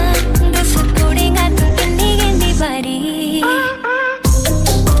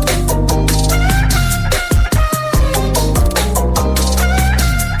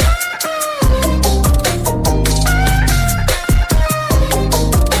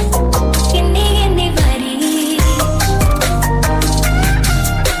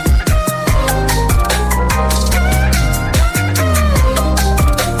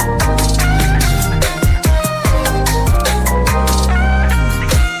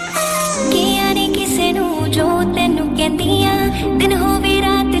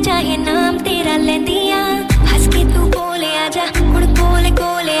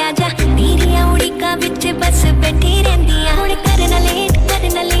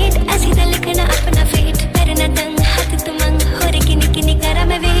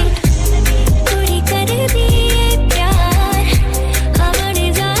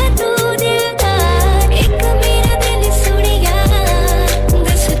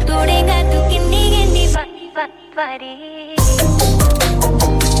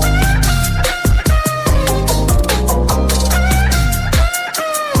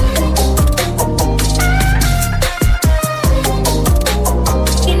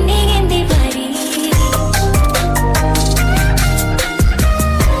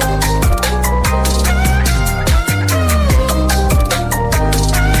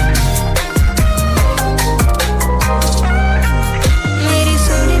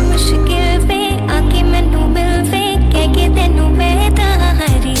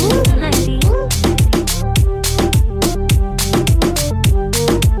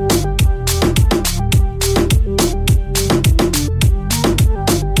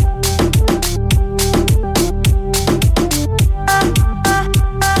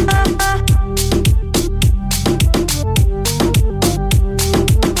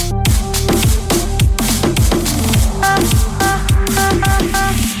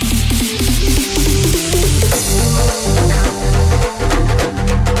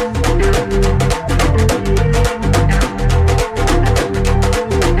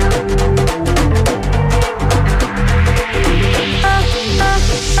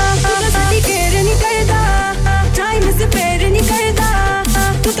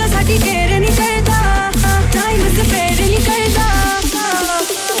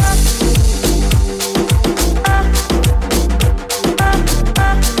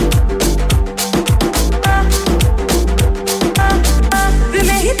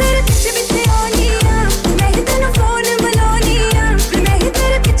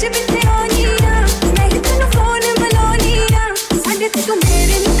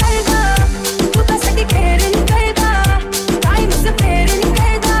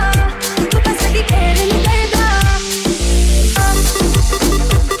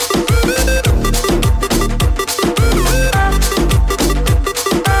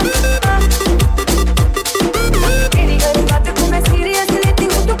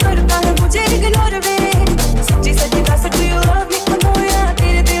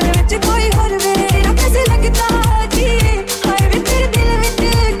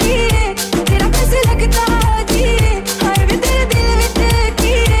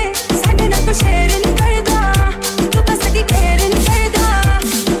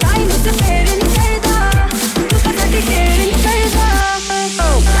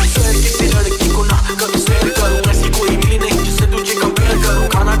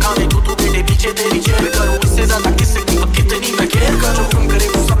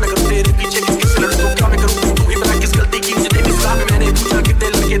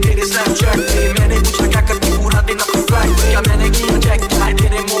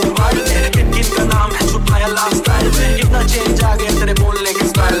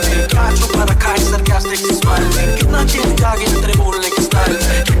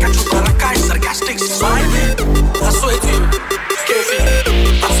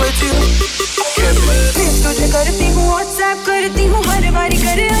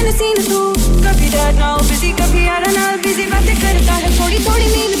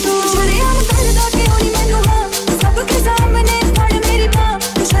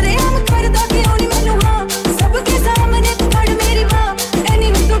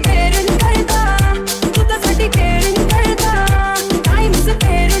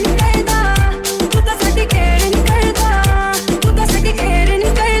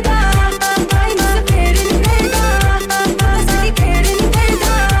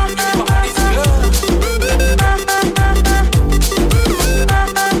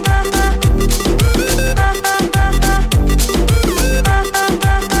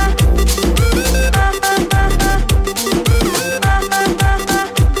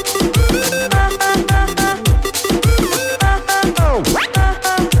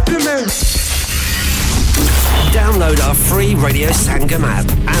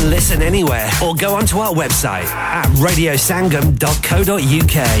Or go onto our website at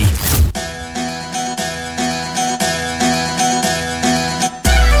radiosangam.co.uk.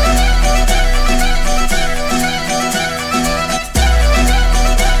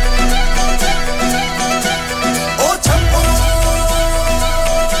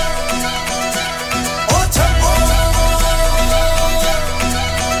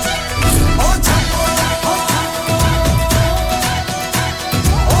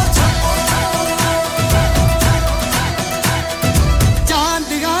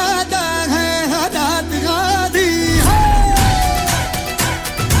 चांद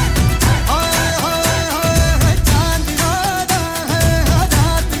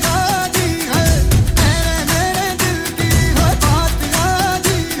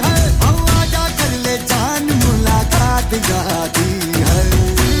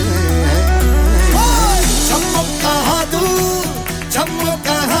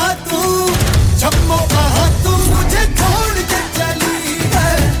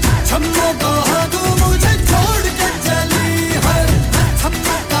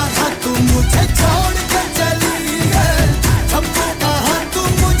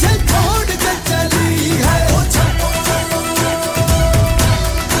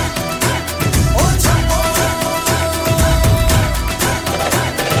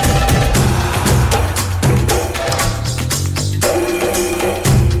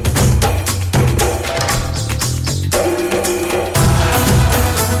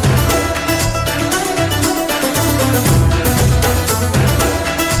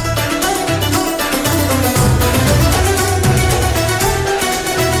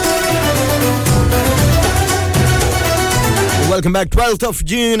welcome back. 12th of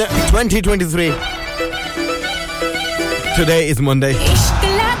June 2023. Today is Monday.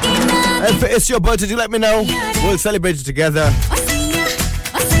 If it's your birthday, do let me know. We'll celebrate it together.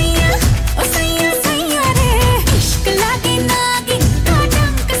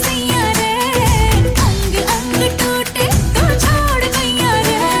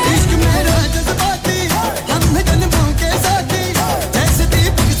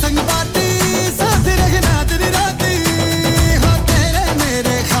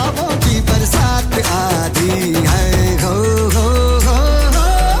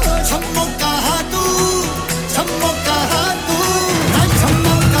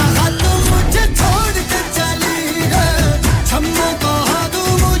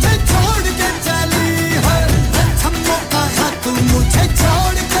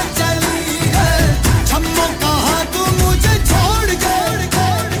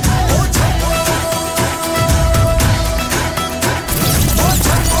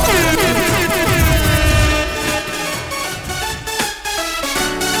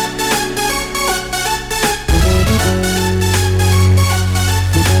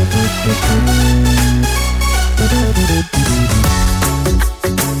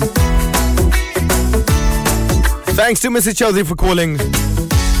 Thanks to Mrs. Chaudhary for calling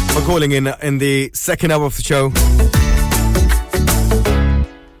in the second hour of the show.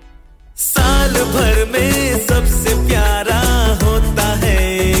 साल भर में सबसे प्यारा होता है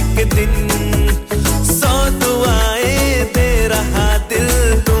एक दिन 100 दुआएं दे रहा दिल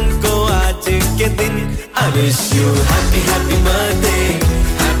तुमको आज के दिन I wish you happy happy birthday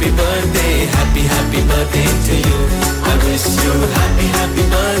happy birthday happy happy birthday to you I wish you happy happy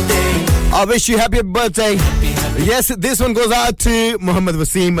birthday I wish you happy birthday. Yes, this one goes out to Muhammad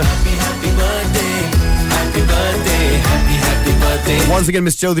Wasim. Happy birthday, happy birthday, happy birthday. Once again,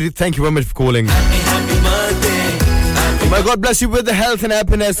 Miss Chaudhary, thank you very much for calling. Happy birthday. May God bless you with the health and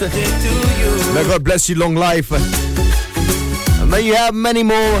happiness. May God bless you long life. May you have many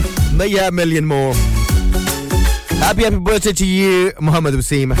more. May you have a million more. Happy birthday to you, Muhammad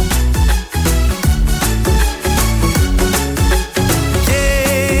Wasim.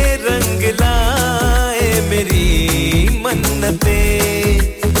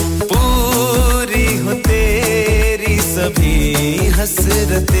 पूरी हो तेरी सभी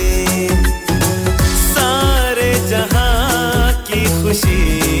हसरतें सारे जहां की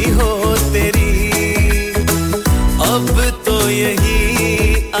खुशी हो तेरी अब तो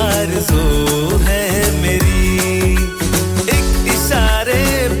यही आरज़ू है मेरी एक इशारे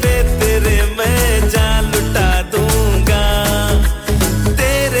पे तेरे मैं जान लुटा दूंगा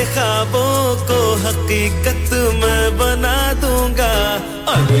तेरे ख्वाबों को हकीकत मैं बना दूंगा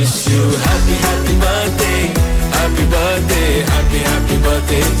I wish you happy happy birthday happy birthday happy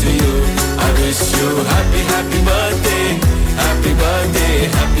birthday to you I wish you happy happy birthday happy birthday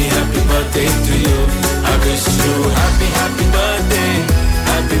happy birthday to you I wish you happy happy birthday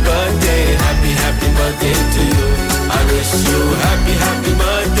happy birthday happy birthday to you I wish you happy happy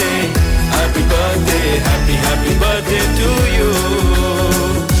birthday happy birthday happy birthday to you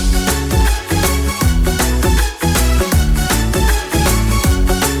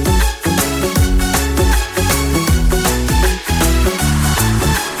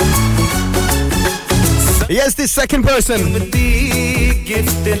Yes, the second person.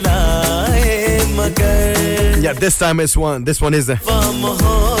 Yeah, this time it's one. This one is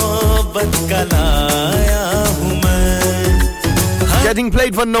getting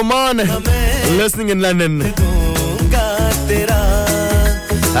played for Noman, listening in London.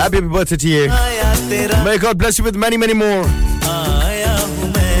 Happy birthday to you. May God bless you with many, many more.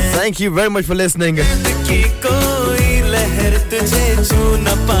 Thank you very much for listening.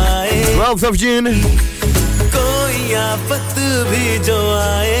 12th of June. कोई आफत भी जो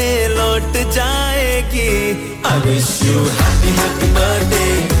आए लौट जाएगी I wish you happy happy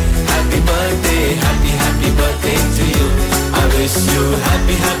birthday happy birthday happy birthday to you I wish you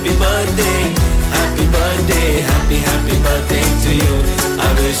happy happy birthday happy birthday happy birthday to you I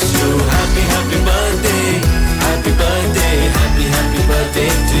wish you happy happy birthday happy birthday happy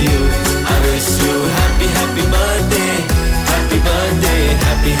birthday to you I wish you happy happy birthday happy birthday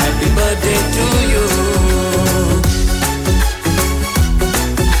happy birthday to you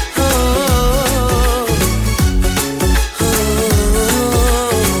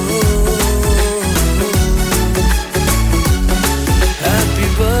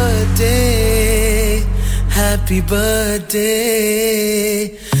Happy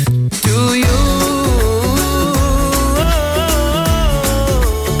birthday to you.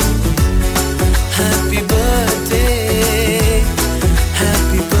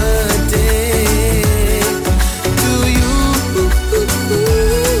 Happy birthday to you.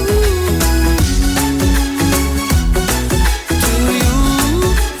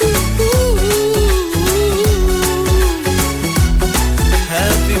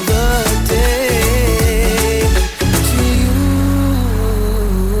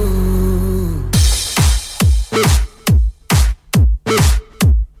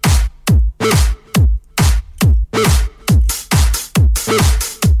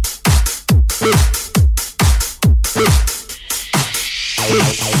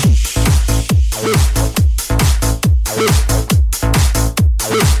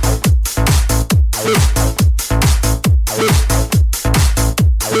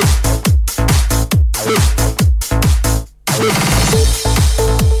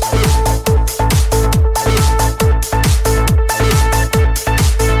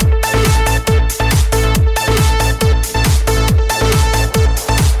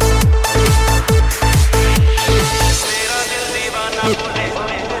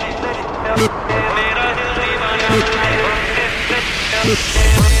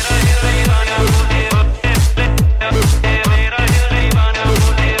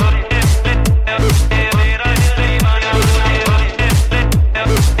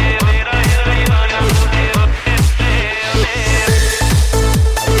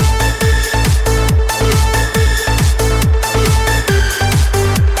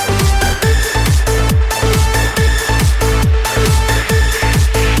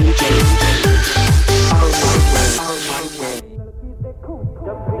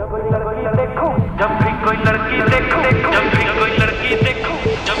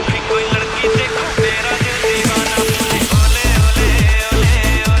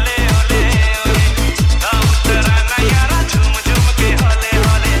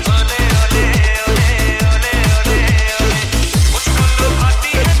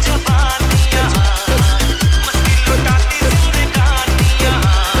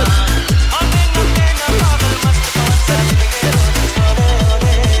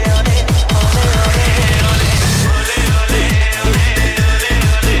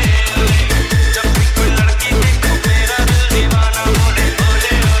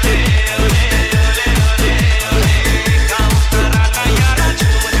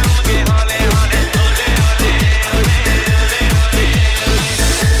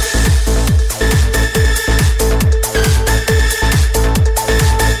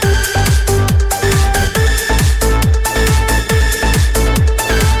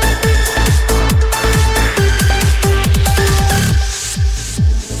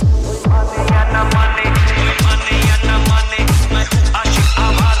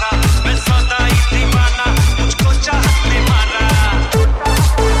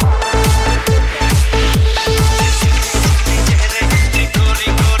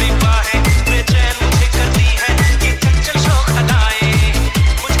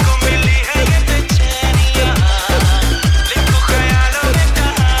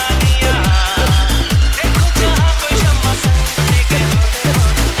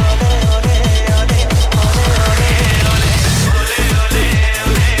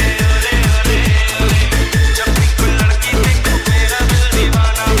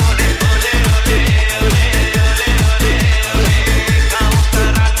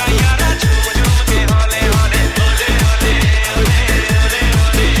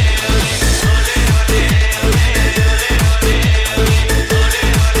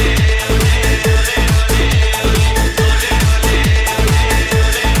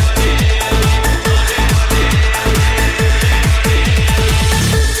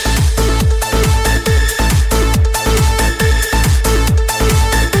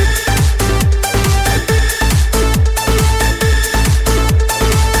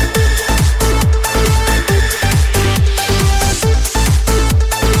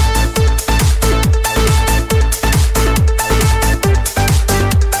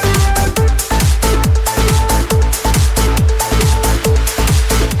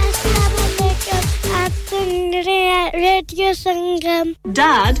 Radio Sangam.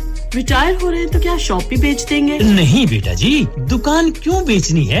 Dad retire हो रहे हैं तो क्या shop भी बेच देंगे? नहीं बेटा जी, दुकान क्यों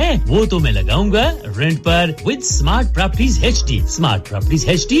बेचनी है? वो तो मैं लगाऊंगा रेंट पर with smart properties HD. Smart properties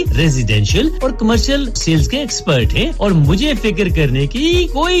HD residential और कमर्शियल सेल्स के एक्सपर्ट हैं और मुझे फिक्र करने की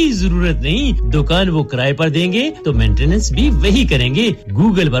कोई जरूरत नहीं। दुकान वो किराए पर देंगे तो मेंटेनेंस भी वही करेंगे।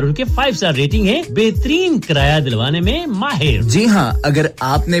 गूगल पर उनके 5 स्टार रेटिंग है, बेहतरीन किराया दिलवाने में माहिर। जी हां, अगर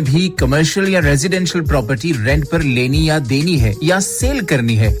आपने भी कमर्शियल या रेजिडेंशियल प्रॉपर्टी रेंट पर लेनी या देनी है या सेल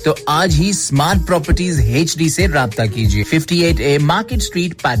करनी है तो आज ही स्मार्ट प्रॉपर्टीज एचडी से राब्ता कीजिए। 58A market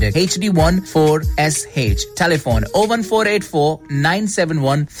street, Paddock, HD14SH। Telephone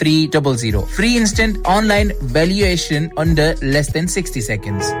 01484971300। Free instant online valuation under less than 60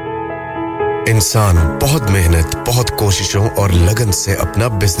 seconds। इंसान बहुत मेहनत, बहुत कोशिशों और लगन से अपना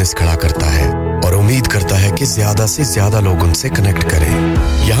बिजनेस खड़ा करता है और उम्मीद करता है कि ज्यादा से ज्यादा लोग उनसे कनेक्ट करें।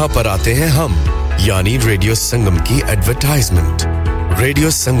 यहाँ पर आते हैं हम, यानी रेडियो संगम की एडवर्टाइजमेंट। रेडियो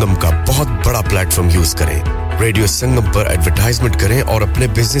संगम का बहुत बड़ा प्लेटफॉर्म यूज करें। रेडियो संगम पर एडवर्टाइजमेंट करें और अपने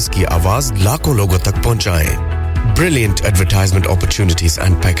बिजनेस की आवाज लाखों लोगों तक पहुंचाएं। Brilliant advertisement opportunities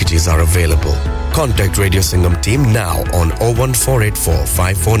and packages are available. Contact Radio Sangam team now on 01484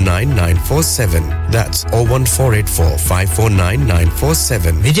 549 947. That's 01484 549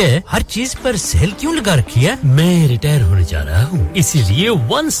 947. विजय, हर चीज पर सेल क्यों लगा रखी है? मैं रिटायर होने जा रहा हूँ, इसीलिए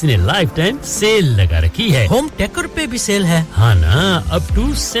वंस इन ए लाइफ टाइम सेल लगा रखी है। होम टेकर पे भी सेल है, हाँ ना, अप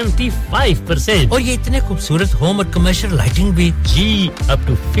टू 75%। और ये इतने खूबसूरत होम और कमर्शियल लाइटिंग भी, जी, up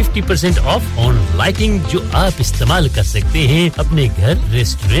to 50% off on lighting जो आप इस्तेमाल कर सकते हैं अपने घर,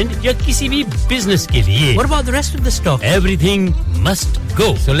 रेस्टोरेंट या किसी भी बिजनेस के लिए। What about the rest of the stock? Everything must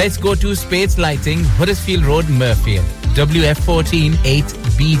go. So let's go to Spades Lighting, Huddersfield Road, Murfield. WF14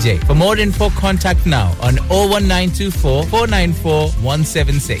 8BJ. For more info, contact now on 01924 494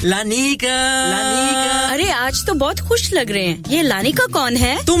 176. Lanika अरे आज तो बहुत खुश लग रहे हैं ये लानिका कौन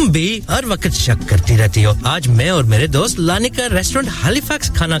है तुम भी हर वक्त शक करती रहती हो आज मैं और मेरे दोस्त लानिका रेस्टोरेंट हैलिफैक्स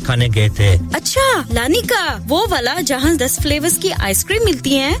खाना खाने गए थे अच्छा लानिका वो वाला जहां 10 फ्लेवर्स की आइसक्रीम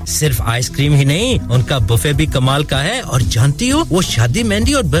मिलती है सिर्फ आइसक्रीम ही नहीं उनका बुफे भी कमाल का है और जानती हो वो शादी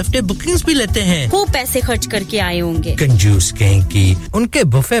मेहंदी और बर्थडे बुकिंग्स भी लेते हैं खूब पैसे खर्च करके आए होंगे कंजूस कहीं की उनके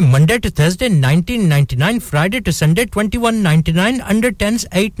buffet Monday to Thursday 1999 Friday to Sunday 2199 under 10s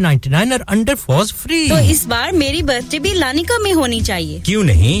 899 और अंडर 4s फ्री तो इस बार मेरी बर्थडे भी लानिका में होनी चाहिए क्यों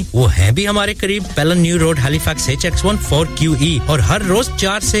नहीं वो है भी हमारे करीब पेलन new road Halifax HX1 4QE और हर रोज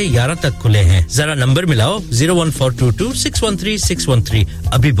 4 से 11 तक खुले हैं जरा नंबर मिलाओ 01422 613 613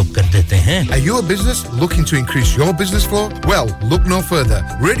 अभी बुक कर देते हैं Are you a business looking to increase your business flow? Well, look no further.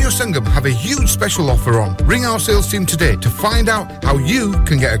 Radio Sangam have a huge special offer on. Ring our sales team today to find out how you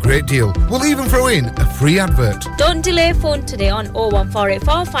can get a great deal. We'll even throw in a free advert. Don't delay, phone today on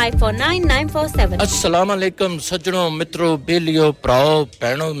 01484 549 947. अस्सलाम वालेकुम सज्जनों मित्रों बेलियो भराओ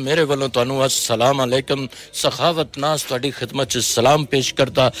भैणों मेरे ਵੱਲੋਂ ਤੁਹਾਨੂੰ अस्सलाम वालेकुम सखावत नास ਤੁਹਾਡੀ ਖidmat ਚ ਸਲਾਮ ਪੇਸ਼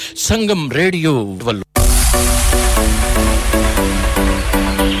ਕਰਦਾ ਸੰਗਮ ਰੇਡੀਓ ਵੱਲੋਂ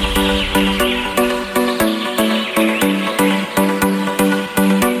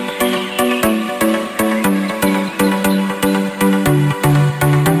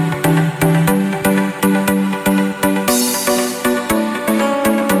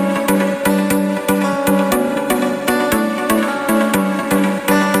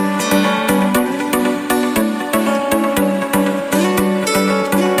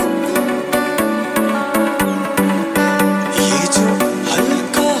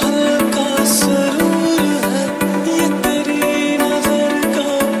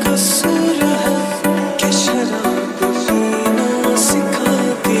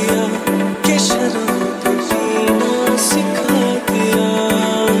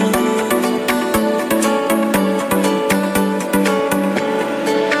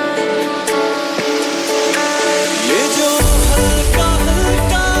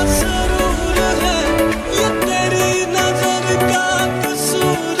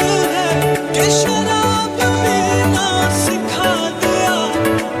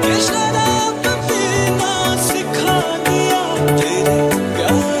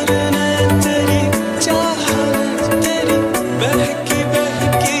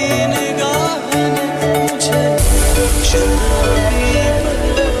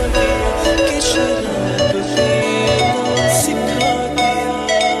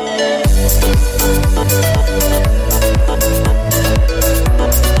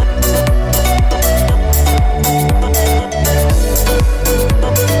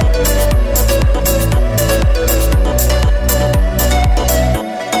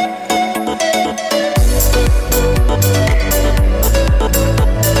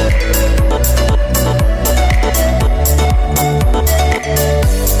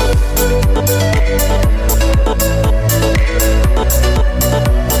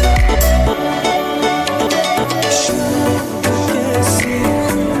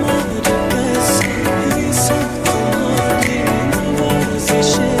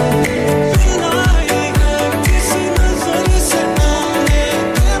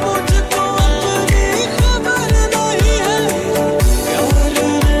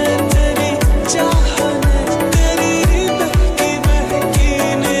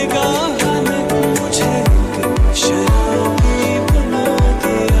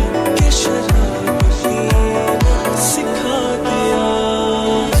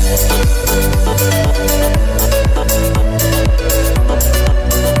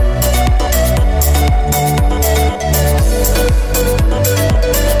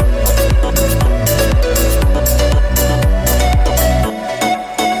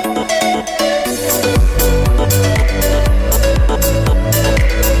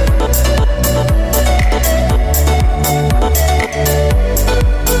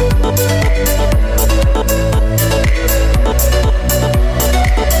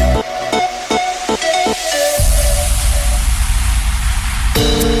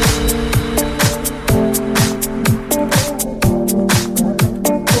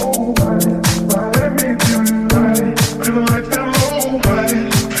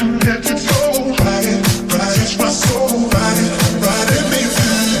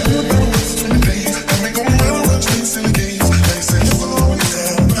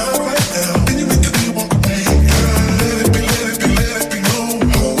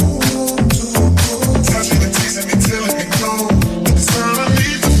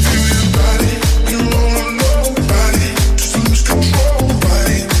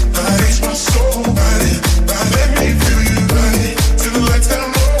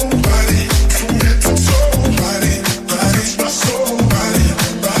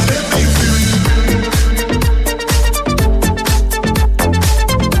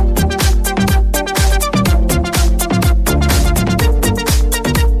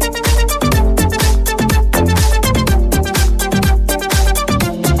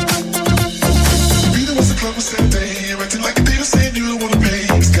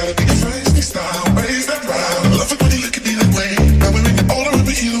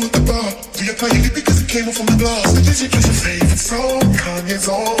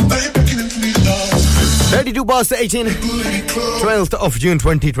 22 past 18, 12th of June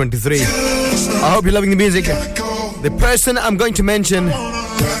 2023. I hope you're loving the music. The person I'm going to mention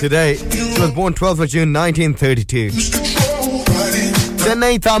today was born 12th of June 1932.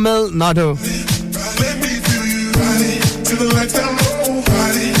 Chennai, Tamil Nadu.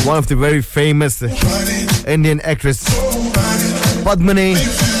 One of the very famous Indian actress, Padmini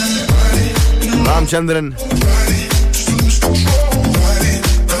Ramchandran.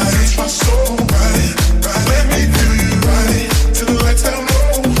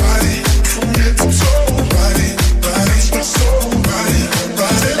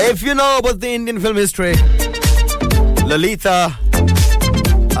 If you know about the Indian film history, Lalita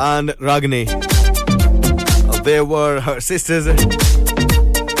and Ragini, they were her sisters.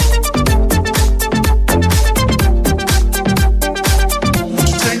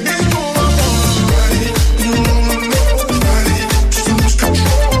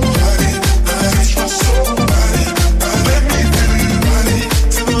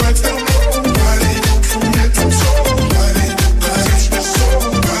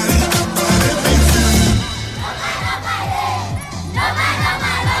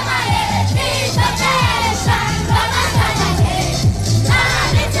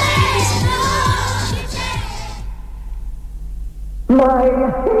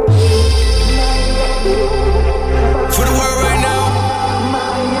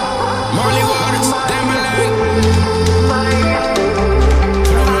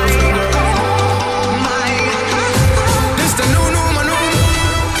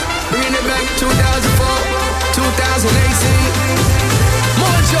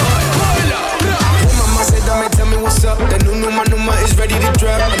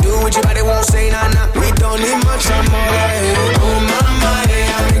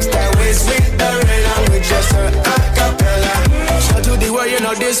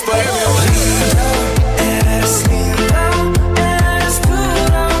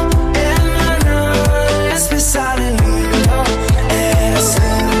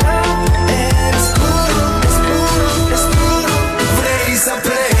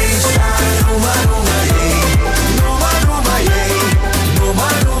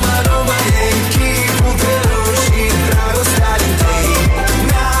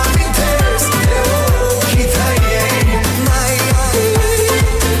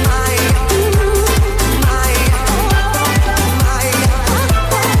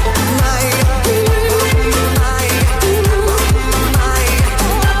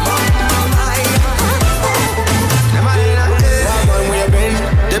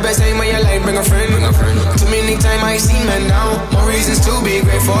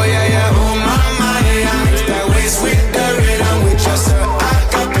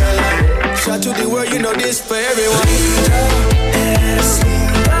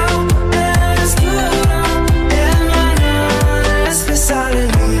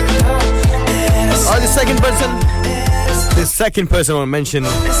 Second person I want to mention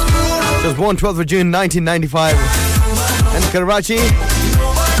was born 12th of June 1995 in Karachi.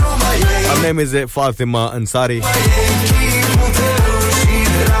 Her name is Fatima Ansari.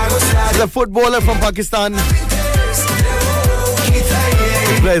 She's a footballer from Pakistan.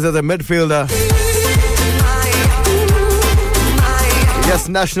 She plays as a midfielder. Yes,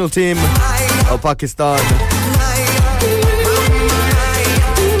 national team of Pakistan.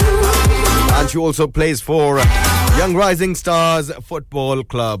 And she also plays for Young Rising Stars Football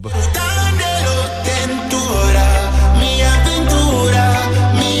Club.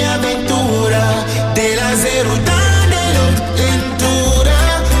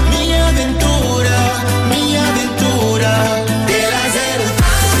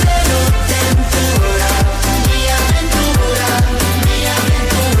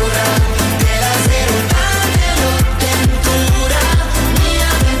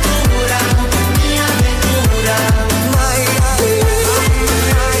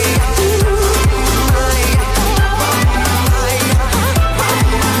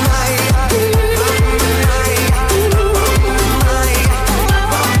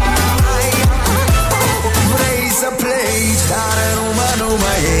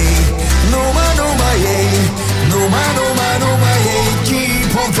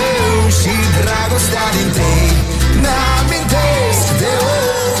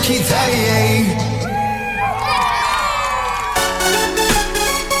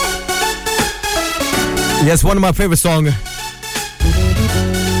 Yes, one of my favorite songs.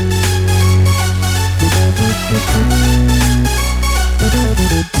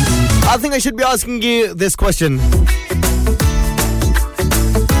 I think I should be asking you this question.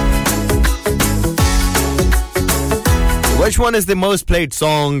 Which one is the most played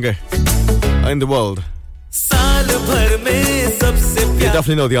song in the world? साल भर में सबसे You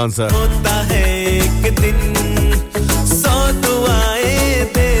definitely know the answer. होता है एक दिन 100 दुआएं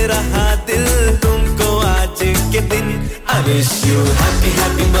दे रहा दिल तुमको आज के दिन I wish you happy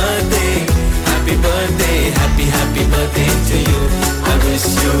happy birthday happy birthday happy birthday to you I wish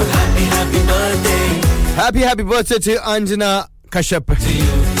you happy happy birthday Happy birthday to Anjana Kashyap. to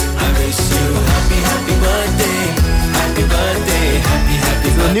you I wish you happy birthday happy birthday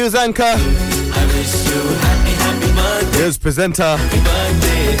The news anchor. I wish you happy birthday News presenter. happy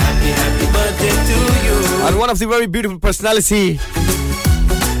birthday to you And one of the very beautiful personality.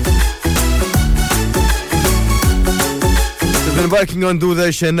 She's been working on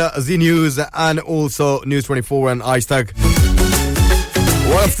Doordarshan, Z News and also News 24 and Aaj Tak.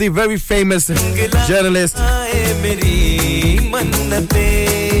 One of the very famous journalists.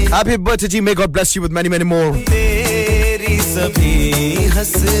 Happy birthday to you. May God bless you with many, many more. तेरी सभी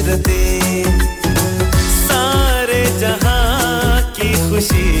हसरतें सारे जहां की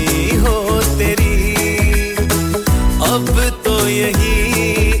खुशी हो तेरी अब तो यही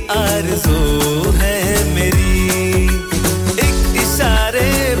आरज़ू है मेरी एक इशारे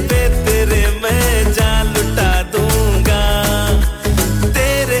पे तेरे मैं जान लुटा दूंगा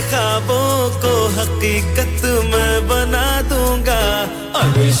तेरे ख्वाबों को हकीकत मैं बना दूंगा I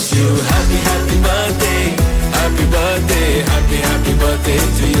wish you happy birthday happy birthday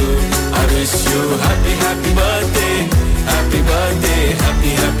to you I wish you happy birthday happy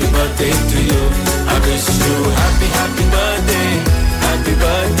birthday to you I wish you happy birthday happy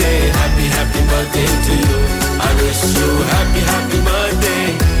birthday to you I wish you happy birthday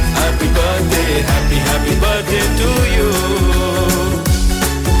happy birthday to you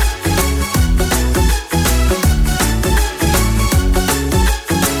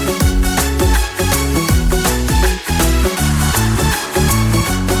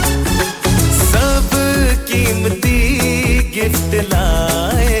gift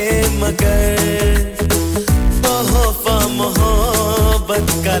लाए मगर तोहफा मोहब्बत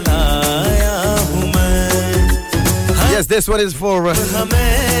का लाया हूं मैं Yes, this one is for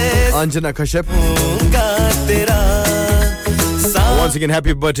Anjana Kashyap. Once again,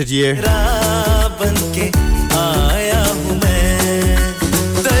 happy birthday to you. बन के आया हूं मैं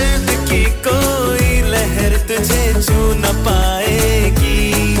दर्द की कोई लहर तुझे छू न पाएगी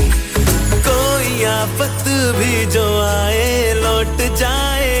कोई आफत भी जो आए लौट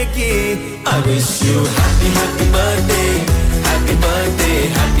जाएगी I wish you happy birthday happy birthday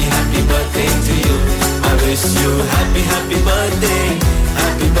to you I wish you happy birthday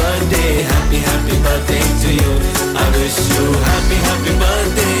happy birthday to you I wish you happy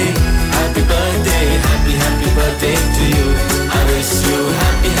birthday happy birthday to you I wish you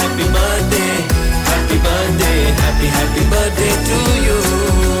happy birthday happy birthday to you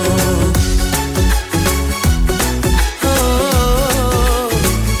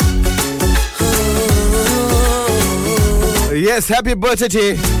Yes, happy birthday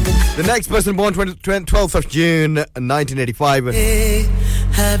to the next person born 12th of June 1985.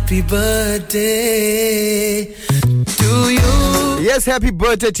 Happy birthday to you. Yes, happy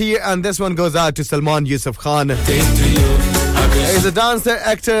birthday to you, and this one goes out to Salman Yusuf Khan. He's a dancer,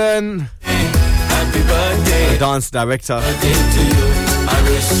 actor, and a dance director. I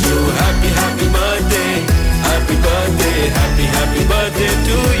wish you happy birthday happy birthday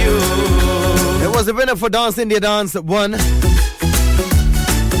to you. It was the winner for Dance India Dance 1.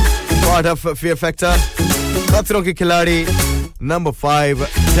 Part of Fear Factor. Khatron Ki Khiladi number 5.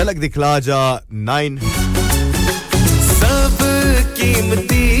 Jhalak Dikhla Ja 9. सब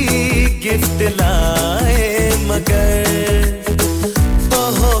कीमती gift लाए मगर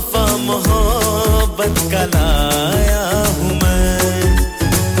तोहफा मोहब्बत का लाया हूं मैं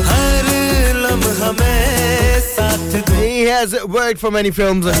हर लम्हा में साथ He has worked for many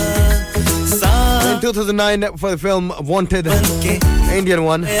films. In 2009 for the film Wanted, Indian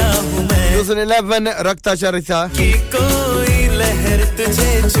one. 2011 Rakta Charita.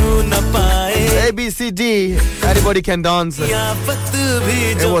 ABCD, Anybody Can Dance.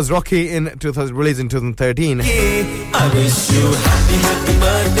 It was Rocky in 2000, released in 2013. I wish you happy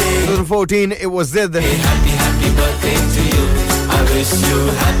birthday 2014 it was Zid. happy birthday to you I wish you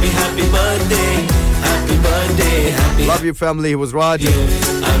happy birthday Love You Family, it was Raj.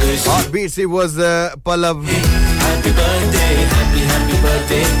 Heartbeats, it was Pallav. happy birthday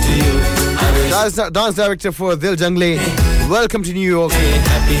to you I wish Dance director for Dil Jungli. Welcome to New York.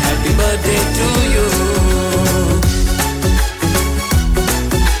 happy birthday to you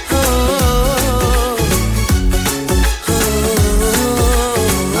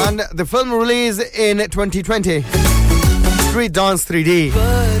And the film released in 2020. Street Dance 3D.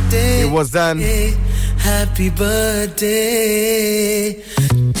 It was then. Happy birthday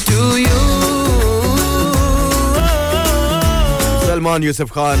to you. Salman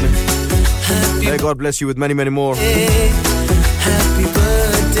Yusuf Khan. May God bless you with many, many more. Happy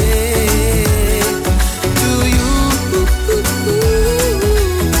birthday to you.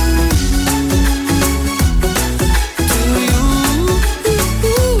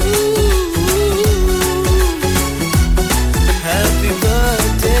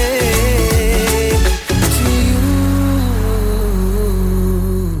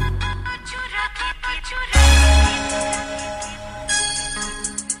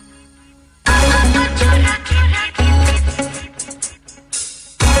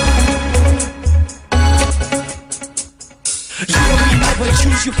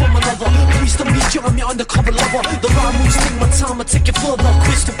 You from another, pleased to meet you, I'm your undercover lover. The rhyme moves take my time, I take it further.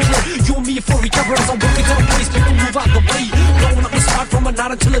 Crystal clear, you and me for each other as I'm walking down the place. People move out the way, blowing up the spot from a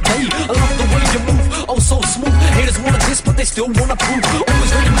night until a day. I love the way you move, oh so smooth. Haters wanna diss, but they still wanna prove. Always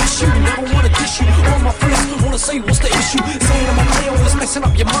ready to miss you, never wanna dish you. All my friends wanna say what's the issue. Saying I'm a player, always messing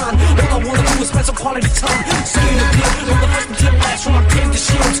up your mind. All I wanna do is spend some quality time. Saying it clear, from the first until the last. When I'm getting the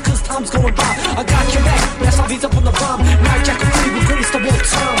shields, cause time's going by. I got your back, that's how these up on the rhyme. Now Jack and Free, we're greatest of all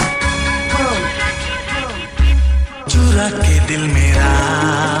time. चुरा के दिल मेरा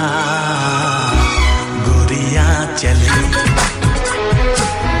गोरिया चली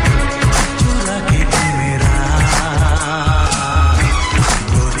चुरा के दिल मेरा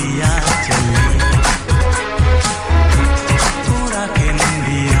गोरिया चली चुरा के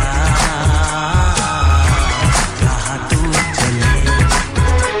निंदिया जहाँ तू चली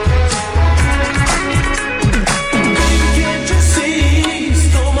Can't you see you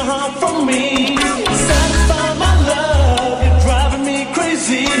stole my heart from me satisfy my love you're driving me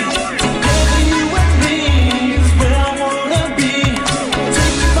crazy together you and me is where I wanna be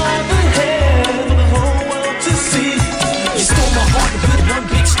take you by the hand for the whole world to see you stole my heart with one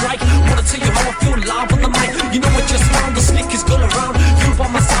big strike wanna tell you how I feel live on the mic you know what just found the sneakers girl around you by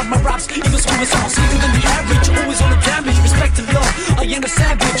my side my raps even smooth as all sweeter than the average always on the damage respect and love I ain't a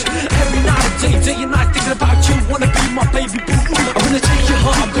savage every night day and night thinking about you wanna be my baby boo I'm gonna take your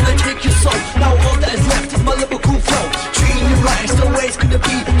heart I'm gonna take your soul now all that is left is my lyrical flow treating you right it's the way it's gonna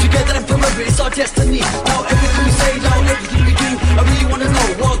be together and forever it's our destiny now everything we say now everything we do I really wanna know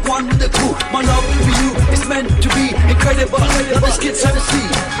what one with the crew my love for you is meant to be incredible now this kid's trying to see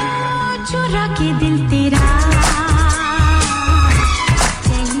चुरा के दिल तेरा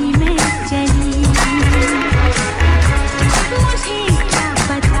चली मैं चली मुझे क्या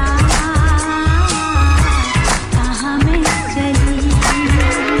पता कहाँ मैं चली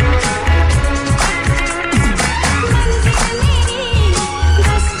मंजिल मेरी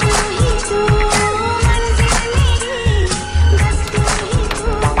बस तू ही तू मंजिल मेरी बस तू ही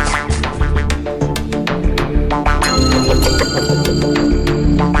तू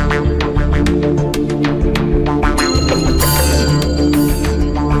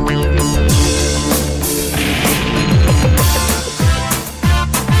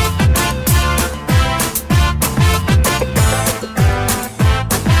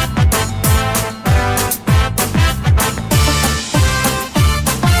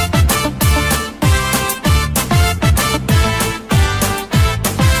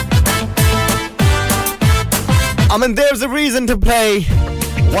I mean, there's a reason to play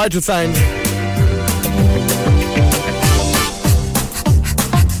Vital Signs.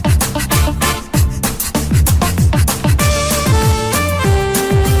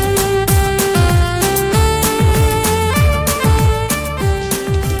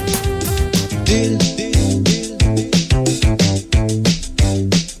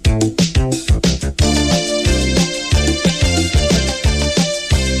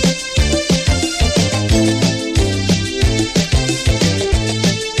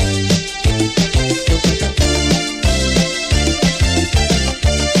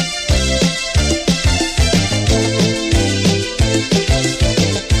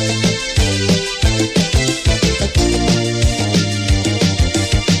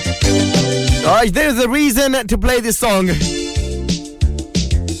 There's a reason to play this song.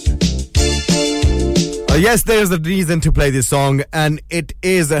 Yes, there's a reason to play this song, and it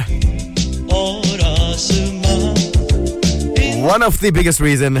is one of the biggest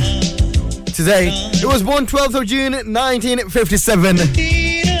reason. Today, it was born 12th of June 1957.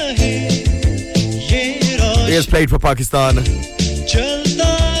 He has played for Pakistan.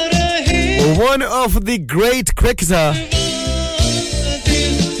 One of the great cricketer,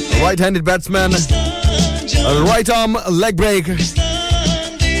 right-handed batsman, a right arm leg break, was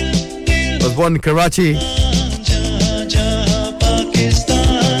born in Karachi.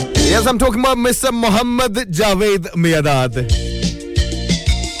 He Yes, I'm talking about Mr. Muhammad Javed Miadad.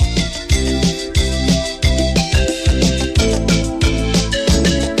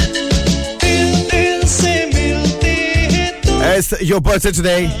 It's your birthday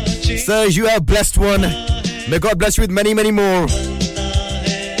today. Sir, you have blessed one. May God bless you with many, many more.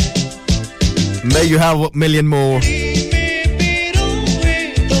 May you have a million more.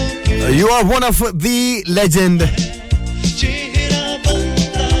 You are one of the legend.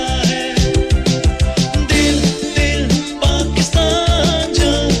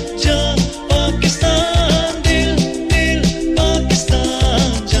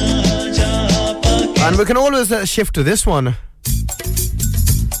 And we can always shift to this one.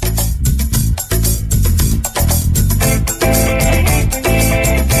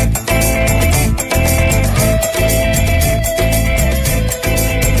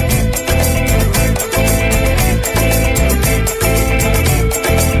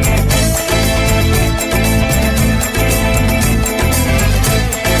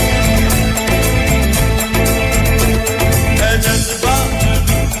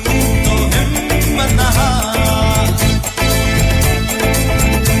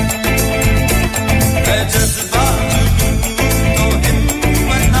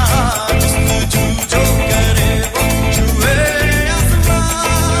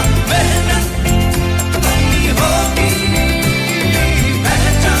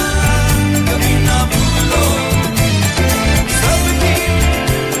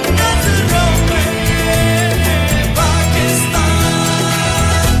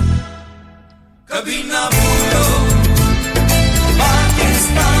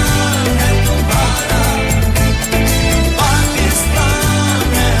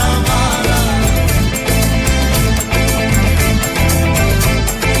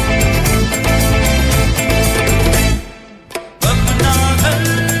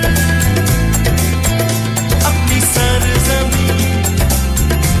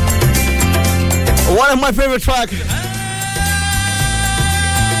 One of my favorite tracks.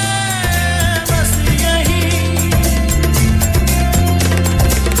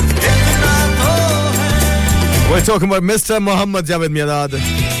 We're talking about Mr. Muhammad Javed Miadad.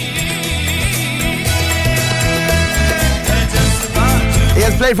 He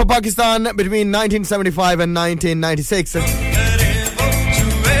has played for Pakistan between 1975 and 1996.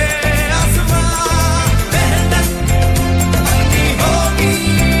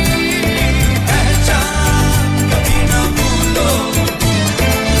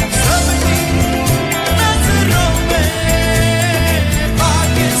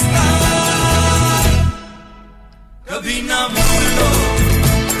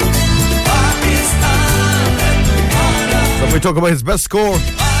 We talk about his best score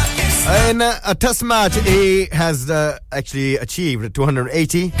in a test match. He has actually achieved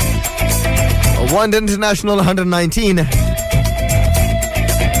 280, one international 119.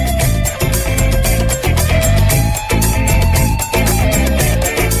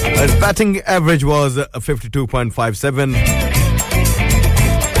 His batting average was 52.57,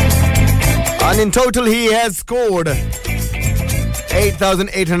 and in total he has scored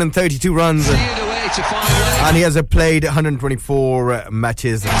 8,832 runs. And he has played 124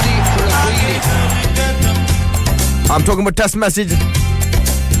 matches. I'm talking about test matches.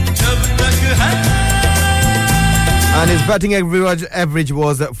 And his batting average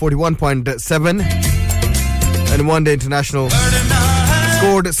was 41.7. And one day international.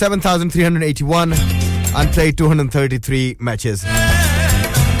 Scored 7,381 and played 233 matches.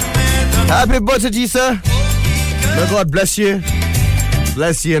 Happy birthday to you, sir. May God bless you.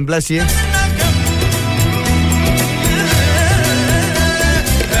 Bless you and bless you.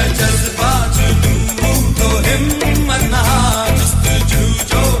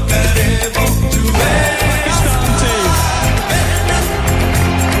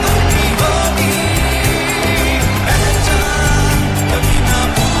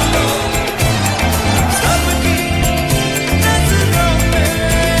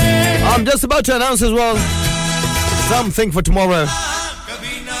 I'm just about to announce as well something for tomorrow.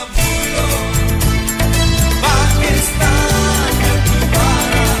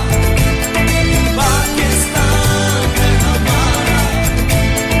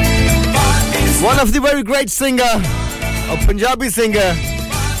 One of the very great singer, a Punjabi singer,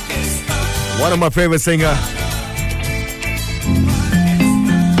 one of my favorite singer.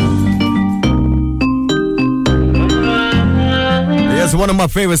 Yes, one of my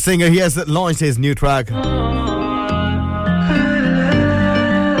favorite singer. He has launched his new track.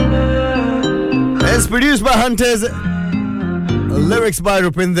 It's produced by Hunters, lyrics by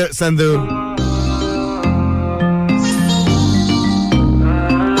Rupinder Sandhu.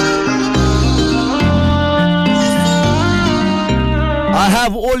 I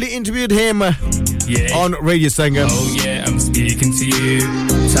have already interviewed him on Radio Sangam. Oh yeah, I'm speaking to you.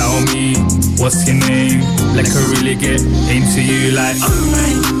 Tell me, what's your name? Like I really get into you like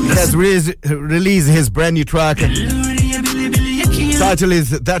alright. He has released his brand new track. Title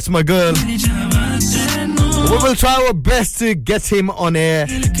is That's My Girl. We will try our best to get him on air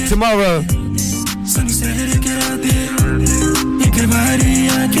tomorrow.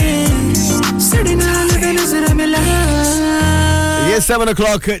 Yes, 7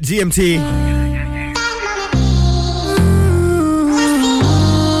 o'clock GMT.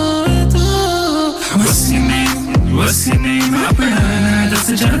 What's your name? What's your name? What's your name?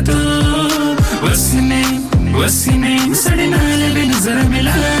 What's your name? What's your name? What's your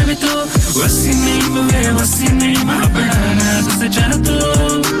name? What's your name?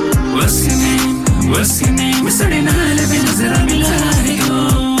 What's your name?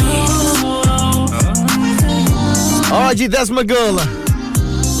 Oh, gee, that's my girl.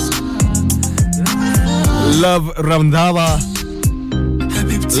 Love Randhawa.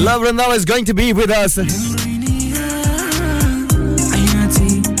 Love Randhawa is going to be with us.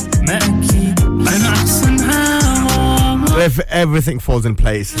 If everything falls in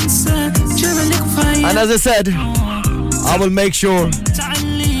place. And as I said, I will make sure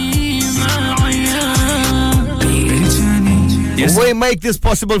we make this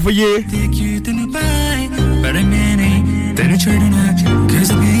possible for you.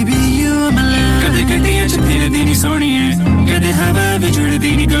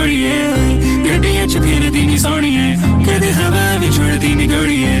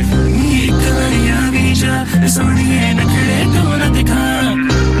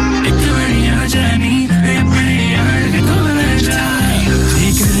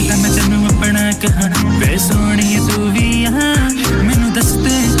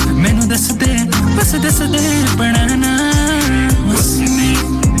 What's your name?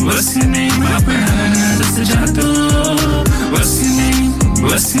 What's your name? What's your name?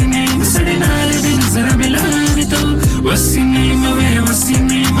 What's your name? What's your name? What's your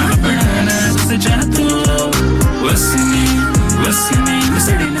name? What's your name? What's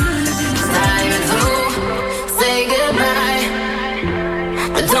your name? Time to say goodbye,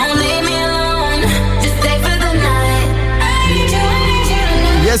 but don't leave me alone. Just stay for the night. I need you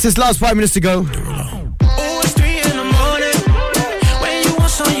tonight. Yes, it's last 5 minutes to go.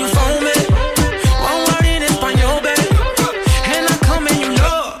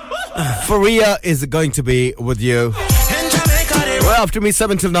 Faria is going to be with you. Right after me,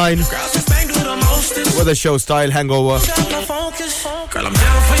 7 till 9. With a show style hangover. Girl, I'm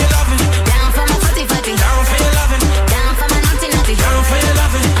down for your loving. Down for my footy footy. Down for your loving. Down for my naughty naughty. Down for your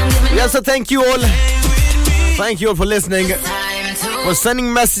loving. Yes, so thank you all. Thank you all for listening. For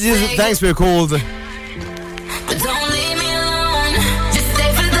sending messages. Thanks for your calls. But don't leave me alone. Just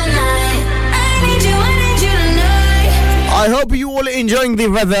stay for the night. I need you tonight. I hope you all enjoying the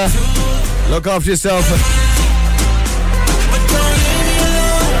weather. Look after yourself.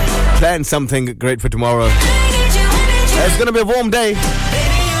 Plan something great for tomorrow. It's gonna be a warm day.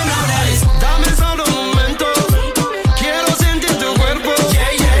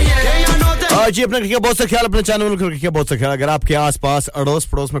 जी अपने रखिए बहुत सा ख्याल अपने channel को रखिए बहुत सा ख्याल अगर आपके आसपास अड़ोस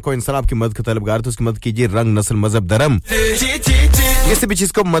पड़ोस में कोई इंसान आपकी मदद का तलबगार है तो उसकी मदद कीजिए रंग नस्ल मजहब धर्म किसी भी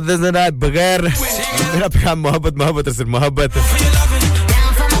चीज को मदद आए बगैर मेरा प्यार मोहब्बत मोहब्बत और सिर्फ मोहब्बत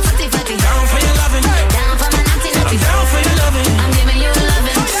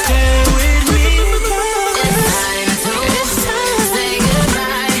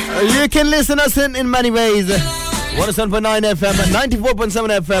You can listen us in many ways. 107.9 FM, 94.7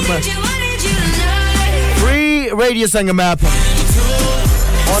 FM. Free Radio Sangam app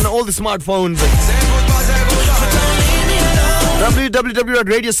on all the smartphones.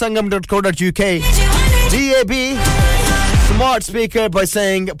 www.radiosangam.co.uk. DAB smart speaker by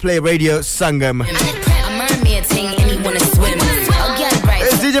saying play Radio Sangam.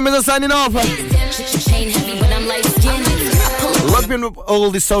 It's DJ Mizza signing off. Log me on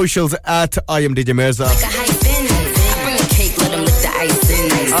all the socials at I am DJ Mirza.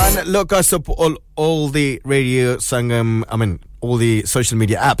 And look us up all the Radio Sangam, all the social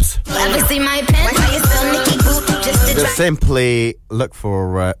media apps. Just simply look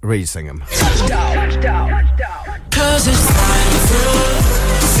for Radio Sangam. Cause it's time to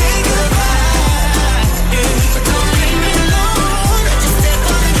say goodbye.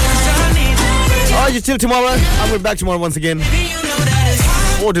 Oh, you till tomorrow. I'm back tomorrow once again.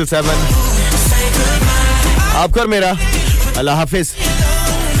 4 till 7. Aapkar mera. Allah Hafiz.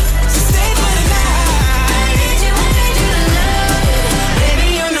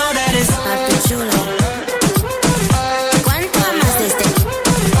 ¿Cuánto más de este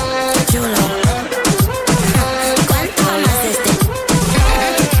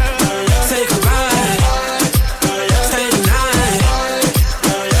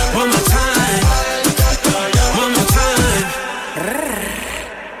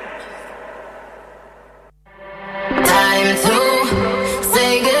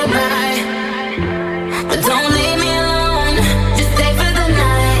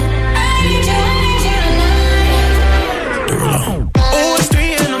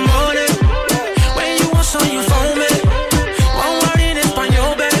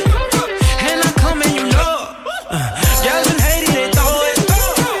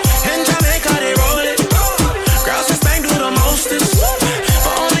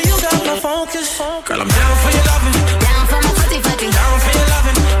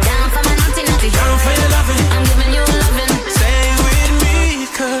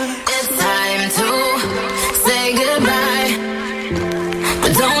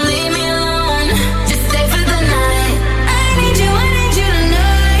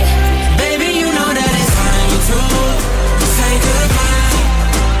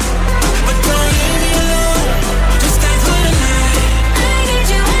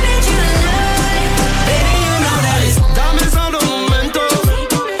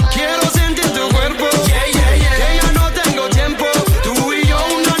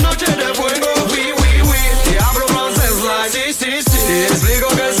les gars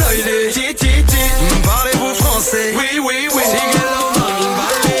soyez parlez-vous français? Oui, oui, oui.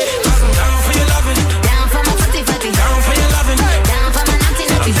 Down for your loving. Down for my footy footy. Down for your loving. Down for my naughty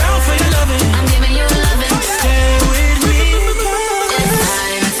naughty. Down for your loving. I'm giving you loving. Stay with me.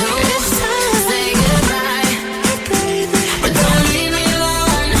 It's time to say goodbye. But don't leave me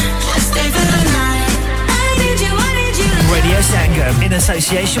alone. Just stay for the night. I need you, I need you. Radio Sangam in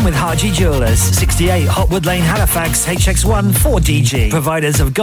association with Haji Jewelers, 68 Hotwood Lane, Halifax, HX1 4DG. Providers of